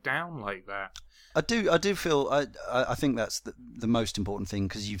break down like that. I do feel, I think that's the most important thing,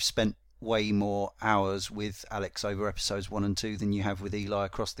 because you've spent way more hours with Alex over episodes 1 and 2 than you have with Eli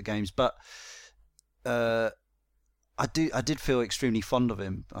across the games. But I did feel extremely fond of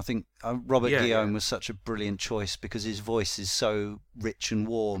him. I think Robert Guillaume was such a brilliant choice, because his voice is so rich and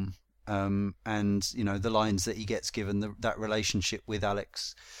warm, and the lines that he gets given, that relationship with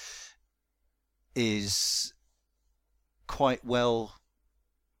Alex is quite well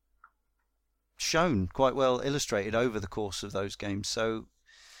shown, quite well illustrated over the course of those games. So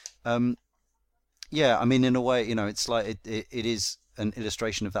in a way, it's like it is an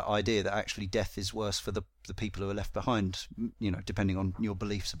illustration of that idea that actually death is worse for the people who are left behind, depending on your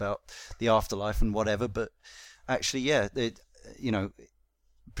beliefs about the afterlife and whatever. But actually, yeah,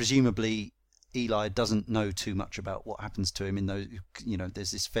 presumably Eli doesn't know too much about what happens to him in those,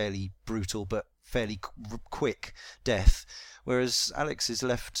 there's this fairly brutal but fairly quick death, whereas Alex is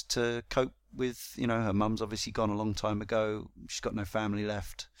left to cope with, her mum's obviously gone a long time ago, she's got no family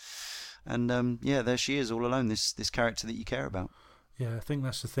left, and there she is all alone, this character that you care about. Yeah, I think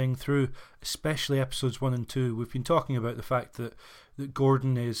that's the thing. Through especially episodes 1 and 2, we've been talking about the fact that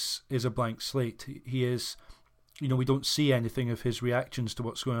Gordon is a blank slate. He is, we don't see anything of his reactions to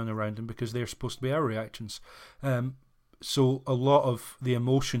what's going on around him because they're supposed to be our reactions. So a lot of the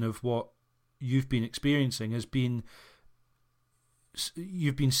emotion of what you've been experiencing has been,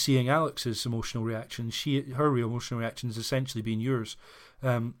 you've been seeing Alex's emotional reaction. Her emotional reaction has essentially been yours.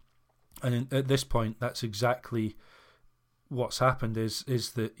 And at this point, that's exactly what's happened. Is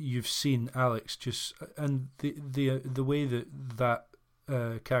that you've seen Alex just, and the way that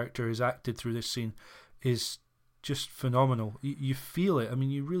character is acted through this scene is just phenomenal. You feel it. I mean,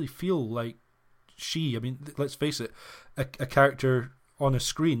 you really feel like she. I mean, let's face it, a character on a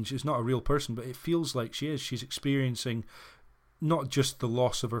screen. She's not a real person, but it feels like she is. She's experiencing not just the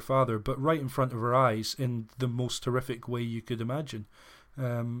loss of her father, but right in front of her eyes in the most horrific way you could imagine.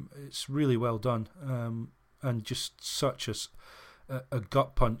 It's really well done, and just such a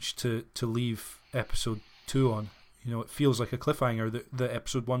gut punch to leave episode 2 on. It feels like a cliffhanger that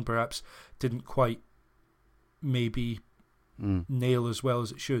episode 1 perhaps didn't quite maybe nail as well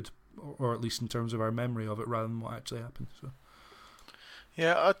as it should, or at least in terms of our memory of it rather than what actually happened. So.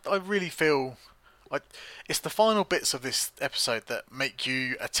 Yeah, I really feel like it's the final bits of this episode that make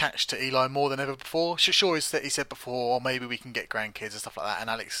you attached to Eli more than ever before. Sure, he said before, or maybe we can get grandkids and stuff like that, and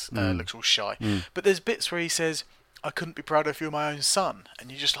Alex looks all shy. But there's bits where he says, I couldn't be prouder if you were my own son.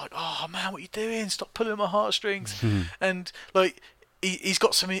 And you're just like, oh man, what are you doing? Stop pulling my heartstrings. And like, he's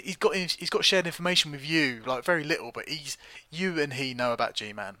got shared information with you, like very little, but you and he know about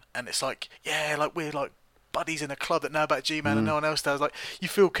G-Man. And it's like, yeah, like we're like buddies in a club that know about G-Man and no one else does. Like, you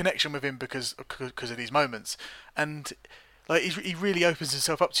feel connection with him because of these moments, and like he really opens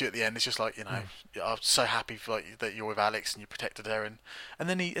himself up to you at the end. It's just like, I'm so happy for, that you're with Alex and you protected her, and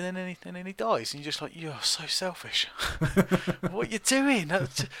then he dies, and you're just like, you're so selfish. What are you doing?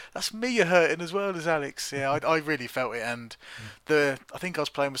 That's me you're hurting as well as Alex. Yeah, I really felt it, and I think I was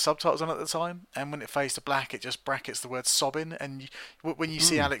playing with subtitles on at the time, and when it fades to black, it just brackets the word sobbing, and when you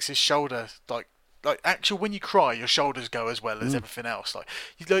see Alex's shoulder, actually, when you cry, your shoulders go as well as everything else.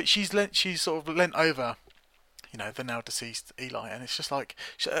 She's sort of leant over, the now deceased Eli, and it's just like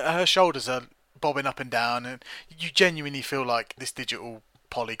her shoulders are bobbing up and down, and you genuinely feel like this digital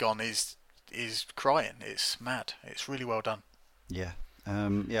polygon is crying. It's mad. It's really well done. Yeah,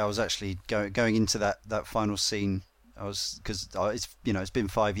 I was actually going into that final scene. Because it's been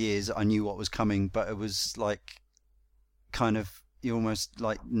 5 years. I knew what was coming, but it was like kind of you almost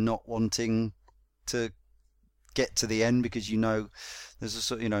like not wanting to get to the end because there's a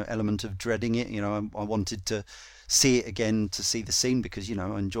sort of element of dreading it. I wanted to see it again, to see the scene, because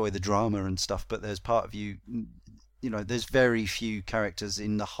I enjoy the drama and stuff, but there's part of you, there's very few characters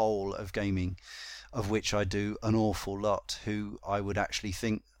in the whole of gaming, of which I do an awful lot, who I would actually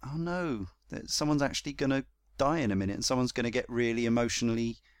think, oh no, someone's actually going to die in a minute and someone's going to get really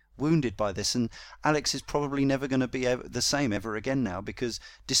emotionally wounded by this. And Alex is probably never going to be the same ever again now, because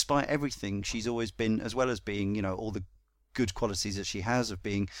despite everything, she's always been, as well as being all the good qualities that she has of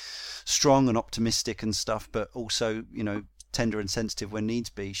being strong and optimistic and stuff, but also tender and sensitive when needs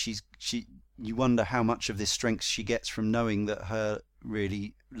be. You wonder how much of this strength she gets from knowing that her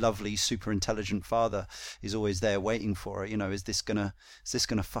really lovely, super intelligent father is always there waiting for her. Is this gonna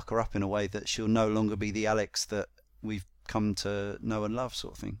fuck her up in a way that she'll no longer be the Alex that we've come to know and love,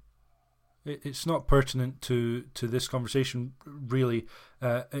 sort of thing? It's not pertinent to this conversation really,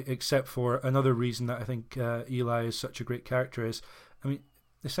 except for another reason that I think Eli is such a great character is, I mean,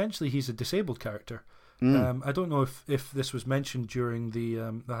 essentially he's a disabled character. I don't know if this was mentioned during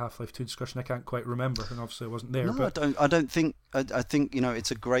the Half-Life 2 discussion. I can't quite remember, and obviously I wasn't there. No, but I don't think. I think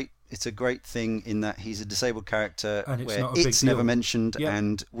it's a great thing in that he's a disabled character, and where it's never mentioned,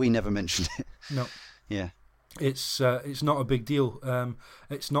 and we never mentioned it. No. Yeah. It's not a big deal.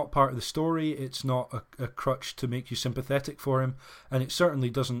 It's not part of the story. It's not a crutch to make you sympathetic for him, and it certainly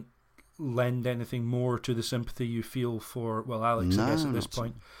doesn't lend anything more to the sympathy you feel for Alex, I guess, at this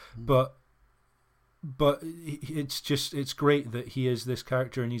point. But but it's great that he is this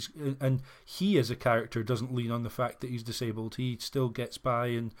character, and he as a character doesn't lean on the fact that he's disabled. He still gets by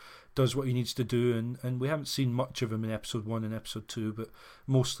and does what he needs to do, and we haven't seen much of him in episode 1 and episode 2, but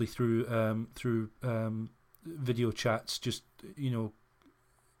mostly through video chats, just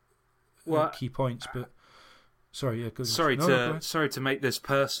key points. But sorry, go ahead. Sorry to make this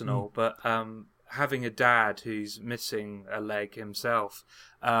personal, but having a dad who's missing a leg himself,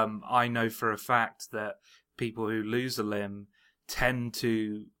 I know for a fact that people who lose a limb tend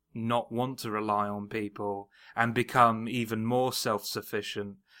to not want to rely on people and become even more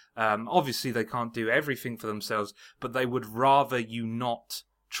self-sufficient. Obviously, they can't do everything for themselves, but they would rather you not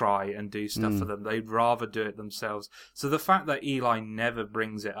try and do stuff for them. They'd rather do it themselves. So the fact that Eli never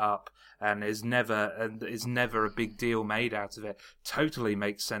brings it up and is never a big deal made out of it totally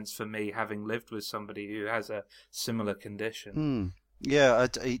makes sense for me, having lived with somebody who has a similar condition. Yeah,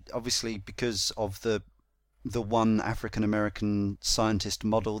 obviously because of the one African American scientist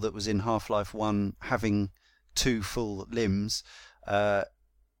model that was in Half-Life 1 having 2 full limbs,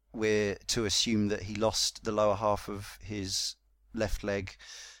 we're to assume that he lost the lower half of his left leg.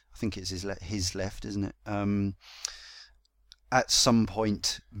 I think it's his left, isn't it? At some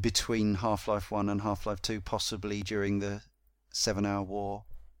point between Half-Life 1 and Half-Life 2, possibly during the 7-hour war,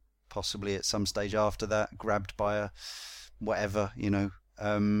 possibly at some stage after that, grabbed by a whatever,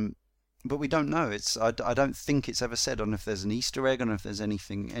 but we don't know. I don't think it's ever said on if there's an Easter egg, or if there's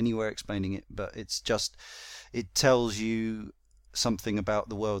anything anywhere explaining it, but it tells you something about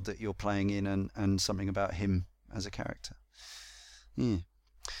the world that you're playing in, and something about him as a character. Yeah.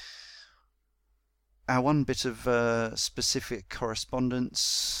 Our one bit of specific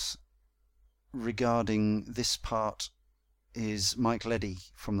correspondence regarding this part is Mike Leddy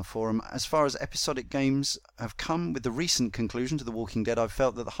from the forum. As far as episodic games have come, with the recent conclusion to The Walking Dead, I've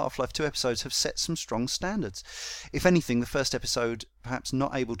felt that the Half-Life 2 episodes have set some strong standards. If anything, the first episode, perhaps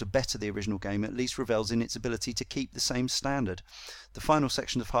not able to better the original game, at least revels in its ability to keep the same standard. The final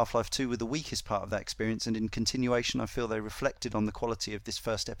sections of Half-Life 2 were the weakest part of that experience, and in continuation I feel they reflected on the quality of this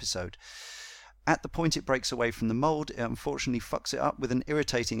first episode. At the point it breaks away from the mould, it unfortunately fucks it up with an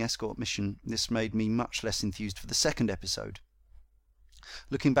irritating escort mission. This made me much less enthused for the second episode.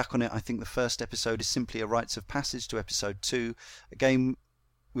 Looking back on it, I think the first episode is simply a rites of passage to episode 2, a game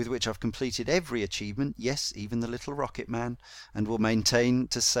with which I've completed every achievement, yes, even the little rocket man, and will maintain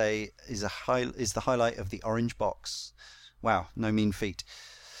to say is the highlight of the orange box. Wow, no mean feat.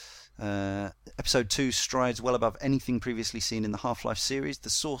 Episode 2 strides well above anything previously seen in the Half-Life series.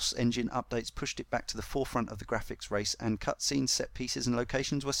 The Source engine updates pushed it back to the forefront of the graphics race, and cutscenes, set pieces and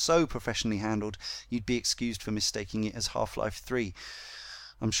locations were so professionally handled you'd be excused for mistaking it as Half-Life 3.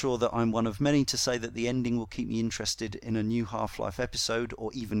 I'm sure that I'm one of many to say that the ending will keep me interested in a new Half-Life episode or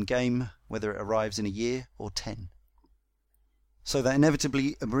even game, whether it arrives in a year or 10. So that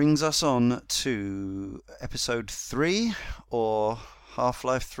inevitably brings us on to episode 3, or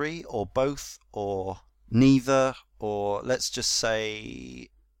Half-Life 3, or both, or neither, or let's just say,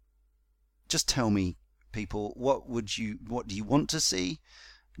 just tell me, people, what do you want to see?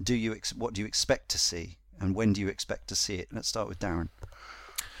 What do you expect to see? And when do you expect to see it? Let's start with Darren.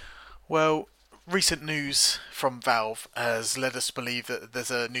 Well, recent news from Valve has led us to believe that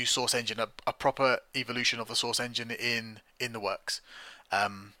there's a new Source engine, a proper evolution of the Source engine in the works.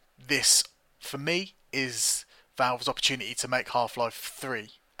 This, for me, is Valve's opportunity to make Half-Life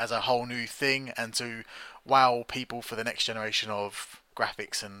 3 as a whole new thing and to wow people for the next generation of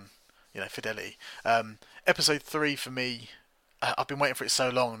graphics and fidelity. Episode 3 for me, I've been waiting for it so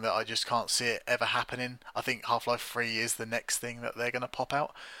long that I just can't see it ever happening. I think Half-Life 3 is the next thing that they're going to pop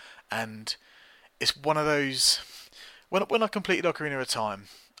out, and it's one of those. When I completed Ocarina of Time,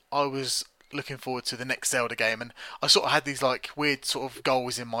 I was looking forward to the next Zelda game, and I sort of had these like weird sort of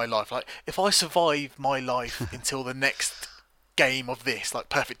goals in my life, like if I survive my life until the next game of this, like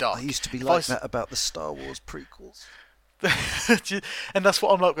Perfect Dark. I used to be like that about the Star Wars prequels. And that's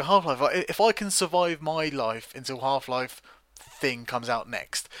what I'm like with Half-Life. Like, if I can survive my life until Half-Life thing comes out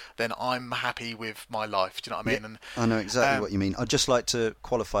next, then I'm happy with my life. Do you know what I mean? Yeah, and I know exactly what you mean. I'd just like to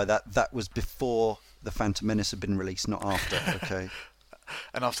qualify that was before the Phantom Menace had been released, not after. Okay.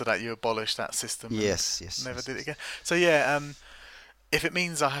 And after that, you abolished that system. Yes. Never did it again. So yeah, if it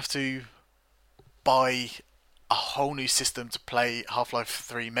means I have to buy a whole new system to play Half-Life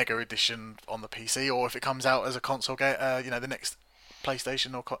 3 Mega Edition on the PC, or if it comes out as a console game, the next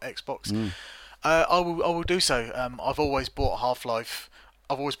PlayStation or Xbox, I will do so. I've always bought Half-Life.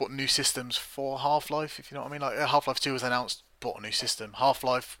 I've always bought new systems for Half-Life, if you know what I mean. Like Half-Life 2 was announced, bought a new system.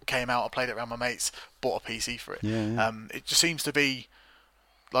 Half-Life came out, I played it around my mates, bought a PC for it. Yeah. It just seems to be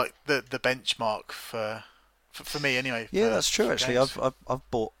like the benchmark for me anyway. Yeah, that's true. for Actually, games.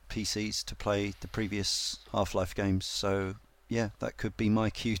 I've bought PCs to play the previous Half-Life games, so yeah, that could be my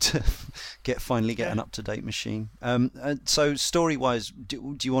cue to finally get Yeah. an up-to-date machine. So story-wise,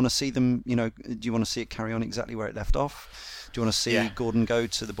 do you want to see them? Do you want to see it carry on exactly where it left off? Do you want to see Yeah. Gordon go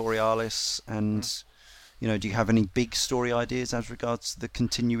to the Borealis? And do you have any big story ideas as regards to the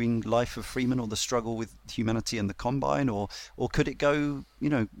continuing life of Freeman or the struggle with humanity and the Combine, or could it go?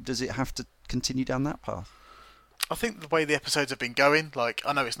 Does it have to continue down that path? I think the way the episodes have been going, like,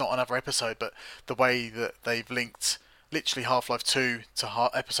 I know it's not another episode, but the way that they've linked literally Half-Life 2 to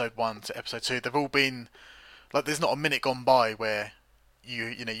episode 1 to episode 2, they've all been like, there's not a minute gone by where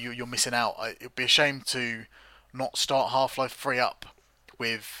you're missing out. It'd be a shame to not start Half-Life 3 up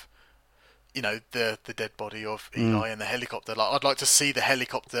with the dead body of Eli and the helicopter. Like, I'd like to see the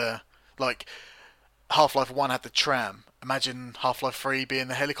helicopter. Like, Half-Life 1 had the tram. Imagine Half-Life 3 being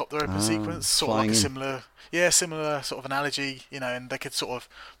the helicopter open sequence, sort of like a similar sort of analogy, and they could sort of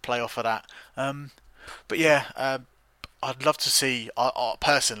play off of that. But yeah, I'd love to see.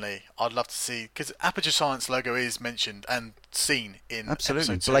 Personally, I'd love to see, because Aperture Science logo is mentioned and seen in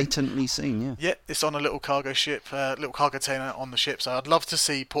Absolutely, episode 2. blatantly seen. Yeah. Yeah, it's on a little cargo ship, little cargo container on the ship. So I'd love to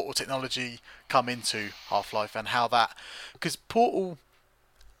see Portal technology come into Half-Life and how that, because Portal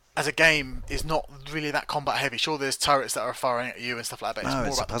as a game is not really that combat heavy. Sure, there's turrets that are firing at you and stuff like that, but it's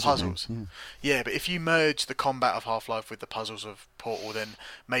more about the puzzles. Yeah, but if you merge the combat of Half-Life with the puzzles of Portal, then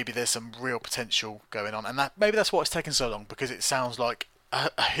maybe there's some real potential going on, and maybe that's why it's taken so long, because it sounds like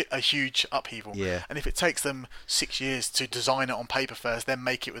a huge upheaval. Yeah. And if it takes them 6 years to design it on paper first, then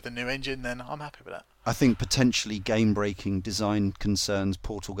make it with a new engine, then I'm happy with that. I think potentially game-breaking design concerns,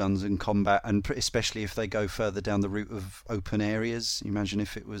 portal guns and combat, and especially if they go further down the route of open areas. Imagine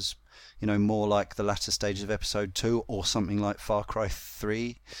if it was, more like the latter stages of Episode 2 or something like Far Cry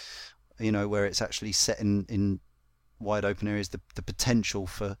 3, where it's actually set in wide open areas. The potential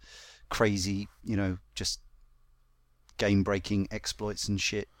for crazy, just game-breaking exploits and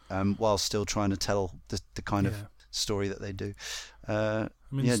shit, while still trying to tell the kind of story that they do.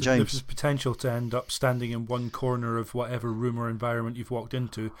 James. There's potential to end up standing in one corner of whatever room or environment you've walked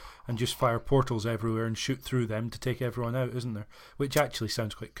into and just fire portals everywhere and shoot through them to take everyone out, isn't there? Which actually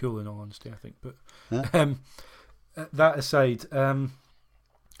sounds quite cool, in all honesty, I think. But that aside,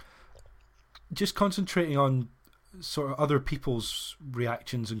 just concentrating on sort of other people's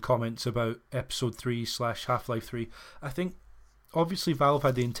reactions and comments about Episode 3 / Half-Life 3, I think obviously Valve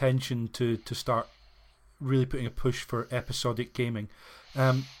had the intention to start really putting a push for episodic gaming.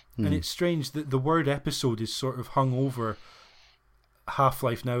 And it's strange that the word episode is sort of hung over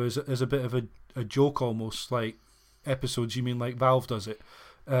Half-Life now as a bit of a joke, almost like episodes, you mean like Valve does it.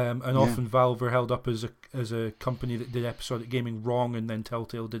 Often Valve are held up as a company that did episodic gaming wrong, and then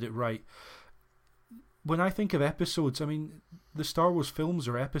Telltale did it right. When I think of episodes, I mean, the Star Wars films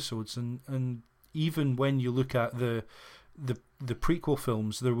are episodes, and even when you look at the prequel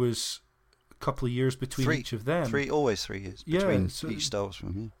films, there was couple of years between each of them. Always 3 years between each Star Wars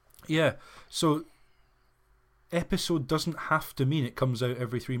film. Yeah, so episode doesn't have to mean it comes out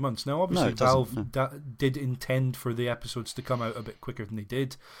every 3 months. Now, obviously, Valve did intend for the episodes to come out a bit quicker than they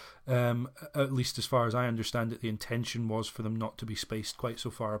did. At least as far as I understand it, the intention was for them not to be spaced quite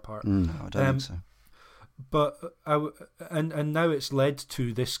so far apart. No, I don't think so. But and now it's led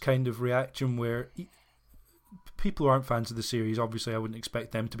to this kind of reaction where people who aren't fans of the series, obviously I wouldn't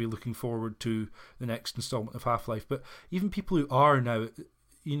expect them to be looking forward to the next installment of Half-Life, but even people who are now,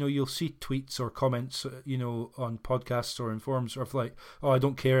 you'll see tweets or comments, on podcasts or in forums of like, oh, I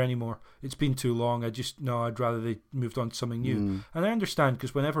don't care anymore, it's been too long, I'd rather they moved on to something new. And I understand,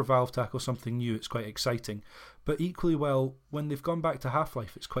 because whenever Valve tackles something new, it's quite exciting, but equally well, when they've gone back to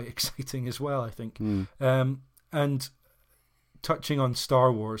Half-Life, it's quite exciting as well, I think. And touching on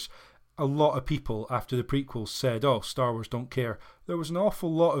Star Wars, a lot of people after the prequels said, oh, Star Wars don't care. There was an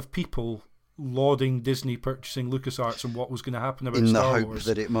awful lot of people lauding Disney purchasing LucasArts and what was going to happen about Star Wars. In the hope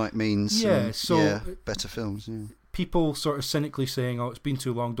that it might mean better films. Yeah. People sort of cynically saying, oh, it's been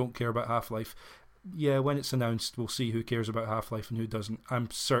too long, don't care about Half-Life. Yeah, when it's announced, we'll see who cares about Half-Life and who doesn't.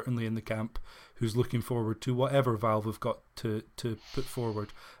 I'm certainly in the camp who's looking forward to whatever Valve have got to put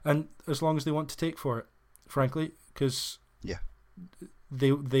forward. And as long as they want to take for it, frankly, because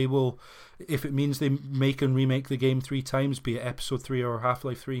they will, if it means they make and remake the game 3 times, be it Episode 3 or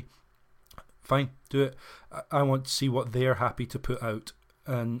Half-Life 3, fine, do it. I want to see what they're happy to put out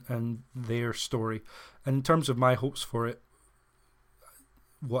and their story. And in terms of my hopes for it,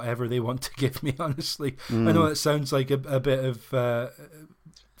 whatever they want to give me, honestly. I know it sounds like a bit of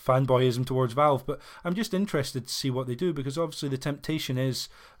fanboyism towards Valve, but I'm just interested to see what they do, because obviously the temptation is,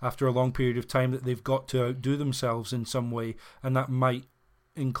 after a long period of time, that they've got to outdo themselves in some way, and that might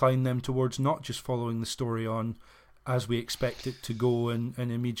incline them towards not just following the story on as we expect it to go and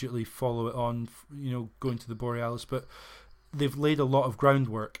immediately follow it on, going to the Borealis, but they've laid a lot of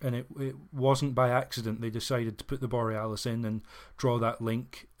groundwork, and it wasn't by accident they decided to put the Borealis in and draw that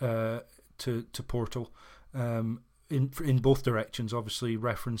link to Portal in both directions. Obviously,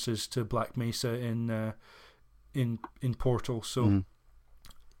 references to Black Mesa in Portal. So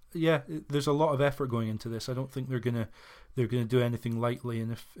yeah, there's a lot of effort going into this. I don't think they're gonna do anything lightly.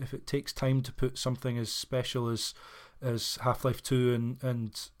 And if it takes time to put something as special as Half-Life 2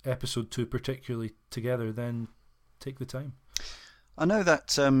 and Episode 2 particularly together, then take the time. I know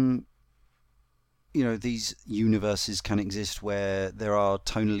that these universes can exist where there are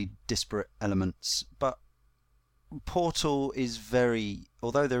tonally disparate elements, but Portal is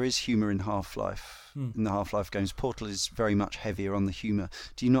although there is humour in Half-Life, in the Half-Life games, Portal is very much heavier on the humour.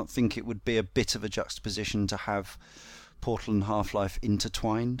 Do you not think it would be a bit of a juxtaposition to have Portal and Half-Life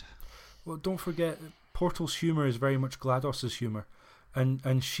intertwined? Well, don't forget, Portal's humour is very much GLaDOS's humour,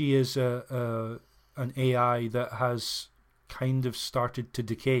 and she is an AI that has kind of started to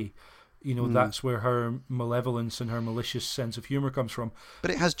decay. That's where her malevolence and her malicious sense of humour comes from. But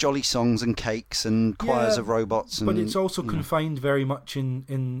it has jolly songs and cakes and choirs of robots. But it's also confined very much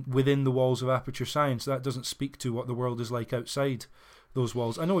within the walls of Aperture Science. That doesn't speak to what the world is like outside those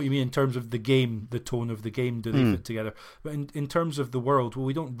walls. I know what you mean in terms of the game, the tone of the game, do they fit together? But in terms of the world, well,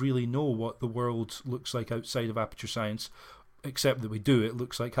 we don't really know what the world looks like outside of Aperture Science, except that we do. It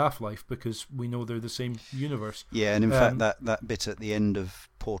looks like Half-Life because we know they're the same universe. Yeah, and in fact, that bit at the end of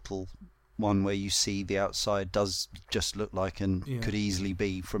Portal 1 where you see the outside does just look like and could easily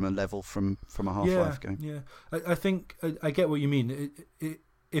be from a level from a Half-Life game. Yeah, I think I get what you mean.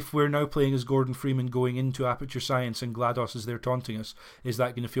 If we're now playing as Gordon Freeman going into Aperture Science and GLaDOS is there taunting us, is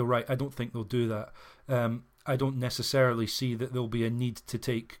that going to feel right? I don't think they'll do that. I don't necessarily see that there'll be a need to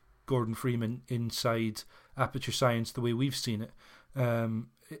take Gordon Freeman inside Aperture Science the way we've seen it.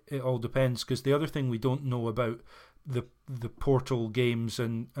 It all depends, because the other thing we don't know about the Portal games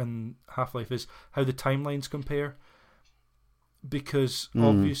and Half-Life is how the timelines compare, because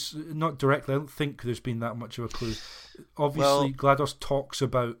obviously, not directly, I don't think there's been that much of a clue. Obviously, GLaDOS talks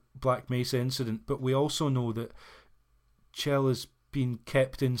about Black Mesa incident, but we also know that Chell has been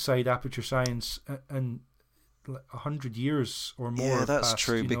kept inside Aperture Science and 100 years or more. Yeah, that's passed,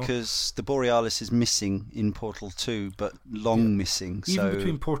 true, because the Borealis is missing in Portal 2, but missing. Even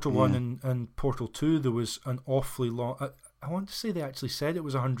between Portal 1 and Portal 2, there was an awfully long... I want to say they actually said it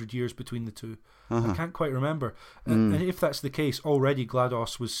was 100 years between the two. I can't quite remember. And if that's the case, already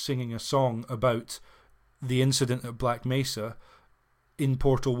GLaDOS was singing a song about the incident at Black Mesa in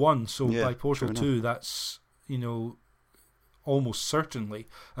Portal 1. So by Portal 2, that's, almost certainly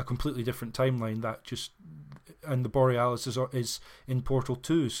a completely different timeline. And the Borealis is in Portal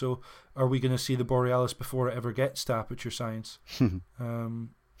 2. So are we going to see the Borealis before it ever gets to Aperture Science? Who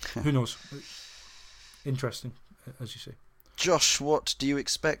knows? Interesting, as you say. Josh, what do you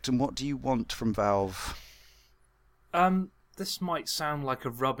expect and what do you want from Valve? This might sound like a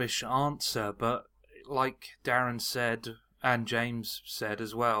rubbish answer, but like Darren said, and James said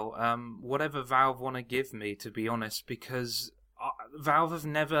as well, whatever Valve want to give me, to be honest, because Valve have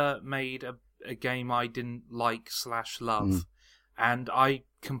never made a game I didn't like/love, and I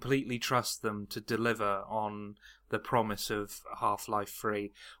completely trust them to deliver on the promise of Half-Life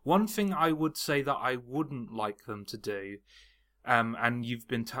 3. One thing I would say that I wouldn't like them to do, and you've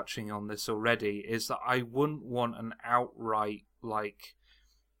been touching on this already, is that I wouldn't want an outright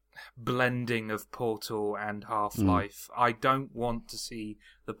blending of Portal and Half-Life. I don't want to see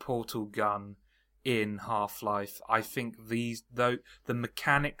the Portal gun in Half-Life. I think the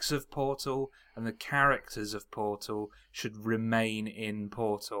mechanics of Portal and the characters of Portal should remain in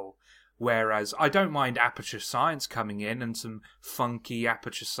Portal. Whereas I don't mind Aperture Science coming in and some funky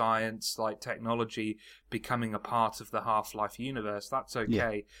Aperture Science technology becoming a part of the Half-Life universe. That's okay.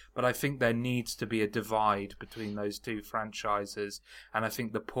 Yeah. But I think there needs to be a divide between those two franchises, and I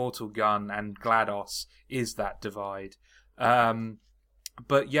think the Portal gun and GLaDOS is that divide.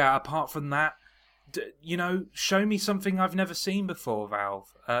 But yeah, apart from that, show me something I've never seen before,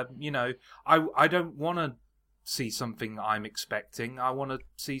 Valve. I don't want to see something I'm expecting. I want to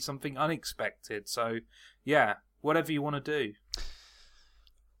see something unexpected. So, yeah, whatever you want to do.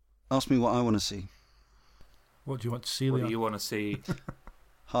 Ask me what I want to see. What do you want to see, Leon? What do you want to see?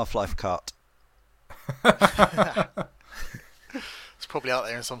 Half-Life Kart. It's probably out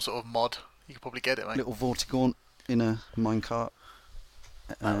there in some sort of mod. You could probably get it, mate. Little Vortigaunt in a minecart.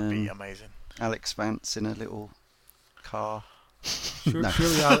 That would be amazing. Alex Vance in a little car. Sure, No.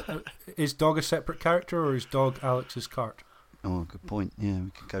 Surely is Dog a separate character, or is Dog Alex's cart? Oh, good point. Yeah,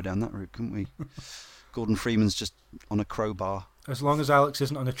 we could go down that route, couldn't we? Gordon Freeman's just on a crowbar. As long as Alex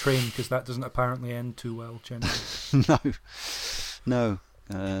isn't on a train, because that doesn't apparently end too well, generally. No.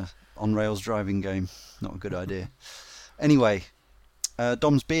 On rails driving game, not a good idea. Anyway,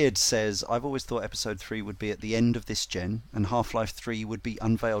 Dom's Beard says, I've always thought Episode 3 would be at the end of this gen, and Half-Life 3 would be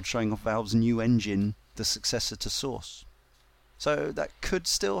unveiled showing off Valve's new engine, the successor to Source. So that could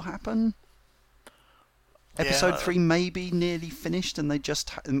still happen. Episode 3 may be nearly finished, and they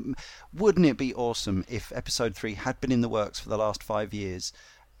just... Wouldn't it be awesome if Episode 3 had been in the works for the last 5 years,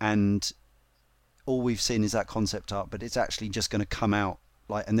 and all we've seen is that concept art, but it's actually just going to come out,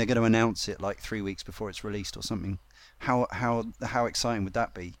 and they're going to announce it 3 weeks before it's released or something. How exciting would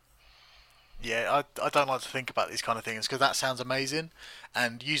that be? Yeah, I don't like to think about these kind of things because that sounds amazing,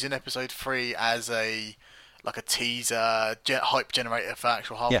 and using Episode 3 as a teaser hype generator for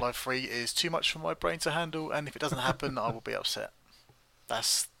actual Half-Life 3 is too much for my brain to handle, and if it doesn't happen, I will be upset.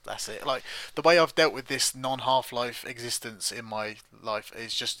 That's it. The way I've dealt with this non-Half-Life existence in my life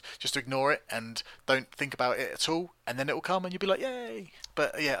is just to ignore it and don't think about it at all, and then it will come and you'll be like, yay!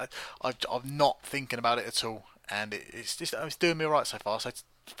 But yeah, I'm not thinking about it at all, and it's doing me alright so far. So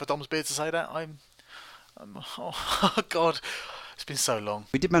for Dom's Beard to say that, I'm oh god, it's been so long.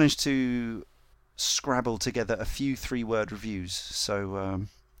 We did manage to scrabble together a few 3-word reviews, so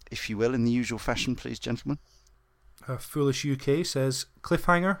if you will, in the usual fashion, please, gentlemen. Foolish UK says,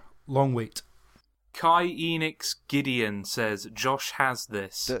 cliffhanger, long wait. Kai Enix Gideon says, Josh has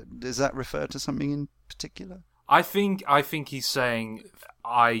this. Does that refer to something in particular? I think he's saying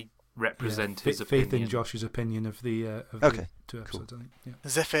I represent his opinion. Faith in Josh's opinion of the okay, 2 episodes, cool. I think. Yeah.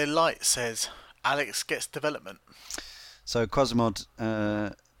 Zephyr Light says, Alex gets development. So Quasimod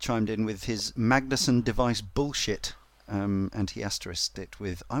chimed in with his Magnuson device bullshit, and he asterisked it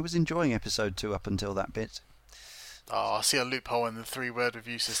with, I was enjoying Episode 2 up until that bit. Oh, I see a loophole in the 3-word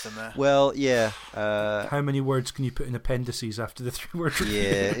review system there. Well, yeah. How many words can you put in appendices after the 3-word review?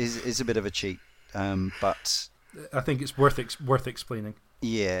 Yeah, it's a bit of a cheat, but I think it's worth explaining.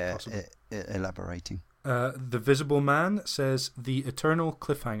 Yeah, elaborating. The Visible Man says, the eternal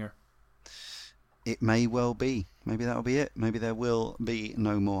cliffhanger. It may well be. Maybe that'll be it. Maybe there will be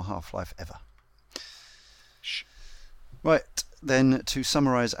no more Half-Life ever. Shh. Right, then to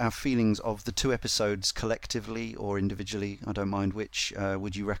summarise our feelings of the 2 episodes collectively or individually, I don't mind which,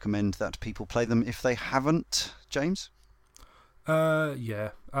 would you recommend that people play them if they haven't, James? Yeah,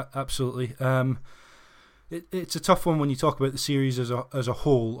 absolutely. It's a tough one when you talk about the series as a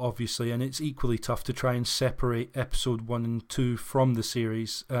whole, obviously, and it's equally tough to try and separate episode 1 and 2 from the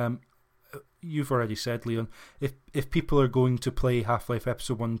series. You've already said, Leon, if people are going to play Half-Life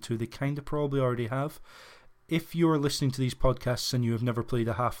episode 1 and 2, they kind of probably already have. If you're listening to these podcasts and you have never played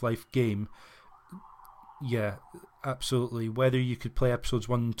a Half-Life game, yeah, absolutely. Whether you could play episodes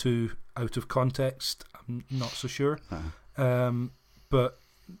 1 and 2 out of context, I'm not so sure. But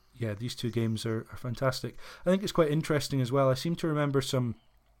yeah, these 2 games are fantastic. I think it's quite interesting as well. I seem to remember some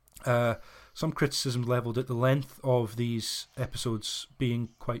criticism levelled at the length of these episodes being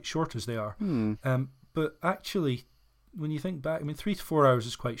quite short as they are. But actually, when you think back, 3 to 4 hours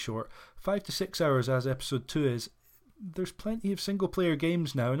is quite short. 5 to 6 hours, as episode 2 is, there's plenty of single-player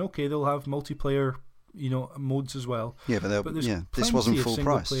games now, and okay, they'll have multiplayer, modes as well. Yeah, but there's this wasn't full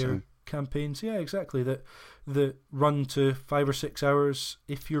price. So. Campaigns, yeah, exactly. That run to 5 or 6 hours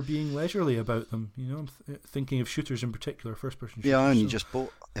if you're being leisurely about them. I'm thinking of shooters in particular, first-person shooters. Yeah, I only just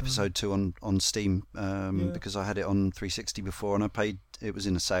bought episode 2 on Steam because I had it on 360 before, and I paid. It was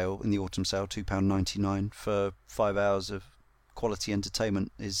in a sale, in the autumn sale, £2.99 for 5 hours of quality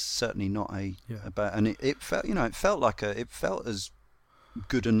entertainment. Is certainly not a bad. And it felt, it felt as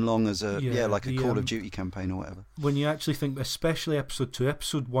good and long as a Call of Duty campaign or whatever. When you actually think, especially episode 2,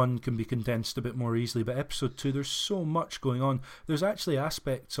 episode 1 can be condensed a bit more easily, but episode 2, there's so much going on. There's actually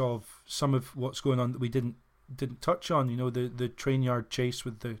aspects of some of what's going on that we didn't touch on. The train yard chase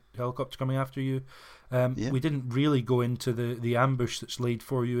with the helicopter coming after you. We didn't really go into the ambush that's laid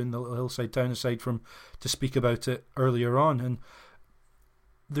for you in the hillside town, aside from to speak about it earlier on. And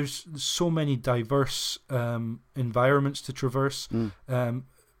there's so many diverse environments to traverse.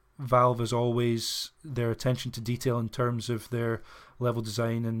 Valve, as always, their attention to detail in terms of their level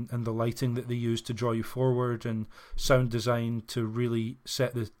design and the lighting that they use to draw you forward, and sound design to really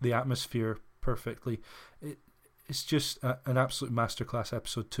set the atmosphere perfectly. It's just an absolute masterclass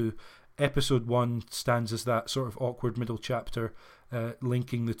episode 2. Episode 1 stands as that sort of awkward middle chapter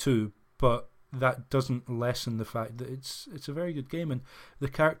linking the two, but that doesn't lessen the fact that it's a very good game, and the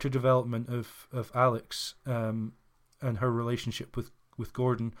character development of Alex and her relationship with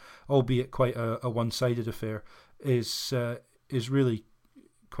Gordon, albeit quite a one-sided affair, is really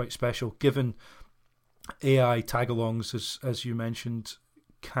quite special, given AI tag-alongs, as you mentioned,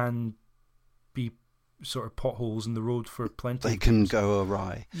 can be sort of potholes in the road for plenty. They can go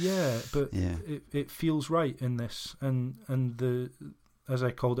awry. Yeah, but it feels right in this, and the, as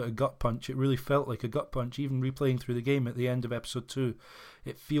I called it, a gut punch. It really felt like a gut punch. Even replaying through the game at the end of episode 2,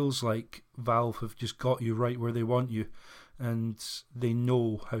 it feels like Valve have just got you right where they want you, and they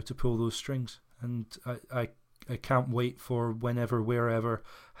know how to pull those strings. And I can't wait for whenever, wherever,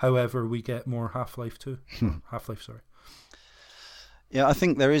 however we get more Half-Life 2. Half-Life, sorry. Yeah, I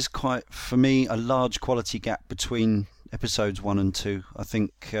think there is quite, for me, a large quality gap between episodes 1 and 2. I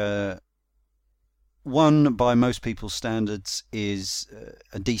think 1, by most people's standards, is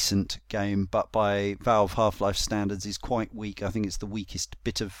a decent game, but by Valve Half-Life standards is quite weak. I think it's the weakest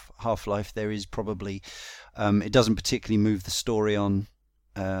bit of Half-Life there is, probably. It doesn't particularly move the story on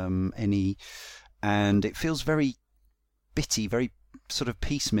any, and it feels very bitty, very sort of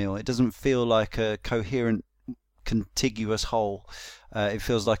piecemeal. It doesn't feel like a coherent, contiguous whole. It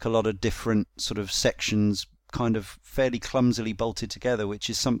feels like a lot of different sort of sections kind of fairly clumsily bolted together, which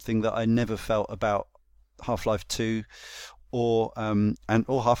is something that I never felt about Half-Life 2 or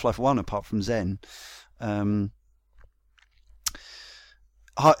Half-Life 1 apart from Zen.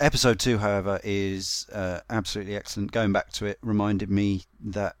 Episode 2, however, is absolutely excellent. Going back to it reminded me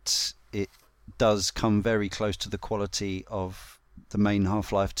that it does come very close to the quality of the main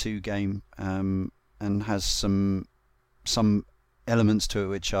Half-Life 2 game, and has some elements to it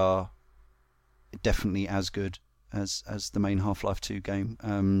which are definitely as good as the main Half-Life 2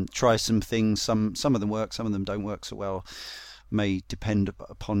 game. Try some things, some of them work, some of them don't work so well, may depend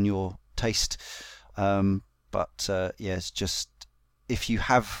upon your taste, but it's just, if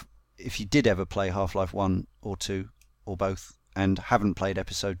you did ever play Half-Life 1 or 2 or both and haven't played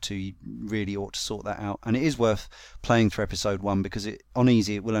episode 2, you really ought to sort that out. And it is worth playing through episode 1, because on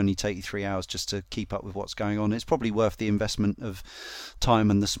easy it will only take you 3 hours just to keep up with what's going on. It's probably worth the investment of time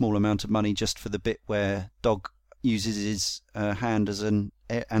and the small amount of money just for the bit where Dog uses his hand as an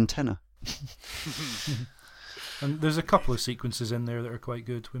antenna. And there's a couple of sequences in there that are quite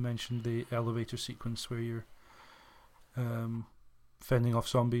good. We mentioned the elevator sequence where you're fending off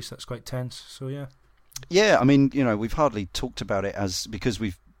zombies. That's quite tense. So yeah, I mean, we've hardly talked about it because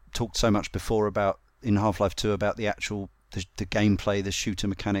we've talked so much before about in Half-Life 2 about the actual the gameplay, the shooter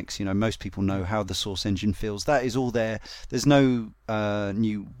mechanics. Most people know how the Source engine feels. That is all there. There's no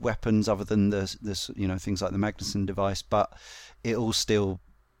new weapons other than the things like the Magnuson device, but it all still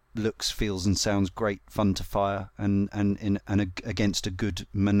looks, feels, and sounds great fun to fire, and against a good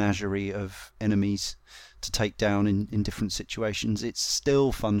menagerie of enemies to take down in different situations. It's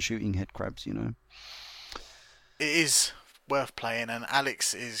still fun shooting headcrabs. It is worth playing, and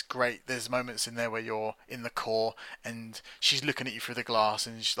Alex is great. There's moments in there where you're in the core and she's looking at you through the glass,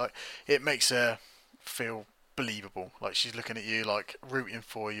 and she's like, it makes her feel believable, like she's looking at you, like rooting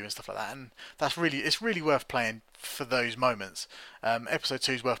for you and stuff like that, and it's really worth playing for those moments. Episode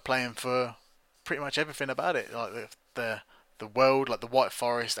 2 is worth playing for pretty much everything about it, like the world, like the White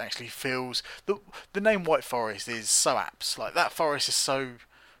Forest actually feels, the name White Forest is so apt. Like, that forest is so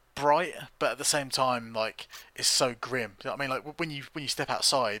bright, but at the same time, like, it's so grim. You know what I mean? Like, when you step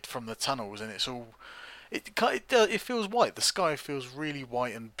outside from the tunnels and it's all, it feels white. The sky feels really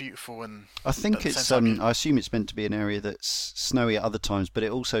white and beautiful, and I think it's I assume it's meant to be an area that's snowy at other times, but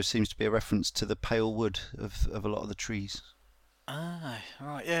it also seems to be a reference to the pale wood of a lot of the trees. Ah,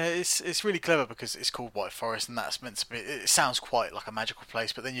 right, yeah, it's really clever because it's called White Forest, and that's meant to be. It sounds quite like a magical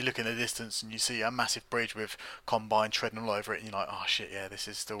place, but then you look in the distance and you see a massive bridge with Combine treading all over it, and you're like, oh shit, yeah, this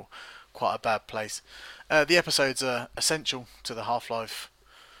is still quite a bad place. The episodes are essential to the Half-Life.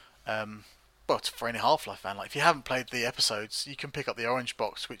 But for any Half-Life fan, like, if you haven't played the episodes, you can pick up the orange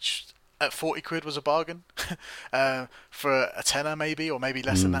box, which at 40 quid was a bargain. For a tenner maybe, or maybe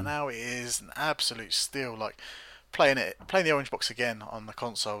less than that now, it is an absolute steal. Like, playing the orange box again on the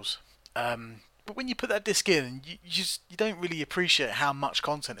consoles. But when you put that disc in, you don't really appreciate how much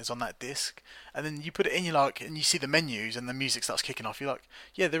content is on that disc. And then you put it in, and you see the menus and the music starts kicking off. You're like,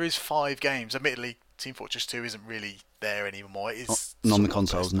 yeah, there is 5 games. Admittedly, Team Fortress 2 isn't really there anymore. It is not on the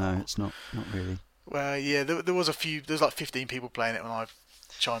consoles. No, it's not really. Well, yeah, there was a few. There's like 15 people playing it when I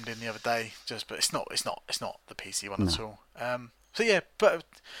chimed in the other day. But it's not the PC one at all. So yeah, but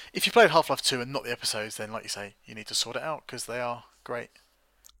if you played Half-Life 2 and not the episodes, then like you say, you need to sort it out because they are great.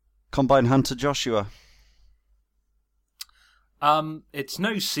 Combine Hunter Joshua. It's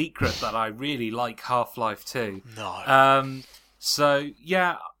no secret that I really like Half-Life 2. No. So,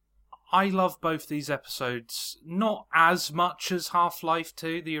 yeah, I love both these episodes. Not as much as Half-Life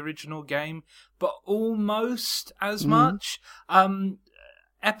 2, the original game, but almost as much.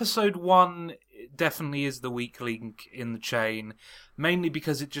 Episode 1 definitely is the weak link in the chain, mainly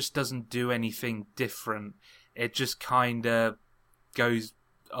because it just doesn't do anything different. It just kind of goes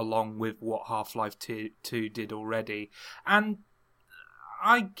along with what Half-Life 2 did already. And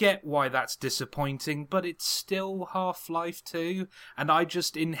I get why that's disappointing, but it's still Half-Life 2, and I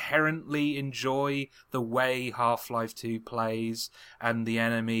just inherently enjoy the way Half-Life 2 plays, and the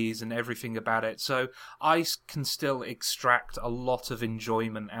enemies and everything about it, so I can still extract a lot of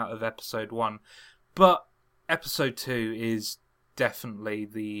enjoyment out of Episode 1. But Episode 2 is definitely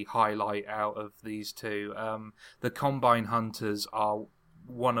the highlight out of these two. The Combine Hunters are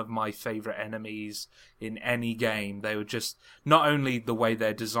one of my favourite enemies in any game. They were just, not only the way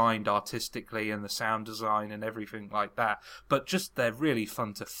they're designed artistically and the sound design and everything like that, but just they're really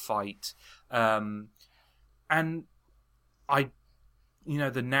fun to fight. And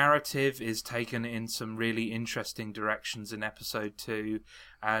the narrative is taken in some really interesting directions in Episode 2,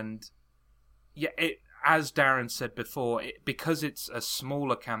 and yeah, as Darren said before, because it's a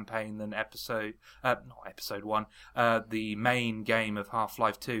smaller campaign than not Episode 1, the main game of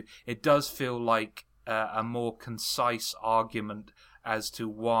Half-Life 2, it does feel like a more concise argument as to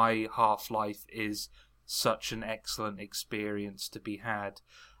why Half-Life is such an excellent experience to be had.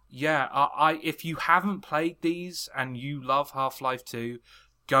 Yeah, if you haven't played these and you love Half-Life 2,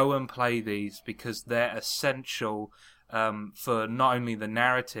 go and play these, because they're essential for not only the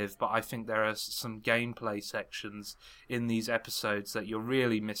narrative, but I think there are some gameplay sections in these episodes that you're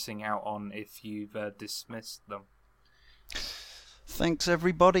really missing out on if you've dismissed them. Thanks,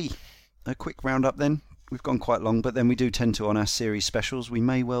 everybody. A quick roundup then. We've gone quite long, but then we do tend to on our series specials. We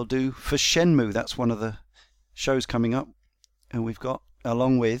may well do for Shenmue. That's one of the shows coming up. And we've got,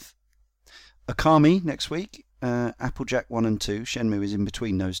 along with Akami next week, Applejack 1 and 2. Shenmue is in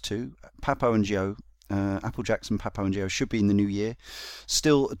between those two. Papo and Gio. Applejack and Papo and Gio should be in the new year.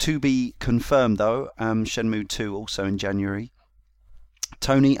 Still to be confirmed, though. Shenmue 2 also in January.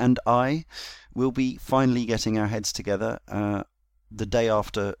 Tony and I will be finally getting our heads together the day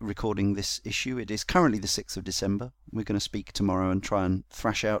after recording this issue. It is currently the 6th of December. We're going to speak tomorrow and try and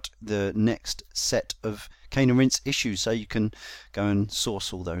thrash out the next set of Cane and Rinse issues, so you can go and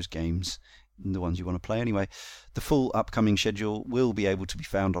source all those games, the ones you want to play anyway. The full upcoming schedule will be able to be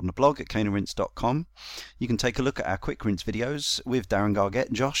found on the blog at caneandrinse.com. You can take a look at our quick rinse videos with Darren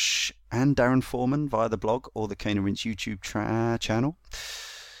Gargett, Josh and Darren Foreman via the blog or the Cane and Rinse YouTube channel.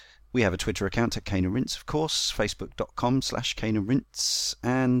 We have a Twitter account at Cane and Rinse, of course, facebook.com/Cane and Rinse,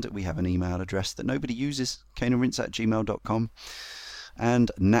 and we have an email address that nobody uses, caneandrinse@gmail.com.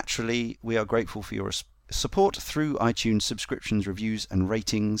 And naturally, we are grateful for your support through iTunes subscriptions, reviews and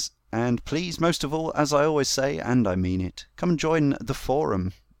ratings. And please, most of all, as I always say, and I mean it, come and join the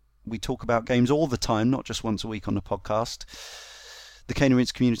forum. We talk about games all the time, not just once a week on the podcast. The Cane and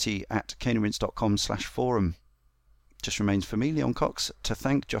Rinse community at caneandrinse.com/forum. Just remains for me, Leon Cox, to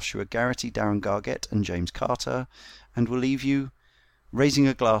thank Joshua Garrity, Darren Gargett and James Carter, and we'll leave you raising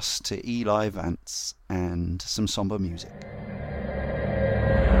a glass to Eli Vance and some somber music.